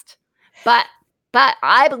passed. But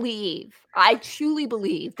I truly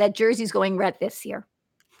believe that Jersey's going red this year.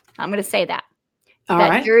 I'm going to say that.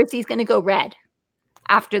 Jersey's going to go red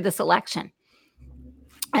after this election.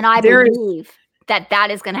 And I believe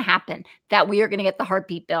that is going to happen, that we are going to get the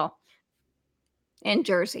heartbeat bill in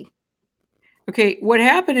Jersey. Okay, what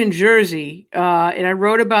happened in Jersey, and I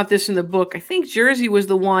wrote about this in the book, I think Jersey was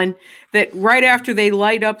the one that right after they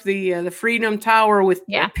light up the Freedom Tower with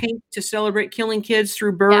paint to celebrate killing kids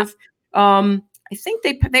through birth, I think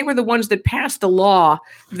they were the ones that passed a law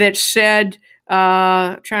that said,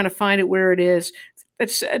 trying to find it where it is,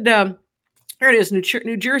 that said, here it is.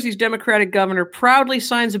 New Jersey's Democratic governor proudly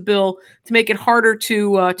signs a bill to make it harder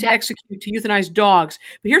to execute, to euthanize dogs.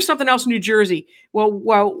 But here's something else in New Jersey.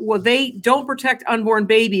 Well, they don't protect unborn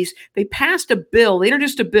babies. They passed a bill. They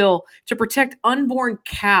introduced a bill to protect unborn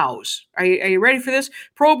cows. Are you ready for this?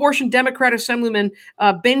 Pro-abortion Democrat Assemblyman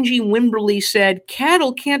Benji Wimberly said,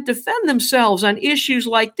 cattle can't defend themselves on issues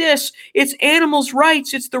like this. It's animals'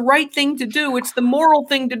 rights. It's the right thing to do. It's the moral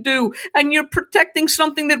thing to do. And you're protecting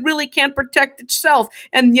something that really can't protect itself.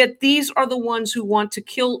 And yet these are the ones who want to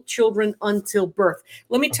kill children until birth.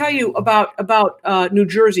 Let me tell you about New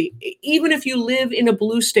Jersey. Even if you live in a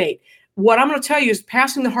blue state, what I'm going to tell you is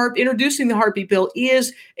introducing the heartbeat bill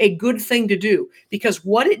is a good thing to do, because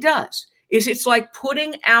what it does is it's like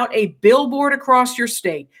putting out a billboard across your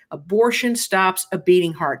state. Abortion stops a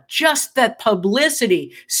beating heart. Just that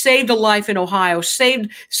publicity saved a life in Ohio, saved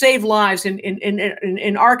lives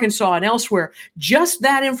in Arkansas and elsewhere. Just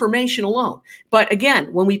that information alone. But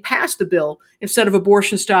again, when we pass the bill, instead of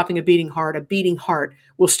abortion stopping a beating heart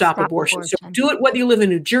will stop abortion. So do it whether you live in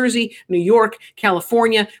New Jersey, New York,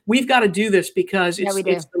 California. We've got to do this because it's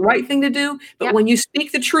the right thing to do. But when you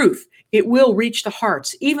speak the truth, it will reach the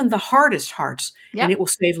hearts, even the hardest hearts, and it will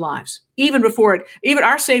save lives. Even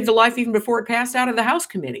ours saved a life even before it passed out of the House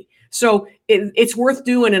committee. So it's worth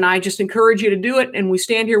doing, and I just encourage you to do it. And we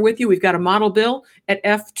stand here with you. We've got a model bill at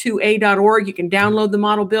f2a.org. You can download the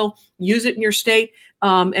model bill, use it in your state,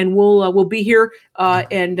 and we'll be here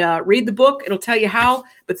and read the book. It'll tell you how,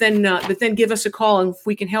 but then give us a call, and if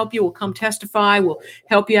we can help you, we'll come testify. We'll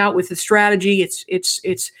help you out with the strategy.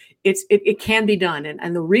 It can be done.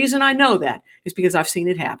 And the reason I know that is because I've seen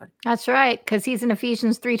it happen. That's right. Because he's an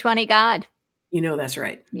Ephesians 3:20 God. That's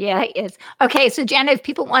right. Yeah, he is. Okay. So Jenna, if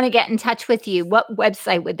people want to get in touch with you, what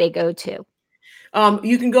website would they go to?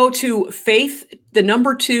 You can go to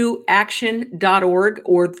faith2action.org,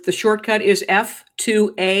 or the shortcut is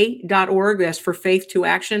f2a.org. That's for Faith to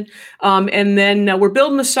Action. And then we're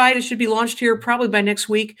building the site. It should be launched here probably by next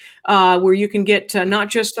week, where you can get not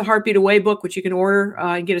just the Heartbeat Away book, which you can order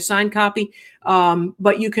and get a signed copy,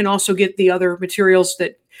 but you can also get the other materials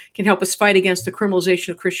that can help us fight against the criminalization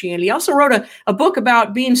of Christianity. I also wrote a book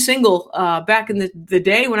about being single back in the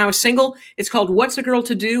day when I was single. It's called What's a Girl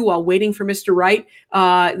to Do While Waiting for Mr. Right.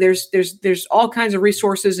 There's all kinds of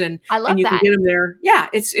resources, and you can get them there. Yeah,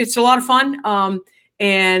 it's a lot of fun.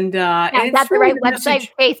 Is that the right website?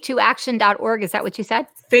 Faith2action.org. Is that what you said?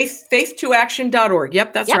 Faith2action.org.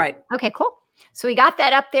 Yep, that's right. Okay, cool. So we got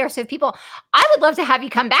that up there. So I would love to have you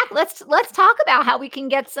come back. Let's talk about how we can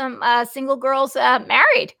get some single girls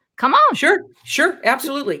married. Come on. Sure.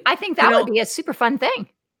 Absolutely. I think that would be a super fun thing.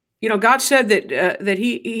 God said that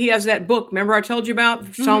he has that book. Remember I told you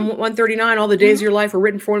about Psalm 139, all the days of your life are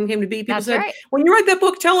written before him came to be. People That's said, right. when you write that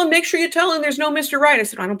book, make sure you tell him there's no Mr. Right. I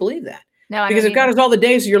said, I don't believe that. No, I Because don't if God either. has all the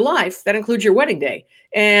days of your life, that includes your wedding day.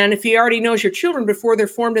 And if he already knows your children before they're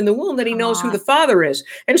formed in the womb, then he knows who the father is.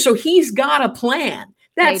 And so he's got a plan.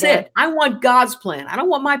 That's it. I want God's plan. I don't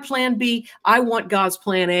want my plan B. I want God's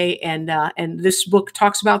plan A. And this book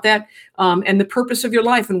talks about that and the purpose of your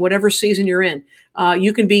life in whatever season you're in.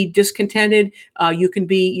 You can be discontented. You can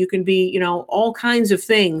be, all kinds of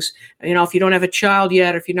things. If you don't have a child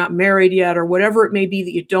yet, or if you're not married yet, or whatever it may be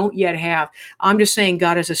that you don't yet have. I'm just saying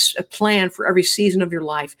God has a plan for every season of your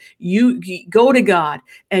life. You go to God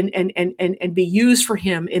and be used for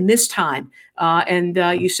him in this time.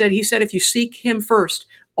 He said, if you seek him first,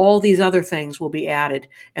 all these other things will be added.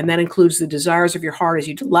 And that includes the desires of your heart. As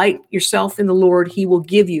you delight yourself in the Lord, he will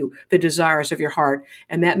give you the desires of your heart.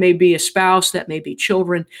 And that may be a spouse, that may be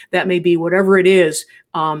children, that may be whatever it is.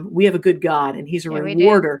 We have a good God, and he's a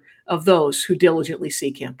rewarder of those who diligently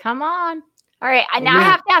seek him. Come on. All right. Now I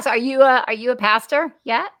have to ask, are you a pastor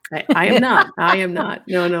yet? I am not. I am not.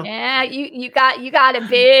 No. Yeah, you got a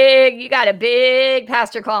big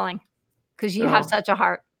pastor calling, because you have such a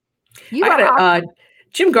heart.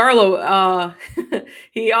 Jim Garlow,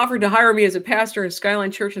 he offered to hire me as a pastor in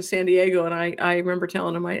Skyline Church in San Diego. And I remember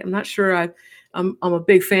telling him, I'm not sure I'm a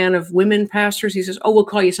big fan of women pastors. He says, oh, we'll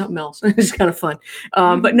call you something else. It's kind of fun.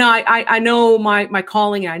 But no, I know my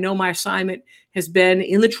calling. I know my assignment has been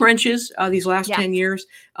in the trenches these last 10 years.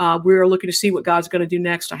 We're looking to see what God's going to do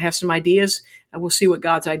next. I have some ideas. We'll see what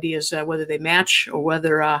God's ideas, whether they match or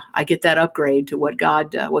whether I get that upgrade to what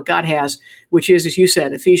God has, which is, as you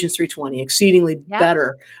said, Ephesians 3:20, exceedingly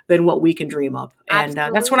better than what we can dream up. And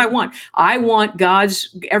that's what I want. I want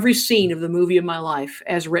God's every scene of the movie of my life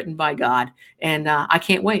as written by God. And I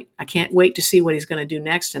can't wait. I can't wait to see what he's going to do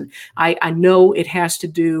next. And I know it has to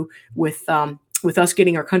do with us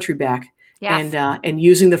getting our country back. Yes. And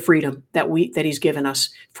using the freedom that he's given us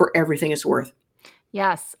for everything it's worth.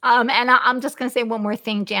 Yes. And I'm just going to say one more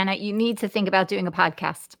thing, Janet. You need to think about doing a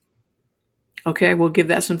podcast. Okay, we'll give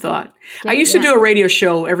that some thought. I used to do a radio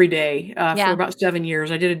show every day for about 7 years.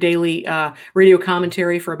 I did a daily radio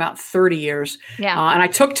commentary for about 30 years. Yeah. And I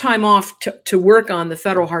took time off to work on the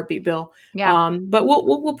federal heartbeat bill. Yeah. But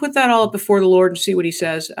we'll put that all up before the Lord and see what he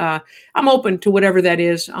says. I'm open to whatever that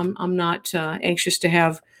is. I'm not anxious to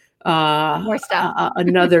have more stuff.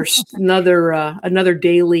 another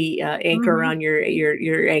daily anchor around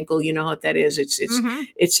your ankle. You know what that is.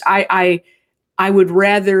 I would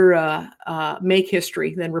rather make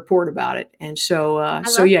history than report about it. And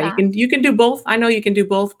so you can do both. I know you can do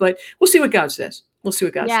both, but we'll see what God says. We'll see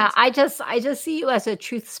what God says. Yeah, I just see you as a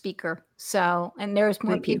truth speaker. So, and there's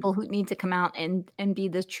more people who need to come out and be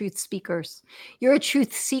the truth speakers. You're a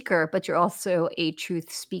truth seeker, but you're also a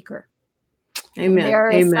truth speaker. Amen. There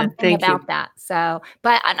is something about that. So,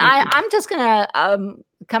 but I'm just going to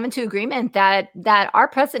come into agreement that our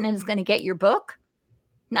president is going to get your book.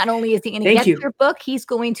 Not only is he going to get your book, he's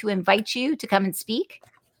going to invite you to come and speak.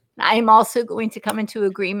 I am also going to come into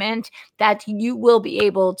agreement that you will be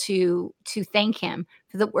able to thank him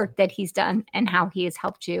for the work that he's done and how he has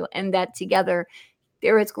helped you, and that together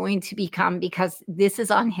there is going to become, because this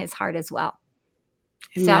is on his heart as well.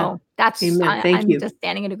 Amen. So that's, I'm just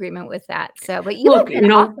standing in agreement with that. So, but you look,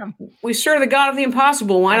 awesome. We serve the God of the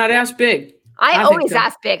impossible. Why not ask big? I always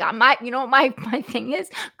ask big. My thing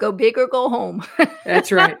is go big or go home.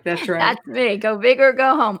 That's right. That's right. That's me. Go big or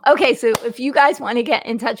go home. Okay. So if you guys want to get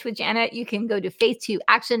in touch with Janet, you can go to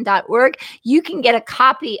faith2action.org. You can get a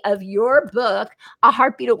copy of your book, A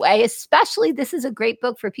Heartbeat Away. Especially, this is a great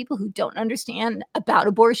book for people who don't understand about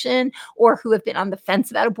abortion or who have been on the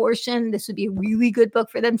fence about abortion. This would be a really good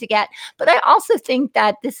book for them to get. But I also think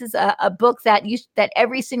that this is a book that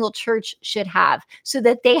every single church should have, so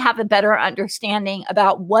that they have a better understanding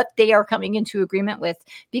about what they are coming into agreement with.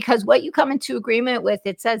 Because what you come into agreement with,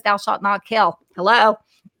 it says thou shalt not kill. Hello.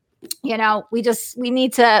 We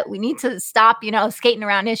need to stop, skating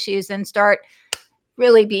around issues and start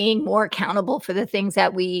really being more accountable for the things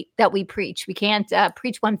that we preach. We can't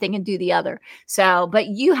preach one thing and do the other. So, but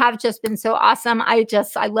you have just been so awesome. I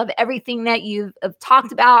love everything that you've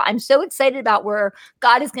talked about. I'm so excited about where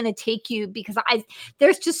God is going to take you, because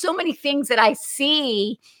there's just so many things that I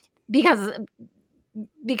see, because I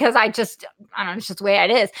don't know, it's just the way it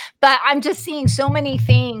is. But I'm just seeing so many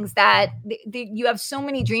things that you have so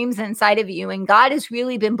many dreams inside of you, and God has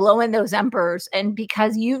really been blowing those embers. And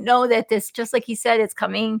because that this, just like he said, it's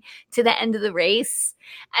coming to the end of the race,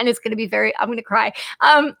 and it's going to be I'm going to cry.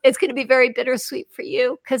 It's going to be very bittersweet for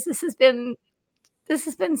you, because this has been This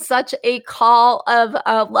has been such a call of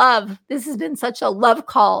love. This has been such a love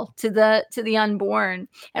call to the unborn.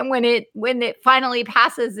 And when it finally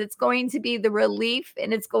passes, it's going to be the relief,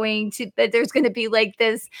 and it's going to that there's going to be like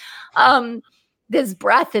this this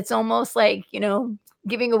breath. It's almost like,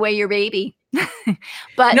 giving away your baby.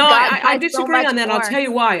 But no, God I has disagree so on that. more. I'll tell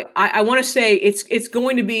you why. I want to say it's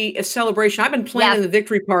going to be a celebration. I've been planning the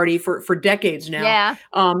victory party for decades now. Yeah.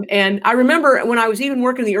 And I remember when I was even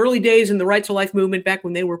working in the early days in the Right to Life movement back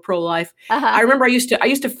when they were pro-life. I remember I used to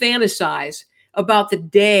fantasize about the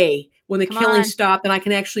day when the killing stopped and I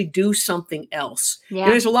can actually do something else. Yeah.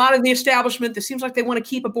 There's a lot of the establishment that seems like they want to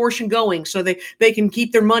keep abortion going so they can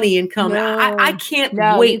keep their money income. I can't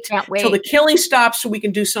wait till the killing stops so we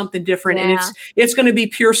can do something different. Yeah. And it's going to be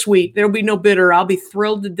pure sweet. There'll be no bitter. I'll be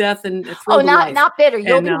thrilled to death and thrilled to life. Not bitter.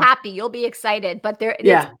 You'll be happy. You'll be excited. But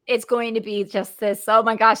it's going to be just this, oh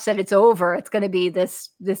my gosh, that it's over. It's going to be this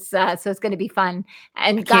so it's going to be fun.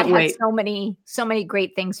 And God has so many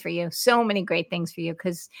great things for you. So many great things for you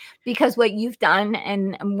because what you've done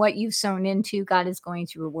and what you've sown into, God is going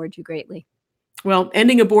to reward you greatly. Well,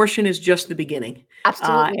 ending abortion is just the beginning.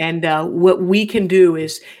 Absolutely. And what we can do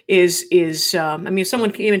is I mean,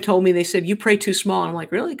 someone even told me, they said, you pray too small. And I'm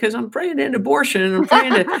like, really? Because I'm praying to end abortion and I'm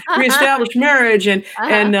praying to reestablish marriage. And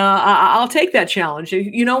I'll take that challenge.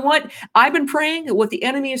 You know what? I've been praying that what the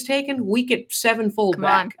enemy has taken, we get sevenfold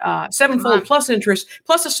back, sevenfold plus interest,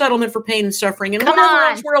 plus a settlement for pain and suffering. And whatever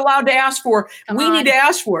else we're allowed to ask for, we need to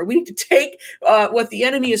ask for it. We need to take what the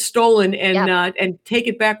enemy has stolen and take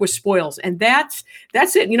it back with spoils. And that's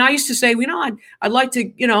it. I used to say, I'd like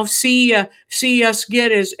to, see us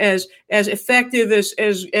get as effective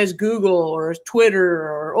as Google or as Twitter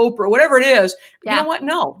or Oprah, whatever it is. You know what?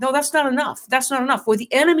 No, that's not enough. That's not enough. What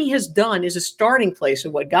the enemy has done is a starting place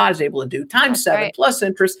of what God is able to do, times 7 plus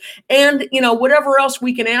interest. And, whatever else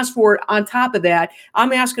we can ask for on top of that,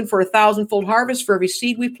 I'm asking for 1,000-fold harvest for every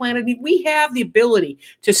seed we planted. We have the ability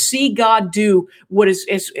to see God do what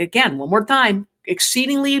is again, one more time,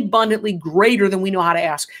 exceedingly abundantly greater than we know how to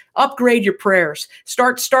ask. Upgrade your prayers.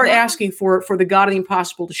 Start asking for the God of the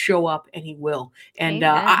impossible to show up, and he will. And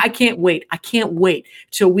I can't wait. I can't wait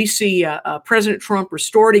till we see President Trump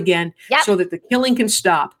restored again so that the killing can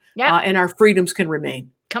stop and our freedoms can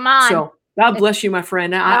remain. Come on. So God bless you, my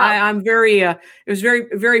friend. I'm very, it was very,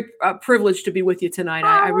 very privileged to be with you tonight.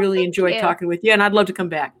 I really enjoyed talking with you, and I'd love to come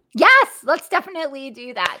back. Yes, let's definitely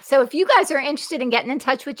do that. So if you guys are interested in getting in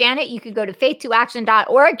touch with Janet, you can go to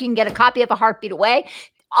faith2action.org. You can get a copy of A Heartbeat Away.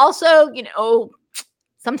 Also,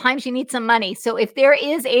 sometimes you need some money. So if there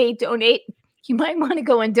is a donate, you might want to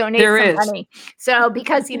go and donate money. So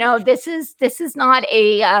because, this is not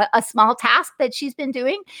a small task that she's been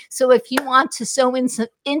doing. So if you want to sow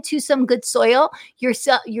into some good soil,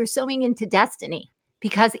 you're sowing into destiny.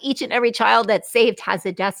 Because each and every child that's saved has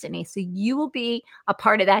a destiny. So you will be a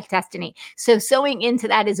part of that destiny. So sowing into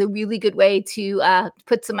that is a really good way to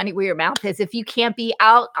put some money where your mouth is. If you can't be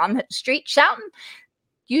out on the street shouting,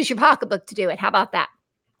 use your pocketbook to do it. How about that?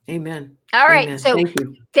 Amen. All right. Amen. So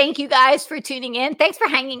thank you guys for tuning in. Thanks for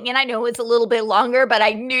hanging in. I know it's a little bit longer, but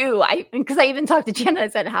I knew because I even talked to Jenna. I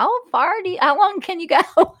said, how long can you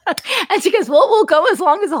go? And she goes, well, we'll go as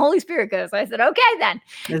long as the Holy Spirit goes. I said, okay, then.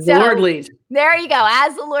 As the Lord leads. There you go.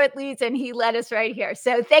 As the Lord leads, and he led us right here.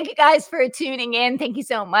 So thank you guys for tuning in. Thank you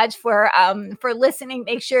so much for listening.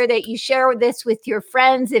 Make sure that you share this with your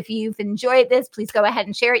friends. If you've enjoyed this, please go ahead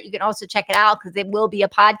and share it. You can also check it out because it will be a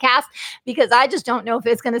podcast, because I just don't know if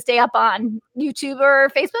it's going to stay up on YouTube or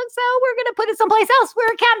Facebook. So we're going to put it someplace else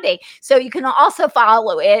where it can be. So you can also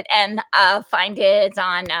follow it and find it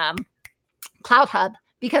on Cloud Hub,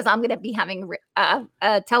 because I'm going to be having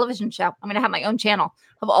a television show. I'm going to have my own channel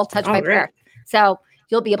of All Touch by Prayer. So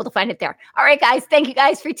you'll be able to find it there. All right, guys. Thank you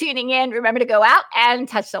guys for tuning in. Remember to go out and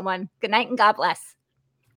touch someone. Good night and God bless.